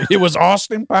 right. It was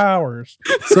Austin Powers.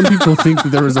 Some people think that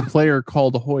there was a player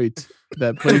called Hoyt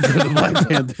that played for the Black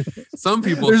Panthers. Some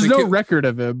people There's think no record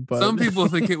of him, but some people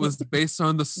think it was based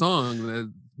on the song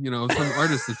that, some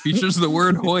artist that features the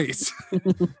word hoit.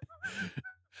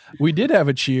 We did have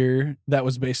a cheer that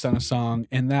was based on a song,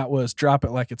 and that was "Drop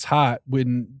It Like It's Hot."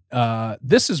 When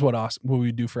this is what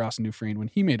we do for Austin Dufresne. When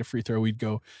he made a free throw, we'd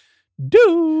go,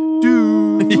 "Do."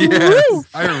 Yes,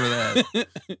 I remember that.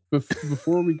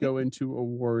 before we go into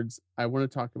awards, I want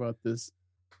to talk about this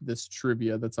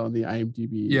trivia that's on the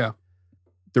IMDb. Yeah.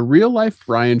 The real life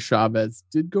Brian Chavez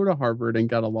did go to Harvard and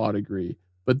got a law degree,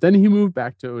 but then he moved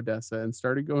back to Odessa and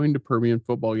started going to Permian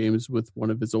football games with one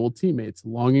of his old teammates,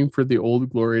 longing for the old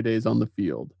glory days on the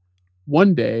field.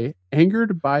 One day,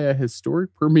 angered by a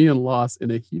historic Permian loss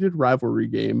in a heated rivalry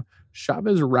game,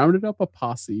 Chavez rounded up a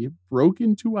posse, broke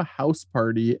into a house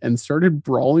party, and started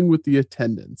brawling with the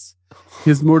attendants.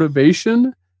 His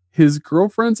motivation? His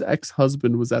girlfriend's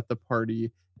ex-husband was at the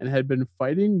party and had been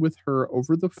fighting with her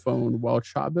over the phone while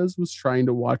Chavez was trying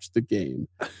to watch the game.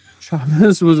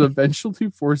 Chavez was eventually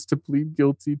forced to plead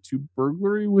guilty to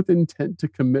burglary with intent to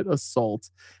commit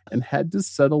assault and had to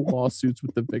settle lawsuits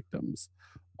with the victims.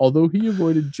 Although he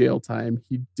avoided jail time,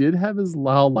 he did have his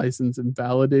law license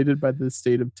invalidated by the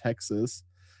state of Texas.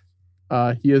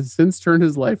 He has since turned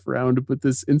his life around, but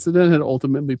this incident had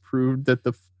ultimately proved that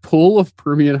the pull of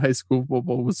Permian high school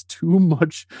football was too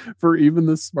much for even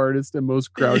the smartest and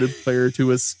most crowded player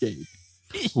to escape.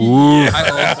 Ooh, I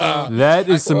also, that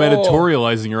is some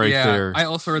editorializing right there. I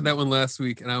also heard that one last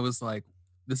week, and I was like,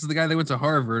 this is the guy that went to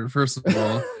Harvard, first of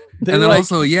all. They And then like-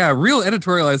 also, real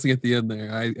editorializing at the end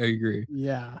there. I agree.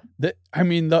 Yeah.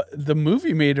 The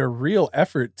movie made a real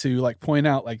effort to like point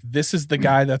out like this is the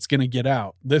guy that's gonna get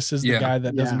out. This is the Yeah. guy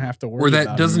that doesn't Yeah. have to worry Or that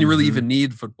about doesn't it. really even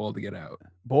need football to get out.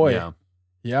 Boy. Yeah.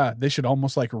 Yeah, they should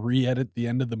almost like re-edit the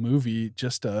end of the movie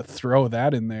just to throw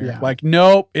that in there. Yeah. Like,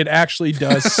 nope, it actually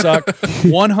does suck.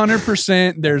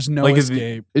 100%. There's no Like, if you-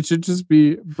 escape. It should just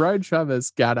be Brian Chavez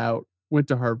got out, went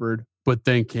to Harvard, but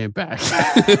then came back.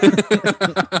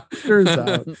 Turns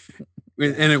out.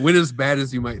 And it went as bad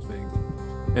as you might think.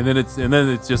 And then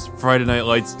it's just Friday Night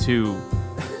Lights 2,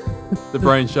 the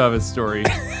Brian Chavez story.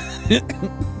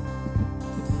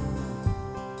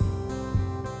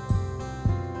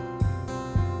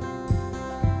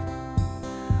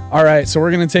 All right, so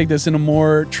we're going to take this in a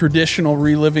more traditional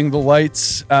reliving the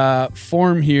lights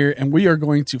form here, and we are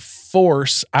going to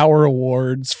force our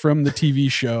awards from the TV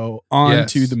show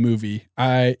onto Yes. the movie.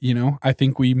 I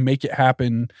think we make it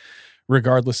happen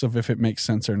regardless of if it makes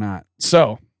sense or not.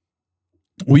 So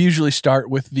we usually start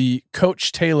with the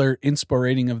Coach Taylor inspo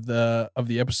rating of the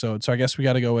episode. So I guess we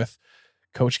got to go with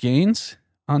Coach Gaines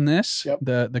on this. Yep.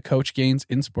 The Coach Gaines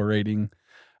inspo rating.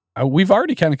 We've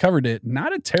already kind of covered it.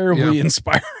 Not a terribly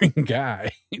inspiring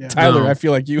guy. Yeah. Tyler, No. I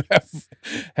feel like you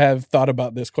have thought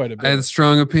about this quite a I had bit.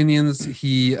 strong opinions.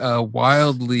 He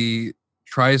wildly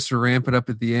tries to ramp it up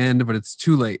at the end, but it's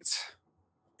too late.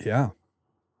 Yeah.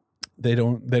 They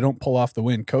don't pull off the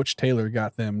win. Coach Taylor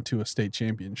got them to a state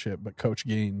championship, but Coach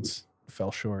Gaines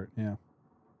fell short. Yeah.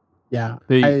 Yeah.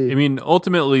 I mean,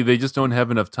 ultimately, they just don't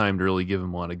have enough time to really give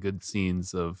him a lot of good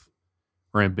scenes of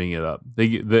ramping it up.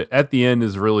 At the end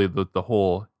is really the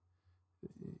whole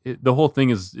thing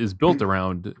is built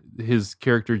around his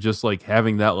character just like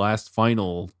having that last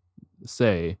final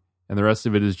say, and the rest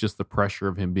of it is just the pressure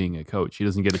of him being a coach. He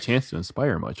doesn't get a chance to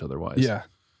inspire much otherwise. Yeah.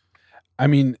 I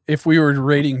mean, if we were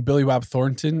rating Billy Bob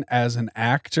Thornton as an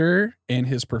actor and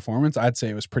his performance, I'd say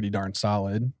it was pretty darn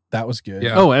solid. That was good.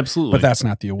 Yeah. Oh, absolutely. But that's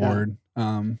not the award.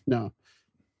 No.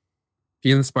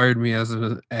 He inspired me as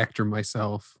an actor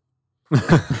myself.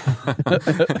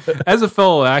 As a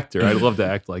fellow actor, I'd love to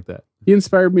act like that. He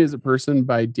inspired me as a person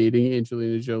by dating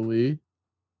Angelina Jolie.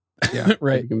 Yeah.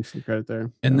 Right. I'll give him some credit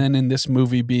there. And then in this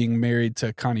movie, being married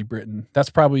to Connie Britton. That's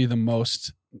probably the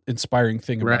most inspiring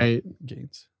thing about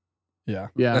Gaines. Yeah.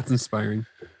 Yeah. That's inspiring.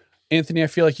 Anthony, I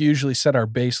feel like you usually set our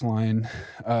baseline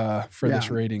for this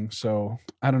rating. So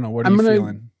I don't know. What are you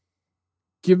feeling?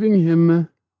 Giving him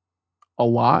a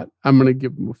lot. I'm going to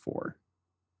give him a 4.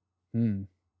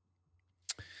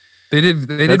 They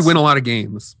did win a lot of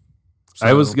games. So.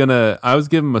 I was gonna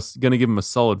give him a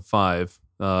solid 5.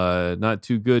 Not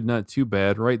too good, not too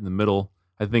bad, right in the middle.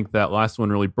 I think that last one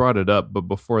really brought it up, but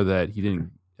before that he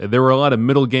didn't. There were a lot of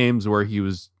middle games where he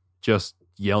was just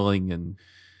yelling and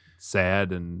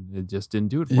sad, and it just didn't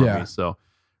do it for me. So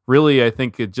really, I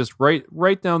think it just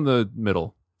right down the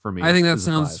middle for me. I think that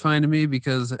sounds fine to me,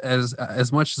 because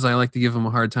as much as I like to give him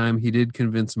a hard time, he did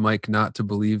convince Mike not to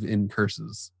believe in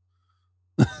curses.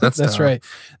 That's right.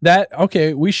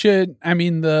 We should. I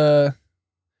mean, the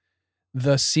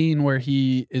scene where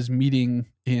he is meeting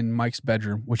in Mike's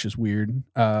bedroom, which is weird.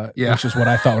 Which is what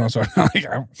I thought when I was like,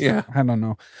 I don't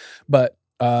know, but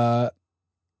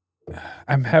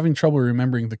I'm having trouble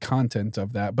remembering the content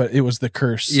of that. But it was the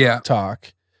curse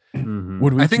talk. Mm-hmm.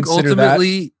 Would we? I think consider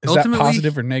ultimately, that? Is that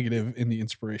positive or negative in the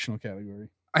inspirational category?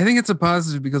 I think it's a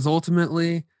positive, because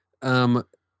ultimately,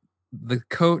 the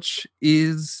coach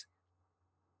is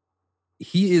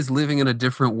living in a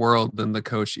different world than the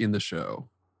coach in the show.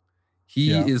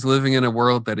 He is living in a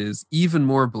world that is even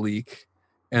more bleak.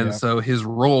 And so his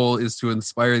role is to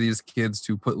inspire these kids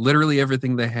to put literally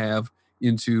everything they have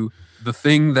into the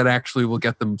thing that actually will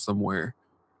get them somewhere.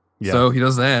 Yeah. So he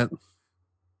does that,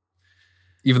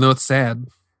 even though it's sad.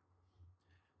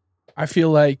 I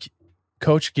feel like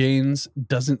Coach Gaines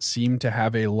doesn't seem to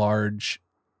have a large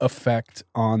effect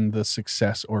on the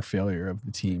success or failure of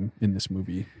the team in this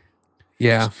movie.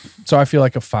 Yeah. So I feel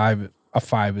like a 5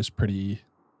 is pretty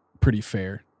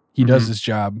fair. He does his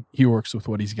job. He works with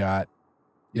what he's got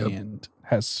and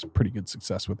has pretty good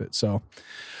success with it. So, all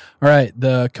right,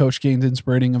 the Coach Gaines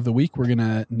Inspirating of the Week, we're going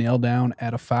to nail down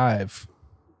at a 5.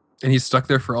 And he's stuck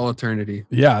there for all eternity.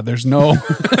 Yeah, there's no,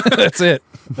 that's it.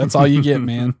 That's all you get,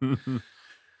 man.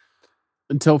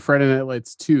 Until Friday Night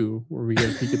Lights 2, where we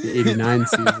get a peek at the 89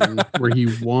 season, where he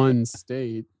won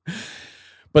state.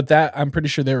 But that, I'm pretty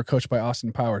sure they were coached by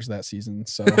Austin Powers that season.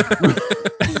 So,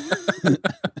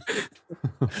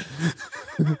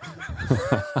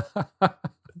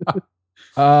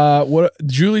 what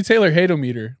Julie Taylor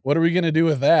Hate-O-Meter? What are we gonna do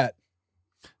with that?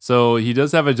 So he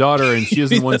does have a daughter, and she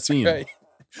isn't one scene. Right.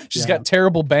 She's got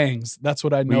terrible bangs. That's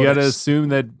what I know. We got to assume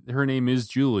that her name is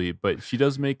Julie, but she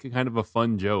does make kind of a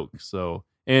fun joke. So,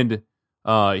 and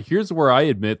here's where I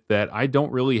admit that I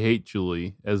don't really hate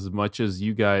Julie as much as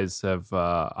you guys have.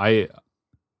 I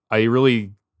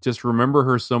really just remember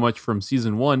her so much from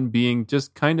season 1 being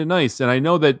just kind of nice, and I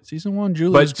know that season 1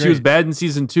 Julie, but she was bad in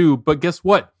season 2. But guess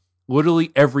what?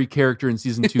 Literally every character in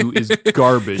season 2 is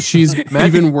garbage. She's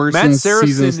even worse in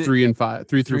seasons 3 and 5.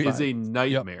 3 through 5 is a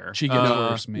nightmare. Yep. She gets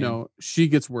worse, man. No, she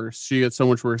gets worse. She gets so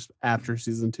much worse after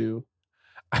season 2.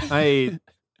 I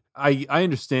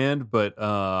understand, but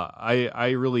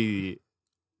I really,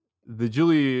 the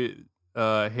Julie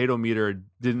Hate-O-Meter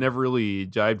never really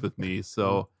jived with me.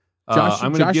 So Josh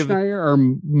and I are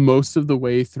most of the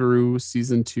way through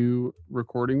season 2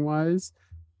 recording wise,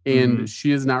 and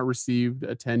she has not received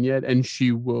a 10 yet, and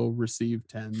she will receive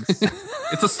 10s.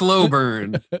 It's a slow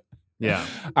burn. Yeah.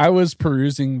 I was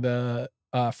perusing the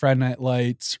Friday Night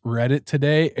Lights Reddit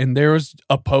today, and there was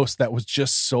a post that was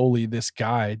just solely this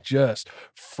guy just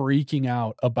freaking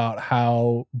out about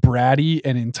how bratty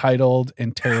and entitled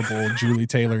and terrible Julie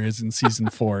Taylor is in season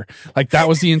 4. Like, that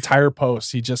was the entire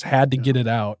post. He just had to get it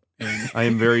out. And I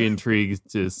am very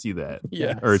intrigued to see that.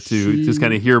 Yeah. Or to just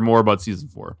kind of hear more about season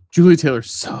 4. Julie Taylor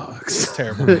sucks. It's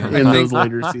terrible. In those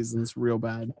later seasons, real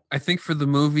bad. I think for the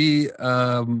movie,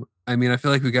 I'm I mean, I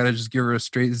feel like we got to just give her a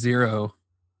straight 0.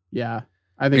 Yeah,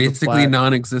 I think Basically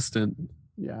non-existent.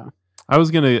 Yeah, I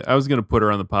was gonna put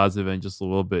her on the positive end just a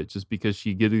little bit, just because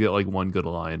she did get like one good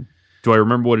line. Do I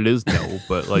remember what it is? No,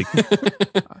 but like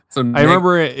So I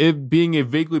remember it being a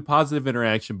vaguely positive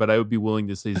interaction, but I would be willing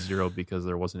to say 0 because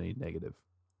there wasn't any negative.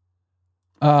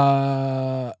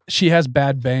 She has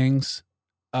bad bangs.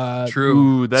 True.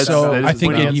 Ooh, that I is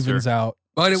think one it answer. evens out.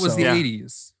 But it was So- the Yeah.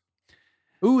 80s.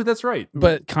 Ooh, that's right.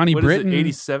 But Connie What is it, Britton,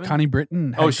 87? Connie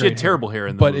Britton. Oh, she great had terrible hair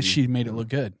in the but movie. she made it look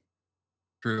good.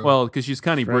 True. Well, because she's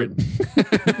Connie Right.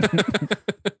 Britton.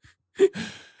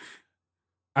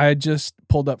 I just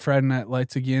pulled up Friday Night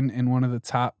Lights again, and one of the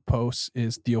top posts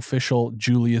is the official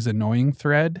Julie is annoying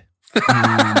thread.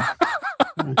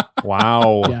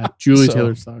 Wow. yeah. Julie So-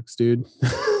 Taylor sucks, dude.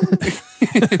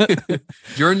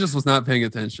 Jordan just was not paying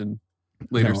attention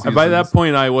later No. seasons. By that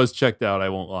point, I was checked out. I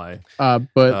won't lie.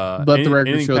 But let the record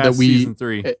anything show that past we, season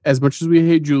 3. as much as we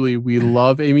hate Julie, we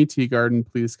love Amy Teagarden.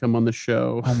 Please come on the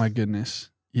show. Oh my goodness.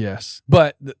 Yes.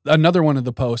 But another one of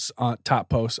the posts on top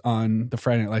posts on the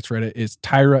Friday Night Lights Reddit is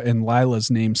Tyra and Lila's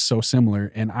names so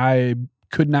similar. And I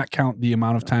could not count the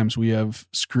amount of times we have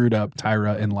screwed up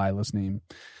Tyra and Lila's name.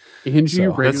 Angie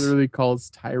So- regularly calls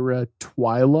Tyra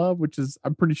Twyla, which is,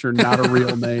 I'm pretty sure, not a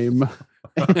real name.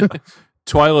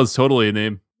 Twyla's totally a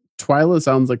name. Twyla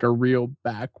sounds like a real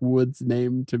backwoods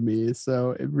name to me.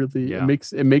 So it really Yeah.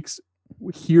 it makes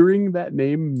hearing that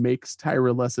name makes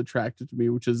Tyra less attractive to me,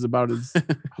 which is about as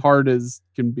hard as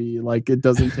can be. Like it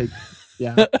doesn't take.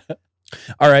 Yeah,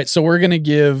 All right. So we're going to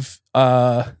give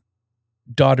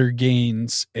Daughter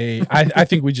Gaines I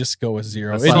think we just go with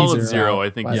 0. A It solid evens 0, out. I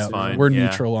think Yeah, is fine. We're Yeah.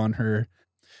 neutral on her.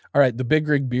 All right. The Big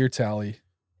Rig beer tally.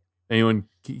 Anyone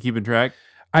keeping track?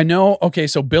 I know. Okay.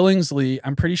 So Billingsley,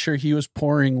 I'm pretty sure he was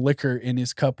pouring liquor in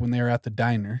his cup when they were at the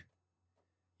diner.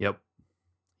 Yep.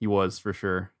 He was for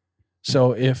sure.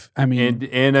 So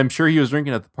And I'm sure he was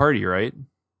drinking at the party, right?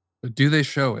 But do they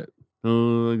show it?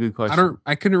 Good question.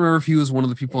 I couldn't remember if he was one of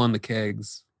the people on the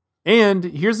kegs. And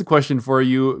here's the question for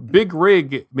you. Big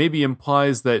Rig maybe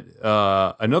implies that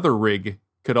another Rig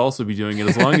could also be doing it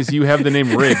as long as you have the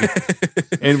name Rig.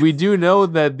 And we do know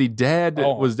that the dad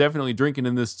was definitely drinking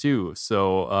in this too.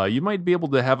 So you might be able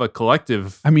to have a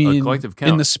collective count.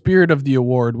 in the spirit of the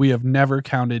award, we have never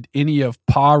counted any of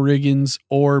Pa Riggins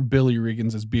or Billy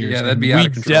Riggins as beers. Yeah, that'd and be we out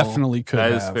of control. definitely could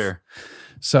That have. is fair.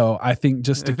 So I think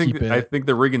just to I think keep it. I think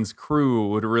the Riggins crew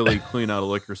would really clean out a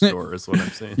liquor store is what I'm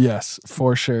saying. Yes,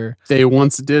 for sure. they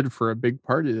once did for a big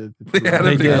party. That They had a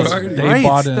They big did. party. They right.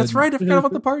 bought That's right. I forgot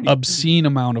about the party. obscene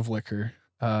amount of liquor.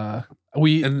 And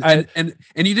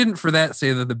you didn't for that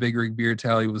say that the Big Rig beer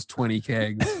tally was 20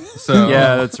 kegs. So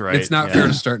Yeah, that's right. It's not Yeah. fair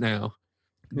to start now.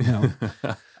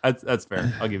 That's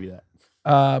fair. I'll give you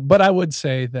that. But I would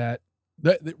say that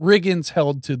the Riggins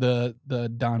held to the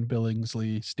Don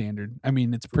Billingsley standard. I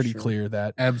mean, it's pretty sure. clear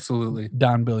that Absolutely.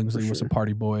 Don Billingsley For was a sure.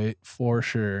 party boy for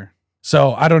sure.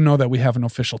 So I don't know that we have an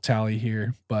official tally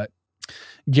here, but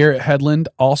Garrett Hedlund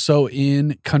also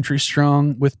in Country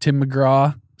Strong with Tim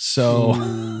McGraw. So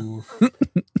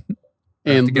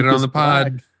and to get it on the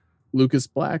pod. Lucas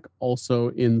Black also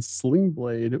in Sling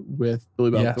Blade with Billy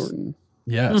Bob Yes. Thornton.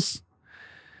 yes,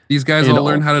 These guys And all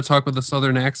learned all- how to talk with a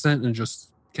southern accent and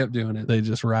just kept doing it. they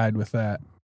just ride with that.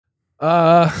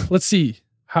 Let's see.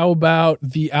 How about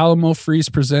the Alamo Freeze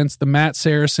presents the Matt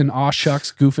Saracen Aw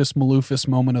Shucks Goofus Maloofus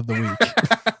moment of the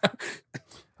week?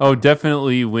 Oh,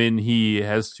 definitely when he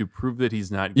has to prove that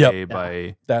he's not Yep. gay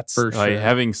by That's For by sure.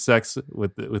 having sex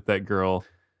with that girl,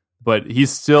 but he's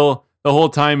still the whole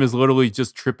time is literally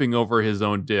just tripping over his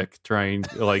own dick, trying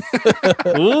like,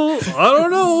 well, I don't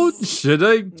know, should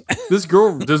I? This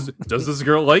girl does this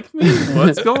girl like me?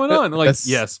 What's going on? Like, That's-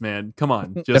 yes, man, come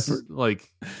on, just like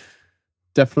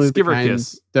Definitely Just give her a kind,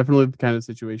 kiss. definitely the kind of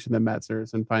situation that Matt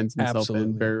Saracen finds himself Absolutely.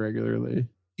 in very regularly.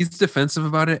 He's defensive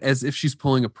about it as if she's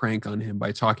pulling a prank on him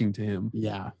by talking to him.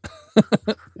 Yeah.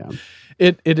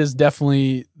 it is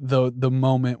definitely the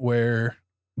moment where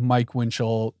Mike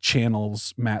Winchell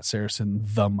channels Matt Saracen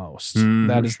the most.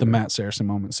 That is the Matt Saracen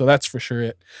moment. So that's for sure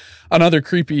it. Another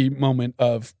creepy moment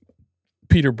of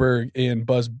Peter Berg and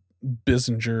Buzz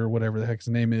Bissinger, whatever the heck his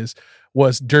name is,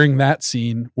 was during that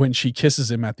scene when she kisses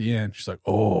him at the end. She's like,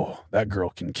 "Oh, that girl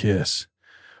can kiss.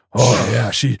 Oh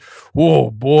yeah,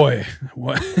 whoa boy.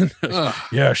 What? Ugh.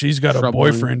 Yeah, she's got a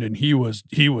Troubling. boyfriend and he was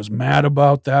mad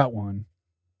about that one."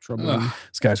 Trouble. Ugh.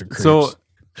 These guys are creeps. So-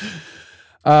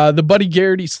 the Buddy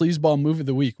Garrity Sleazeball Move of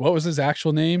the Week. What was his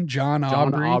actual name? John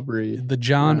John Aubrey. Aubrey. The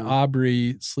John Yeah.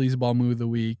 Aubrey Sleazeball Move of the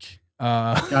Week.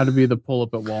 Got to be the pull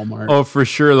up at Walmart. oh, for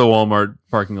sure, the Walmart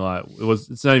parking lot.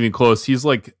 It's not even close. He's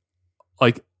like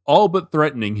all but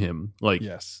threatening him. Like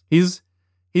Yes. he's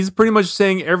pretty much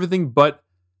saying everything but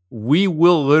we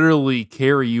will literally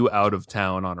carry you out of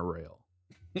town on a rail.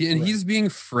 Yeah, and he's being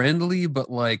friendly, but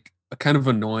like kind of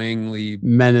annoyingly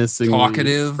menacingly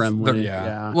talkative, friendly. but-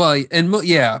 Yeah. well. And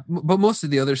but most of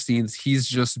the other scenes, he's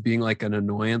just being like an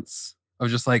annoyance of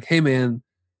just like, hey man,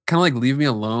 kind of like leave me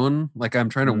alone. Like I'm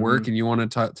trying to work, and you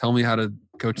want to tell me how to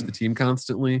coach the team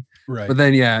constantly. Right. But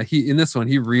then he in this one,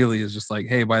 he really is just like,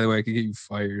 hey, by the way, I could get you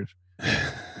fired.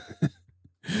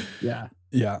 Yeah.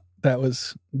 Yeah, that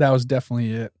was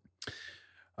definitely it.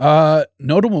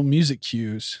 Notable music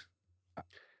cues.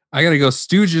 I gotta go.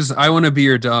 Stooges, I Want to Be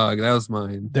Your Dog. That was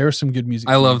mine. There were some good music.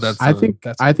 I love cues. that I song. think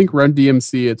That's- I think Run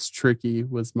DMC, It's Tricky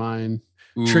was mine.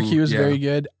 Tricky Ooh, was yeah. very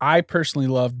good. I personally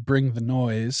loved Bring the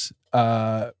Noise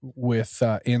with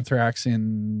Anthrax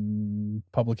in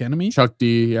Public Enemy. Chuck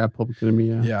D, yeah, Public Enemy,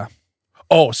 yeah. Yeah.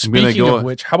 Oh, gonna speaking go- of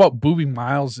which, how about Booby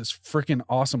Miles' freaking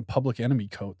awesome Public Enemy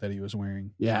coat that he was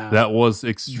wearing? Yeah. That was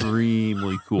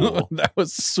extremely cool. That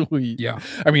was sweet. Yeah.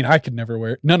 I mean, I could never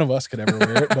wear it. None of us could ever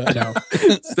wear it, but no.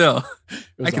 Still, It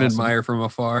was I can awesome. admire from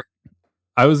afar.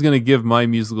 I was going to give my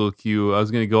musical cue. I was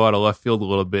going to go out of left field a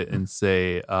little bit and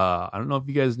say, I don't know if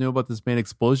you guys know about this band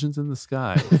Explosions in the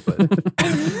Sky, but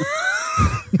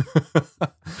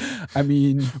I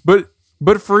mean,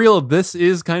 but for real, this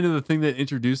is kind of the thing that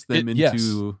introduced them Yes.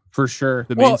 into For sure.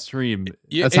 the Well, mainstream.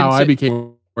 yeah, That's how and I sa- became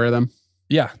aware of them.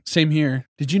 Yeah, same here.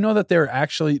 Did you know that they're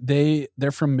actually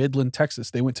they're from Midland,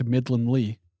 Texas? They went to Midland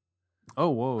Lee. Oh,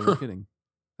 whoa, you're kidding.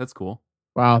 That's cool.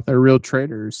 Wow, they're real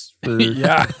traitors. For,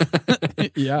 Yeah.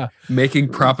 Yeah. Making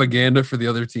propaganda for the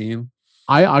other team.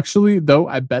 I actually, though,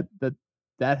 I bet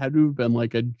that had to have been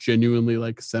like a genuinely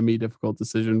like semi-difficult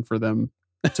decision for them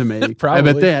to make. I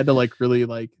Probably. bet they had to like really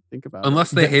like think about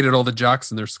Unless it. they hated all the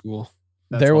jocks in their school.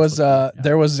 That's there also was true, yeah.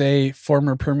 there was a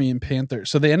former Permian Panther.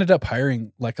 So they ended up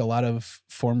hiring like a lot of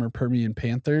former Permian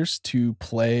Panthers to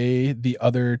play the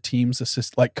other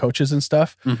teams like coaches and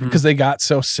stuff Mhm. because they got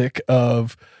so sick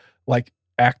of like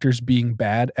actors being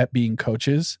bad at being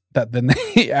coaches that then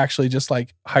they actually just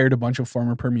like hired a bunch of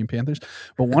former Permian Panthers.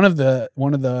 But one of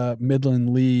the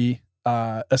Midland Lee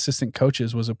assistant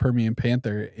coaches was a Permian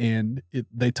Panther, and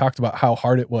they talked about how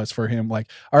hard it was for him. Like,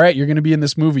 all right, you're going to be in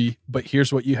this movie, but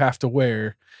here's what you have to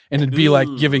wear, and it'd be like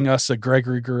giving us a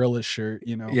Gregory Gorillas shirt,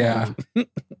 you know? Yeah.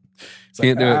 It's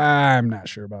Can't do it. I'm not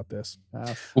sure about this.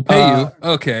 We'll pay Uh, you.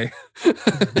 Okay.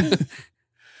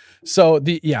 So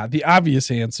the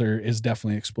obvious answer is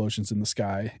definitely Explosions in the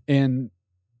Sky, and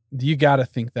you got to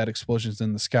think that Explosions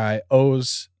in the Sky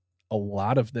owes a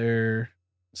lot of their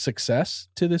success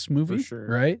to this movie, sure.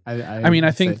 right? I I mean, I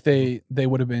would think say- they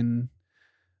would have been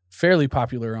fairly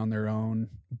popular on their own,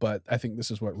 but I think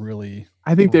this is what really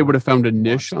I think they people would have found a watched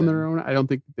niche on their them. own. I don't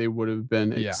think they would have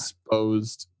been Yeah.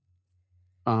 exposed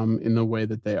in the way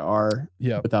that they are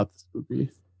yeah without this movie.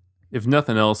 If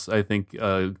nothing else, I think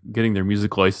getting their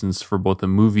music license for both a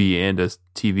movie and a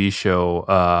TV show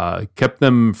kept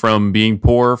them from being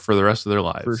poor for the rest of their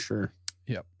lives. For sure.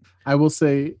 Yep. I will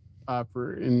say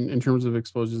for in terms of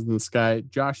Explosions in the Sky,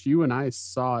 Josh, you and I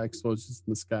saw Explosions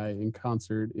in the Sky in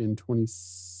concert in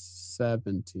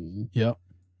 2017. yep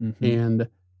Mhm. And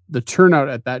the turnout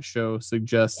at that show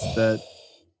suggests that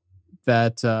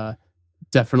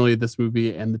definitely this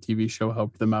movie and the TV show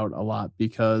helped them out a lot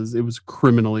because it was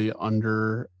criminally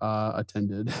under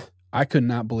attended. I could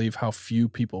not believe how few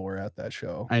people were at that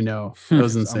show. I know. It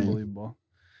was It's insane. unbelievable.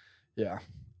 Yeah.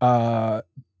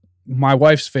 My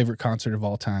wife's favorite concert of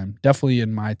all time, definitely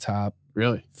in my top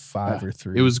Really. 5 Yeah. or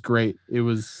 3. It was great. It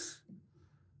was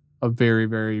a very,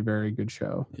 very, very good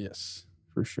show yes.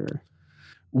 for sure.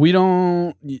 We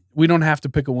don't have to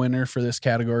pick a winner for this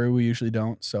category. We usually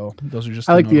don't. So those are just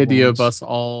I like the notable idea ones. of us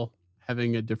all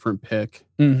having a different pick.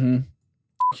 Mhm.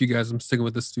 You guys, I'm sticking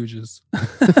with the Stooges.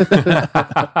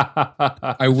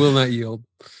 I will not yield.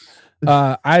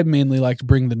 I mainly liked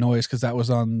Bring the Noise because that was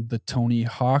on the Tony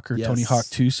Hawk or Tony Yes. Hawk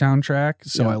 2 soundtrack.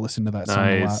 So Yeah. I listened to that song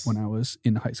a lot Nice. when I was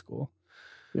in high school.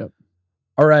 Yep.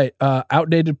 All right.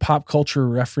 Outdated pop culture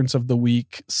reference of the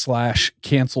week /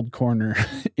 canceled corner.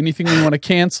 Anything we want to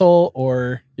cancel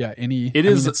or any? It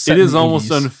is set in the almost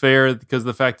 80s. unfair because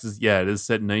the fact is, it is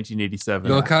set in 1987.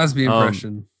 Bill Cosby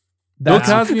impression. Bill That's,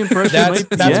 Cosby impression. that's might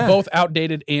be- yeah. both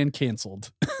outdated and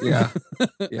canceled. Yeah.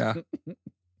 Yeah.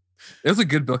 It was a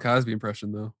good Bill Cosby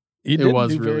impression, though. He It did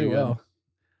was do very really good. well.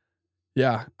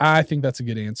 Yeah, I think that's a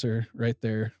good answer right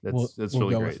there. That's we'll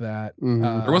really go great. with that.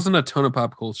 Mhm. There wasn't a ton of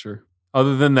pop culture.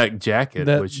 Other than that jacket,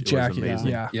 That which jacket, was amazing.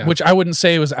 yeah. Yeah. Which I wouldn't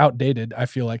say was outdated. I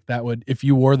feel like that would, if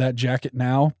you wore that jacket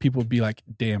now, people would be like,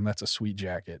 "Damn, that's a sweet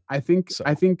jacket." I think So-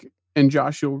 I think and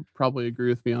Josh, you'll probably agree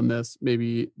with me on this.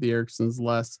 Maybe the Ericksons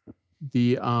less.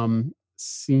 The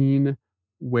scene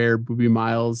where Boobie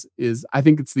Miles is, I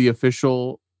think it's the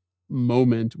official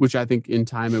moment, which I think in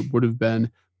time it would have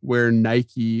been, where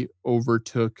Nike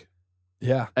overtook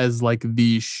as like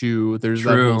the shoe. There's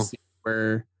that whole scene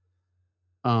where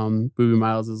Boobie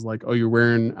Miles is like, oh, you're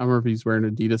wearing, I don't know if he's wearing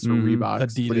Adidas or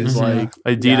Reeboks, but he's like,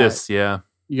 Adidas, yeah.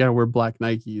 You gotta wear black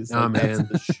Nikes. Oh, like, man. that's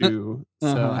the shoe.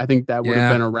 So I think that would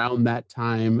have been around that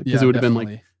time, because it would have been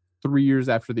like 3 years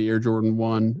after the Air Jordan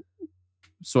 1.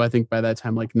 So I think by that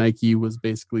time, like Nike was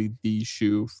basically the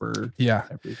shoe for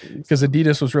everything. Because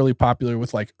Adidas was really popular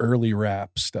with like early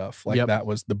rap stuff. Like that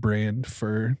was the brand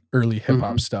for early hip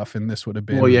hop stuff, and this would have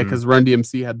been. Well, yeah, because Run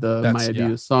DMC had the My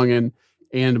Adidas song,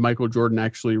 and Michael Jordan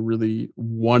actually really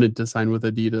wanted to sign with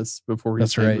Adidas before he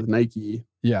signed with Nike.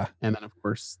 Yeah, and then of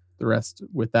course the rest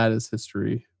with that is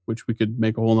history, which we could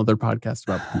make a whole nother podcast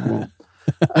about. But we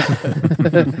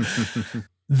won't.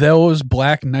 Those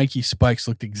black Nike spikes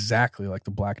looked exactly like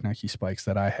the black Nike spikes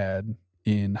that I had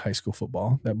in high school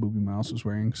football that Boobie Miles was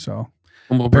wearing. So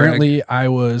apparently I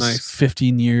was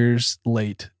 15 years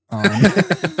late on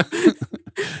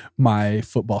my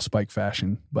football spike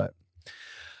fashion. But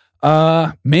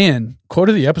man, quote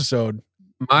of the episode.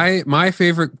 My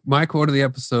quote of the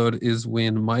episode is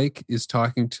when Mike is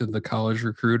talking to the college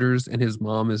recruiters and his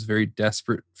mom is very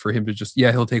desperate for him to just,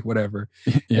 he'll take whatever.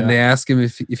 And they ask him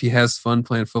if he has fun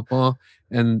playing football,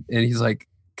 and he's like,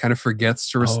 kind of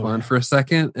forgets to respond for a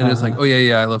second, and it's like, oh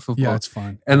yeah, I love football. Yeah, it's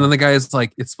fun. And then the guy is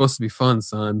like, it's supposed to be fun,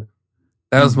 son.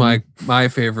 That was my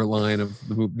favorite line of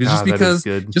the movie.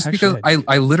 Just because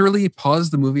I literally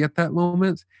paused the movie at that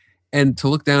moment. And to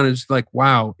look down and just like,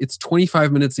 wow, it's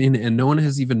 25 minutes in and no one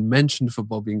has even mentioned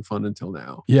football being fun until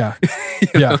now. Yeah.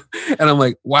 know? And I'm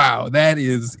like, wow, that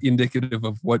is indicative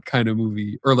of what kind of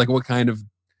movie or like what kind of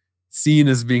scene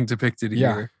is being depicted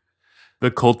here.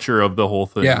 The culture of the whole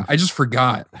thing. Yeah, I just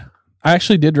forgot. I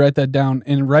actually did write that down.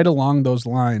 And right along those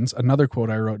lines, another quote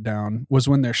I wrote down was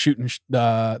when they're shooting,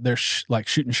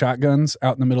 shooting shotguns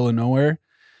out in the middle of nowhere.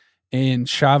 And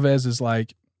Chavez is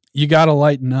like, you got to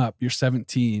lighten up. You're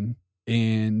 17.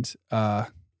 And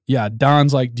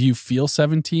Don's like, do you feel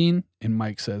 17? And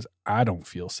Mike says, I don't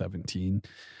feel 17.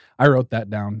 I wrote that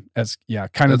down as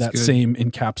kind of that same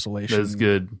encapsulation. That's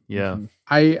good. Yeah.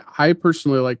 I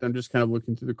personally liked, I'm just kind of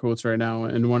looking through the quotes right now,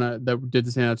 and one that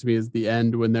did stand out to me is the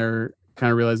end when they're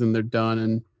kind of realizing they're done,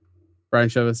 and Brian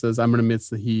Chavez says, I'm gonna miss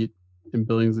the heat, and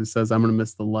Billingsley says, I'm gonna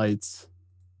miss the lights.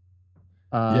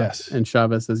 Yes. And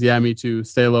Chavez says, yeah, me too.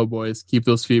 Stay low, boys. Keep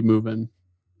those feet moving.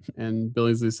 And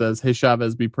Billingsley says, hey,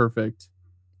 Chavez, be perfect.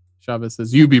 Chavez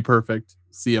says, you be perfect.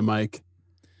 See ya, Mike.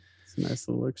 It's a nice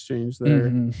little exchange there.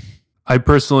 Mm-hmm. I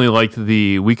personally liked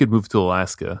we could move to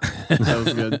Alaska. That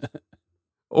was good.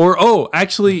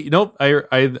 Actually, nope.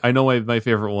 I know my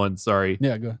favorite one. Sorry.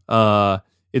 Yeah, go.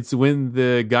 It's when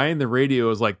the guy in the radio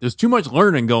is like, there's too much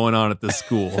learning going on at this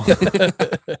school.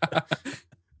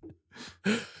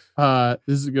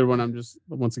 This is a good one. I'm just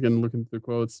once again looking through the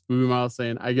quotes. Boobie Miles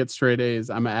saying, I get straight A's.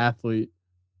 I'm an athlete.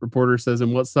 Reporter says,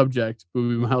 in what subject?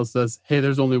 Boobie Miles says, hey,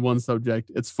 there's only one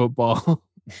subject. It's football.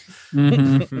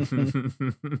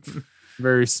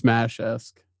 Very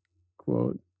Smash-esque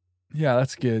quote. Yeah,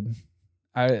 that's good.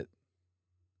 I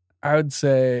would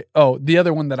say, the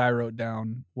other one that I wrote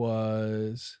down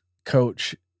was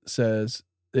Coach says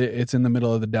it's in the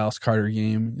middle of the Dallas Carter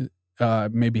game.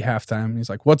 Maybe halftime. He's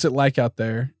like, what's it like out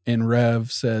there? And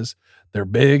Rev says, they're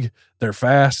big, they're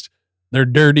fast, they're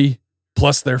dirty,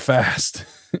 plus they're fast.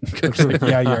 Like,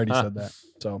 yeah, you already said that.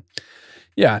 So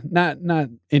yeah, not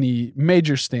any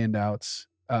major standouts.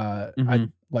 I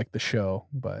like the show,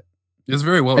 but it's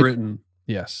very well written.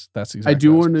 Yes, that's exactly. I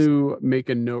do want to make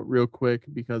a note real quick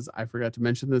because I forgot to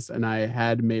mention this and I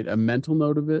had made a mental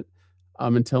note of it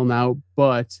until now,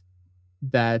 but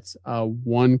that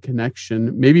one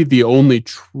connection, maybe the only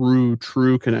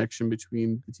true connection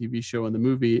between the TV show and the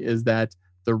movie, is that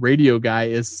the radio guy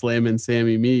is Slammin'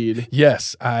 Sammy Mead.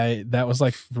 Yes, that was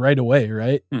like right away,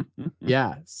 right?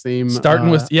 Yeah, same. Starting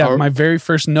with my very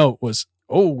first note was,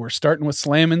 we're starting with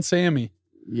Slammin' Sammy.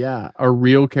 Yeah, a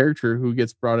real character who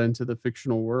gets brought into the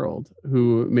fictional world,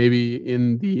 who maybe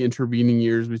in the intervening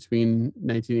years between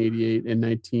 1988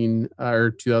 and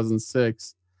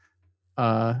 2006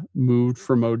 moved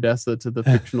from Odessa to the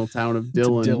fictional town of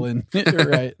Dillon.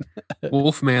 Right.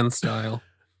 Wolfman style.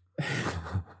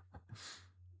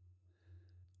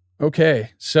 Okay,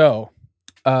 so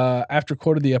after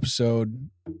quote of the episode,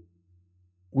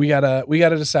 we gotta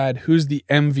decide who's the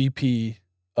MVP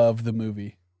of the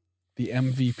movie. The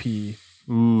MVP.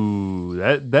 Ooh,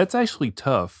 that's actually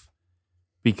tough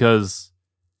because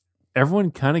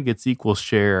everyone kind of gets equal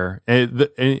share. And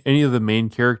any of the main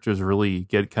characters really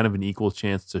get kind of an equal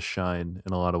chance to shine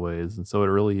in a lot of ways. And so it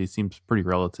really seems pretty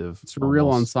relative. It's a real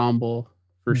almost. ensemble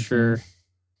for sure.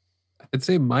 I'd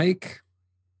say Mike.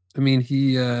 I mean,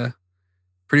 he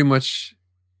pretty much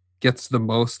gets the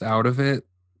most out of it.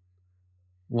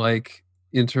 Like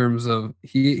in terms of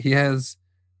he has,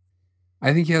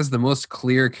 I think he has the most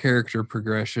clear character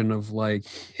progression of like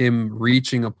him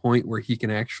reaching a point where he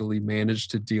can actually manage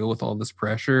to deal with all this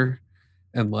pressure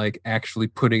and like actually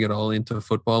putting it all into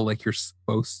football like you're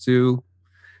supposed to,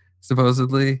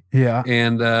 supposedly. Yeah.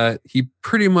 And he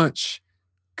pretty much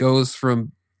goes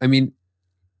from, I mean,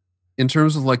 in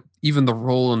terms of like even the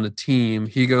role in the team,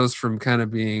 he goes from kind of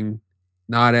being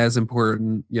not as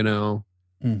important, you know,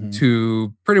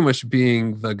 to pretty much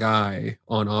being the guy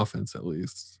on offense at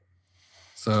least.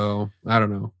 So I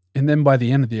don't know. And then by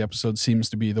the end of the episode seems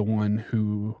to be the one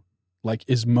who like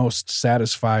is most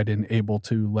satisfied and able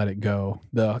to let it go.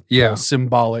 The whole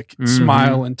symbolic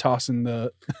smile and tossing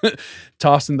the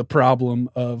tossing the problem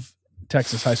of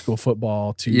Texas high school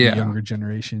football to the younger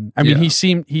generation. I mean, he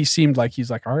seemed like he's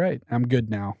like, all right, I'm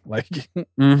good now. Like,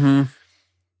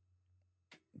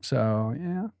 so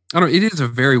yeah. I don't know. It is a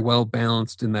very well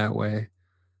balanced in that way.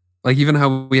 Like even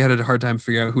how we had a hard time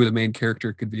figuring out who the main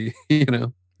character could be, you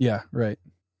know? Yeah, right.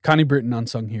 Connie Britton,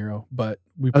 unsung hero, but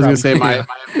I was gonna say my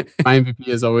MVP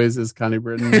as always is Connie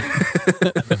Britton.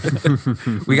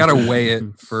 We gotta weigh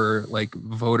it for like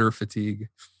voter fatigue.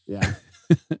 Yeah.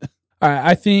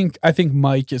 I think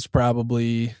Mike is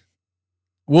probably.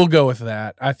 We'll go with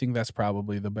that. I think that's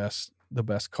probably the best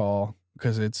call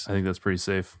because I think that's pretty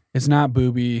safe. It's not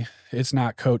Booby. It's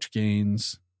not Coach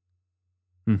Gaines.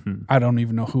 I don't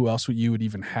even know who else you would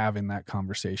even have in that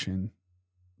conversation.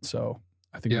 So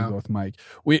I think we'll go with Mike.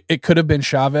 It could have been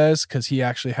Chavez because he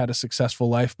actually had a successful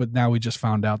life, but now we just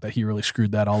found out that he really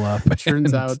screwed that all up. It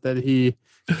turns out that he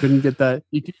couldn't get that.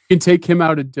 You can take him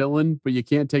out of Dylan, but you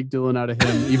can't take Dylan out of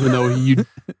him, even though you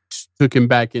took him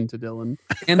back into Dylan.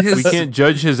 And we can't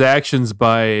judge his actions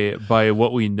by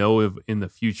what we know of in the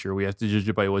future. We have to judge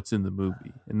it by what's in the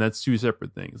movie, and that's two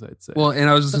separate things, I'd say. Well, and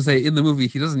I was just gonna say, in the movie,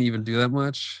 he doesn't even do that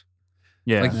much.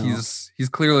 Yeah, like he's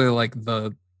clearly like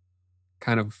the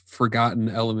kind of forgotten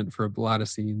element for a lot of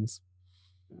scenes.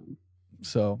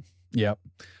 So, yep.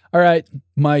 All right,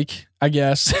 Mike, I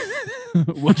guess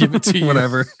we'll give it to you.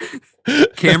 Whatever.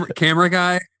 Camera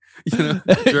guy, you know,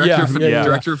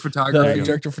 director of photography.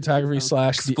 Director of photography /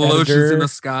 explosions in the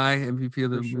sky, MVP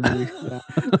of the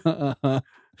movie.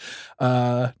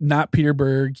 Not Peter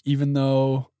Berg, even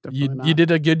though you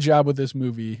did a good job with this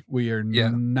movie. We are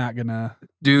not gonna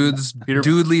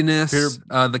dudeliness,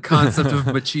 the concept of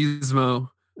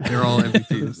machismo. They're all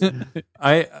MVPs.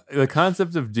 The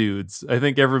concept of dudes. I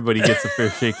think everybody gets a fair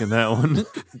shake in that one.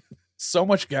 So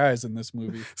much guys in this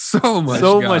movie. So much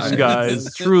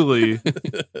guys. Truly.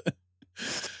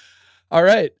 All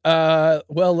right.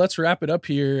 Well, let's wrap it up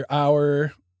here.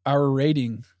 Our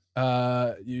rating.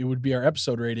 It would be our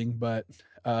episode rating, but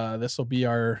this will be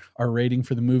our rating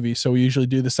for the movie. So we usually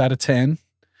do this out of 10.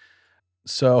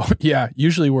 So yeah,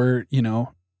 usually we're,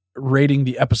 rating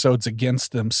the episodes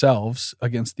against themselves,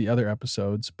 against the other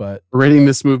episodes, but rating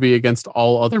this movie against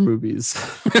all other movies.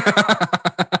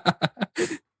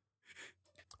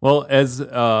 Well, as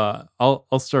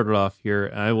I'll start it off here.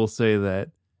 I will say that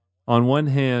on one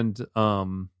hand,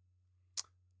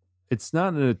 it's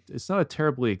not a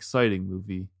terribly exciting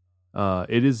movie.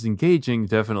 It is engaging,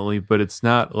 definitely, but it's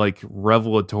not like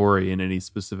revelatory in any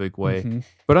specific way.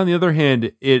 But on the other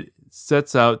hand, it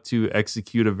sets out to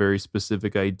execute a very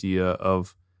specific idea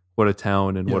of what a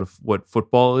town and what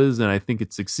football is, and I think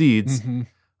it succeeds.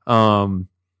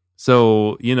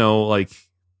 So like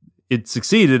it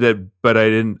succeeded but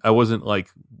I wasn't like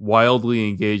wildly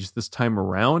engaged this time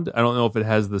around. I don't know if it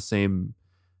has the same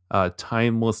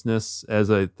timelessness as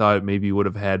I thought it maybe would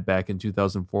have had back in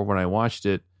 2004 when I watched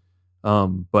it.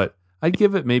 But I'd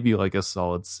give it maybe like a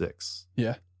solid 6.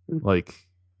 Yeah. Like,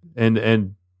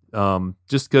 and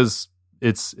just because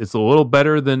it's a little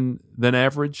better than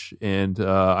average, and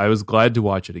I was glad to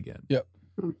watch it again. Yep.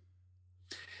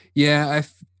 Yeah,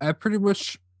 I pretty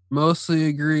much mostly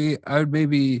agree. I would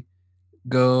maybe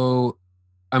go.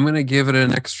 I'm gonna give it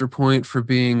an extra point for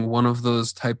being one of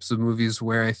those types of movies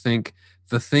where I think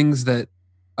the things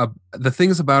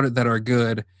about it that are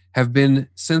good have been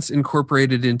since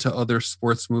incorporated into other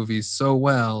sports movies so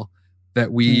well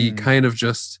that we kind of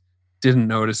just didn't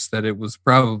notice that it was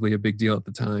probably a big deal at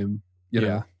the time. You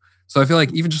know? So I feel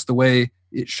like even just the way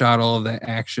it shot all of the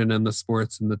action and the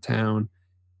sports in the town,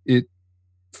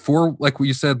 for like what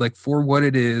you said, like for what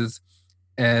it is,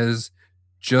 as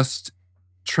just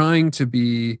trying to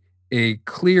be a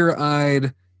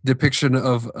clear-eyed depiction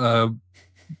of a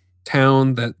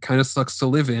town that kind of sucks to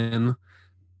live in.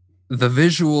 The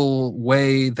visual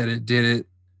way that it did it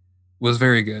was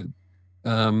very good.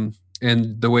 And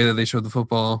the way that they showed the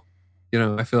football,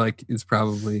 I feel like it's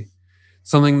probably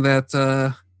something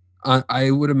that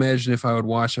I would imagine if I would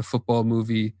watch a football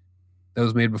movie that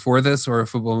was made before this or a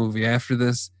football movie after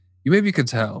this, you maybe could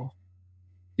tell,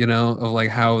 of like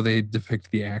how they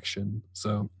depict the action.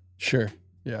 So Sure.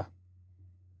 Yeah.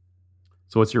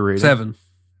 So what's your rating? 7.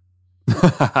 Okay.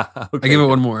 I give it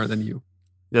 1 more than you.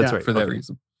 That's Yeah, right. For that Okay.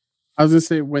 reason. I was gonna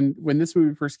say when this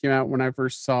movie first came out, when I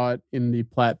first saw it in the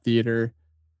Platt Theater,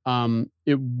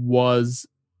 it was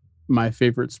my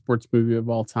favorite sports movie of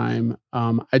all time.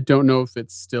 I don't know if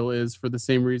it still is for the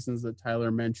same reasons that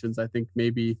Tyler mentions. I think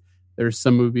maybe there's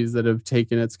some movies that have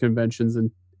taken its conventions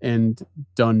and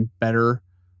done better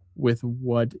with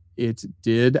what it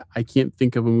did. I can't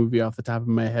think of a movie off the top of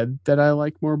my head that I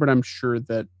like more, but I'm sure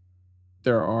that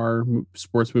there are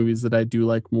sports movies that I do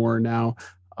like more now,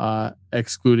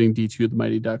 excluding D2 The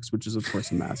Mighty Ducks, which is of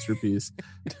course a masterpiece.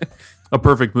 A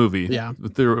perfect movie. Yeah.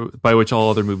 By which all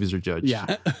other movies are judged.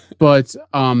 Yeah. But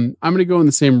I'm going to go in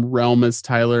the same realm as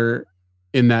Tyler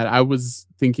in that I was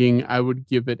thinking I would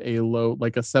give it a low,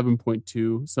 like a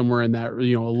 7.2, somewhere in that,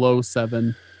 a low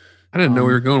 7. I didn't know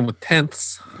we were going with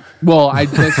tenths. Well, I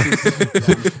guess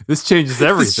This changes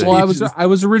everything. well, I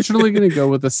was originally going to go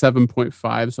with a 7.5,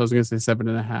 so I was going to say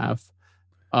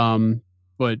 7.5.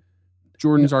 But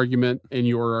Jordan's argument and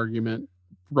your argument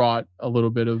brought a little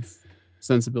bit of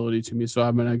sensibility to me, so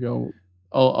I'm going to go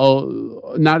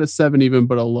I'll not a 7 even,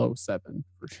 but a low 7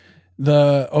 for sure.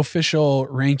 The official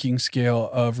ranking scale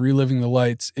of Reliving the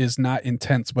Lights is not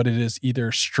intense, but it is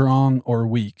either strong or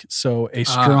weak. So a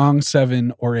strong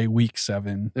 7 or a weak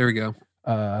 7. There we go.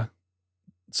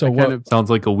 So what?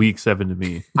 Sounds like a weak 7 to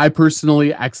me. I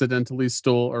personally accidentally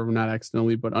stole, or not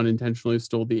accidentally, but unintentionally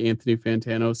stole the Anthony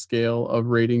Fantano scale of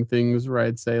rating things, where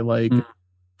I'd say like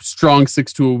strong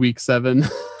 6 to a weak 7.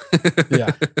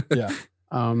 Yeah.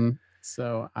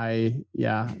 So that's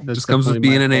just comes with definitely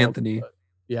being my an fault, Anthony. but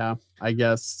yeah, I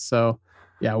guess so.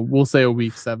 Yeah, we'll say a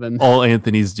week 7. All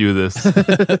Anthonys do this.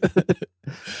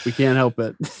 We can't help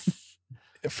it.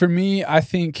 For me, I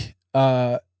think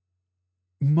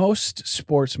most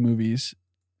sports movies,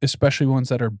 especially ones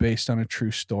that are based on a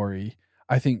true story,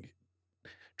 I think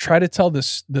try to tell the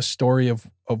story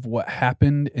of what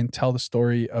happened and tell the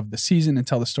story of the season and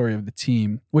tell the story of the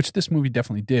team, which this movie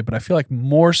definitely did. But I feel like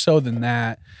more so than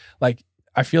that, like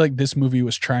I feel like this movie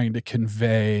was trying to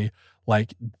convey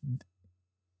like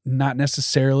not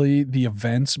necessarily the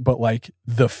events, but like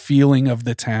the feeling of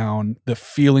the town, the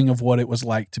feeling of what it was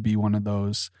like to be one of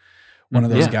those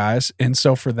guys. And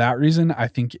so for that reason, I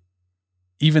think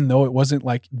even though it wasn't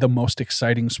like the most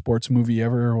exciting sports movie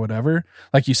ever or whatever,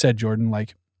 like you said, Jordan,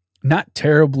 like not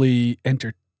terribly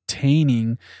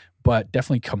entertaining, but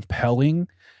definitely compelling.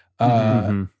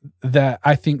 That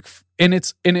I think, and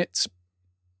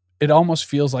it almost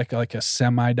feels like a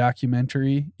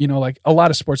semi-documentary, like a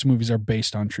lot of sports movies are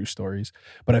based on true stories,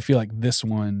 but I feel like this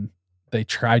one, they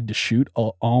tried to shoot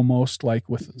almost like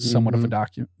with somewhat of a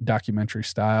documentary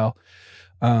style.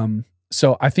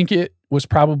 So I think it was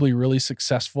probably really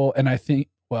successful. And I think,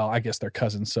 well, I guess they're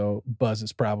cousins, so Buzz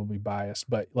is probably biased,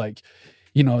 but like,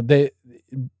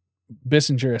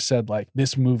 Bissinger has said like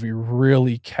this movie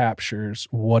really captures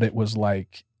what it was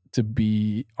like to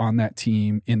be on that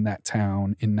team in that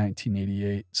town in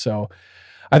 1988. So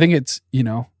I think it's,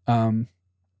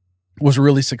 was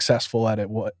really successful at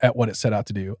what it set out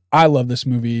to do. I love this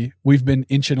movie. We've been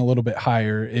inching a little bit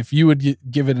higher. If you would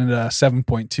give it a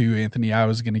 7.2, Anthony, I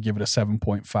was going to give it a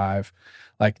 7.5.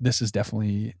 Like this is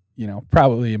definitely,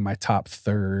 probably in my top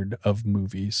third of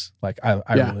movies. Like I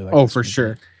really like this for movie.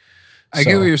 sure. I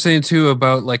get what you're saying too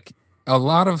about like a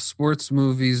lot of sports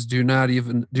movies do not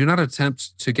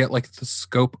attempt to get like the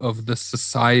scope of the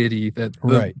society that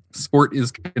the sport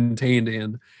is contained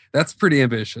in. That's pretty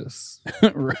ambitious.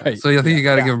 Right. So I think you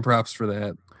got to give them props for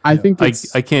that. I think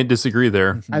I can't disagree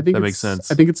there. I think that makes sense.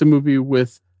 I think it's a movie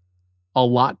with a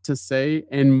lot to say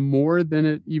and more than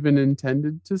it even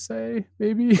intended to say,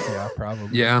 maybe. Yeah,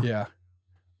 probably. Yeah. Yeah.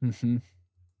 Mm-hmm.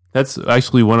 That's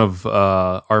actually one of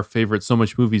our favorite So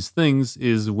Much Movies things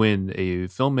is when a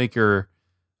filmmaker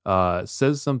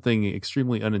says something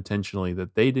extremely unintentionally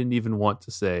that they didn't even want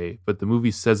to say, but the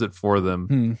movie says it for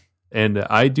them. And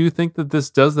I do think that this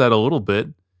does that a little bit.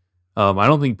 I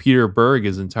don't think Peter Berg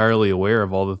is entirely aware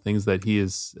of all the things that he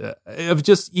is, of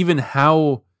just even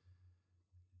how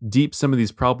deep some of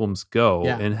these problems go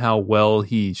and how well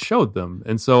he showed them.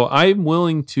 And so I'm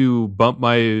willing to bump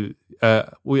my,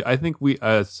 I think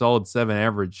a solid 7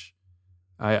 average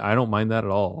I don't mind that at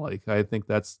all. Like, I think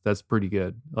that's pretty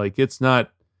good. Like, it's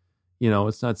not,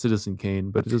 it's not Citizen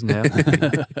Kane, but it doesn't have to be.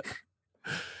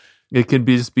 It can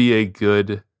just be a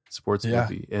good sports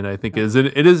movie, and I think it is.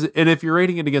 And if you're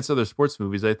rating it against other sports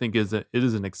movies, I think it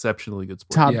is an exceptionally good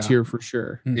sports Top movie. tier for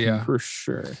sure. Yeah, for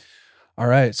sure. All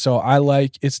right, so I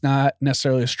like, it's not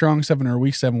necessarily a strong 7 or a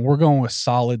weak 7. We're going with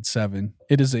solid 7.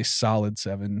 It is a solid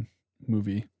 7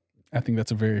 movie. I think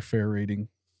that's a very fair rating.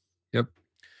 Yep.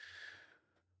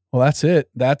 Well, that's it.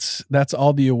 That's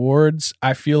all the awards.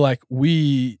 I feel like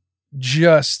we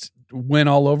just went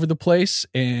all over the place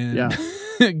and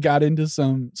got into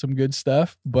some good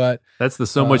stuff, but that's the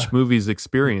So Much Movies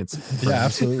experience. Yeah,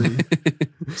 absolutely.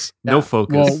 No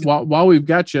focus. Well, while we've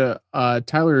got you,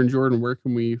 Tyler and Jordan, where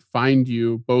can we find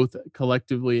you both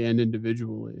collectively and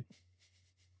individually?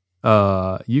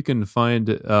 You can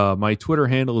find my Twitter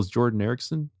handle is Jordan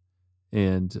Erickson,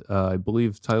 and I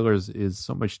believe Tyler's is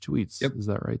So Much Tweets. Yep. Is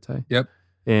that right, Ty? Yep.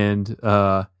 And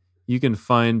you can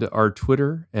find our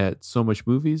Twitter at So Much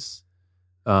Movies.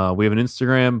 We have an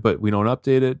Instagram, but we don't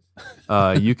update it.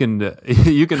 You can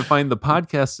find the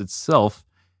podcast itself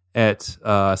at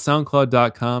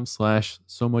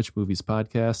soundcloud.com/So Much Movies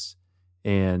Podcast.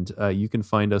 And you can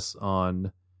find us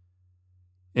on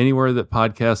anywhere that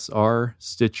podcasts are,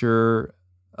 Stitcher,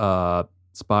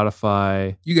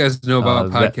 Spotify. You guys know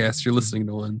about podcasts. You're listening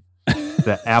to one.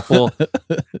 The Apple,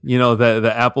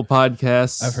 the Apple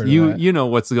Podcasts. I've heard you of that. You know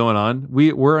what's going on.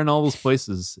 We're in all those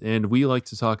places, and we like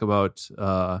to talk about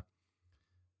how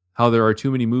there are too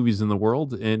many movies in the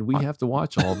world, and we have to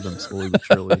watch all of them slowly but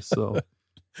surely. So,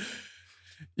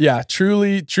 yeah,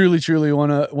 truly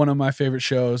one of my favorite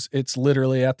shows. It's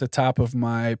literally at the top of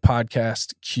my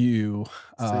podcast queue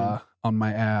on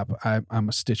my app. I'm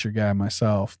a Stitcher guy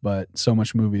myself, but So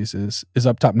Much Movies is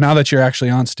up top. Now that you're actually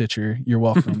on Stitcher, you're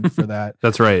welcome for that.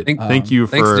 that's right. Thank you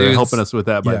for helping us with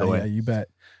that. By the way, yeah, you bet.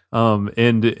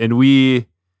 And we,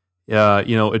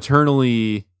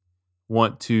 eternally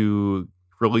want to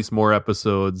release more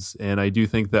episodes, and I do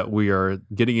think that we are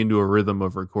getting into a rhythm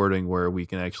of recording where we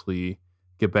can actually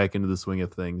get back into the swing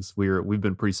of things. We've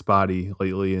been pretty spotty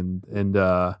lately, and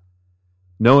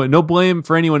no blame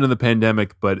for anyone in the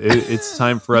pandemic, but it's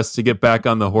time for us to get back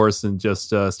on the horse and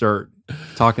just start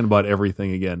talking about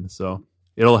everything again. So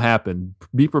it'll happen.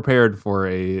 Be prepared for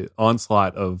a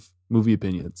onslaught of movie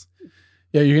opinions.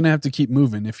 Yeah, you're gonna have to keep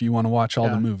moving if you want to watch all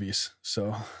the movies.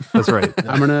 So that's right.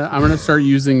 I'm gonna start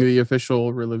using the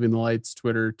official Reliving the Lights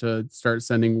Twitter to start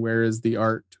sending "Where is the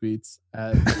art" tweets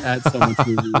at So Much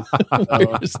Movies.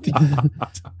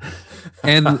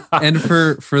 And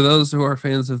for those who are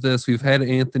fans of this, we've had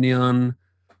Anthony on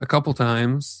a couple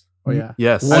times. Oh yeah,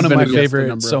 yes. One of my been a guest a favorite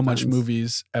number So of Much times.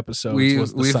 Movies episodes. We've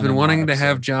son-in-law been wanting to episode.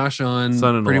 have Josh on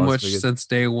Son-in-law pretty is much big. since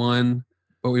day one,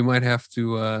 but we might have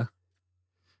to.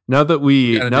 Now that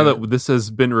gotta do this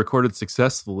has been recorded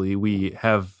successfully, we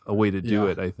have a way to do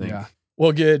Yeah, it, I think. Yeah.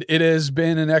 Well, good. It has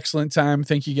been an excellent time.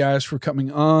 Thank you guys for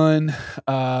coming on.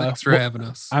 Thanks for having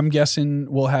us. I'm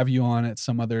guessing we'll have you on at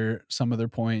some other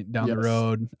point down the Yes.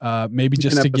 road. Maybe An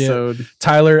just to get episode.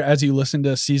 Tyler, as you listen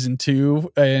to season 2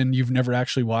 and you've never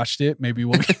actually watched it, maybe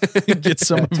we'll get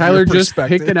some of Tyler, your just pick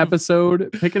perspective.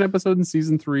 an episode in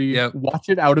season 3. Yep. Watch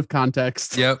it out of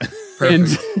context. Yep. And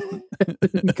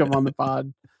Perfect. come on the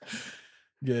pod.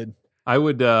 Good.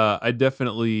 I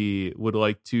definitely would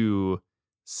like to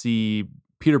see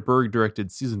Peter Berg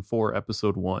directed season 4,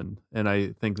 episode 1, and I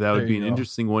think that would There be you an go.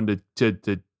 interesting one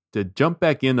to jump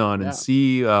back in on Yeah. and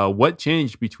see what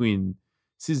changed between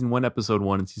season 1, episode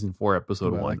 1, and season 4,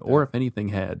 episode Ooh, I 1, like that. or if anything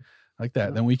had. Like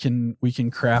that. Then we can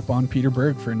crap on Peter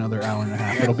Berg for another hour and a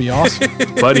half. It'll be awesome.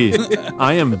 Buddy,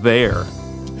 I am there.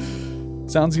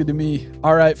 Sounds good to me.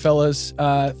 All right, fellas.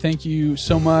 Thank you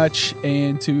so much.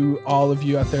 And to all of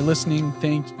you out there listening,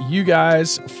 thank you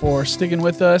guys for sticking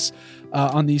with us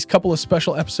on these couple of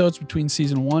special episodes between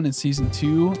season 1 and season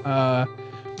 2.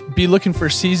 Be looking for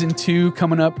season 2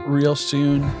 coming up real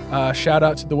soon. Shout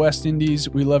out to the West Indies.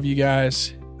 We love you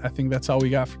guys. I think that's all we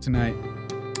got for tonight.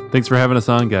 Thanks for having us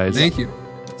on, guys. Thank you.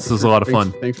 This was a lot of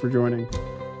fun. Thanks for joining.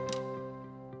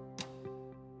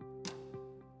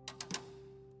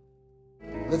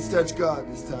 Let's touch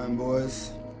God this time,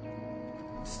 boys.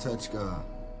 Let's touch God.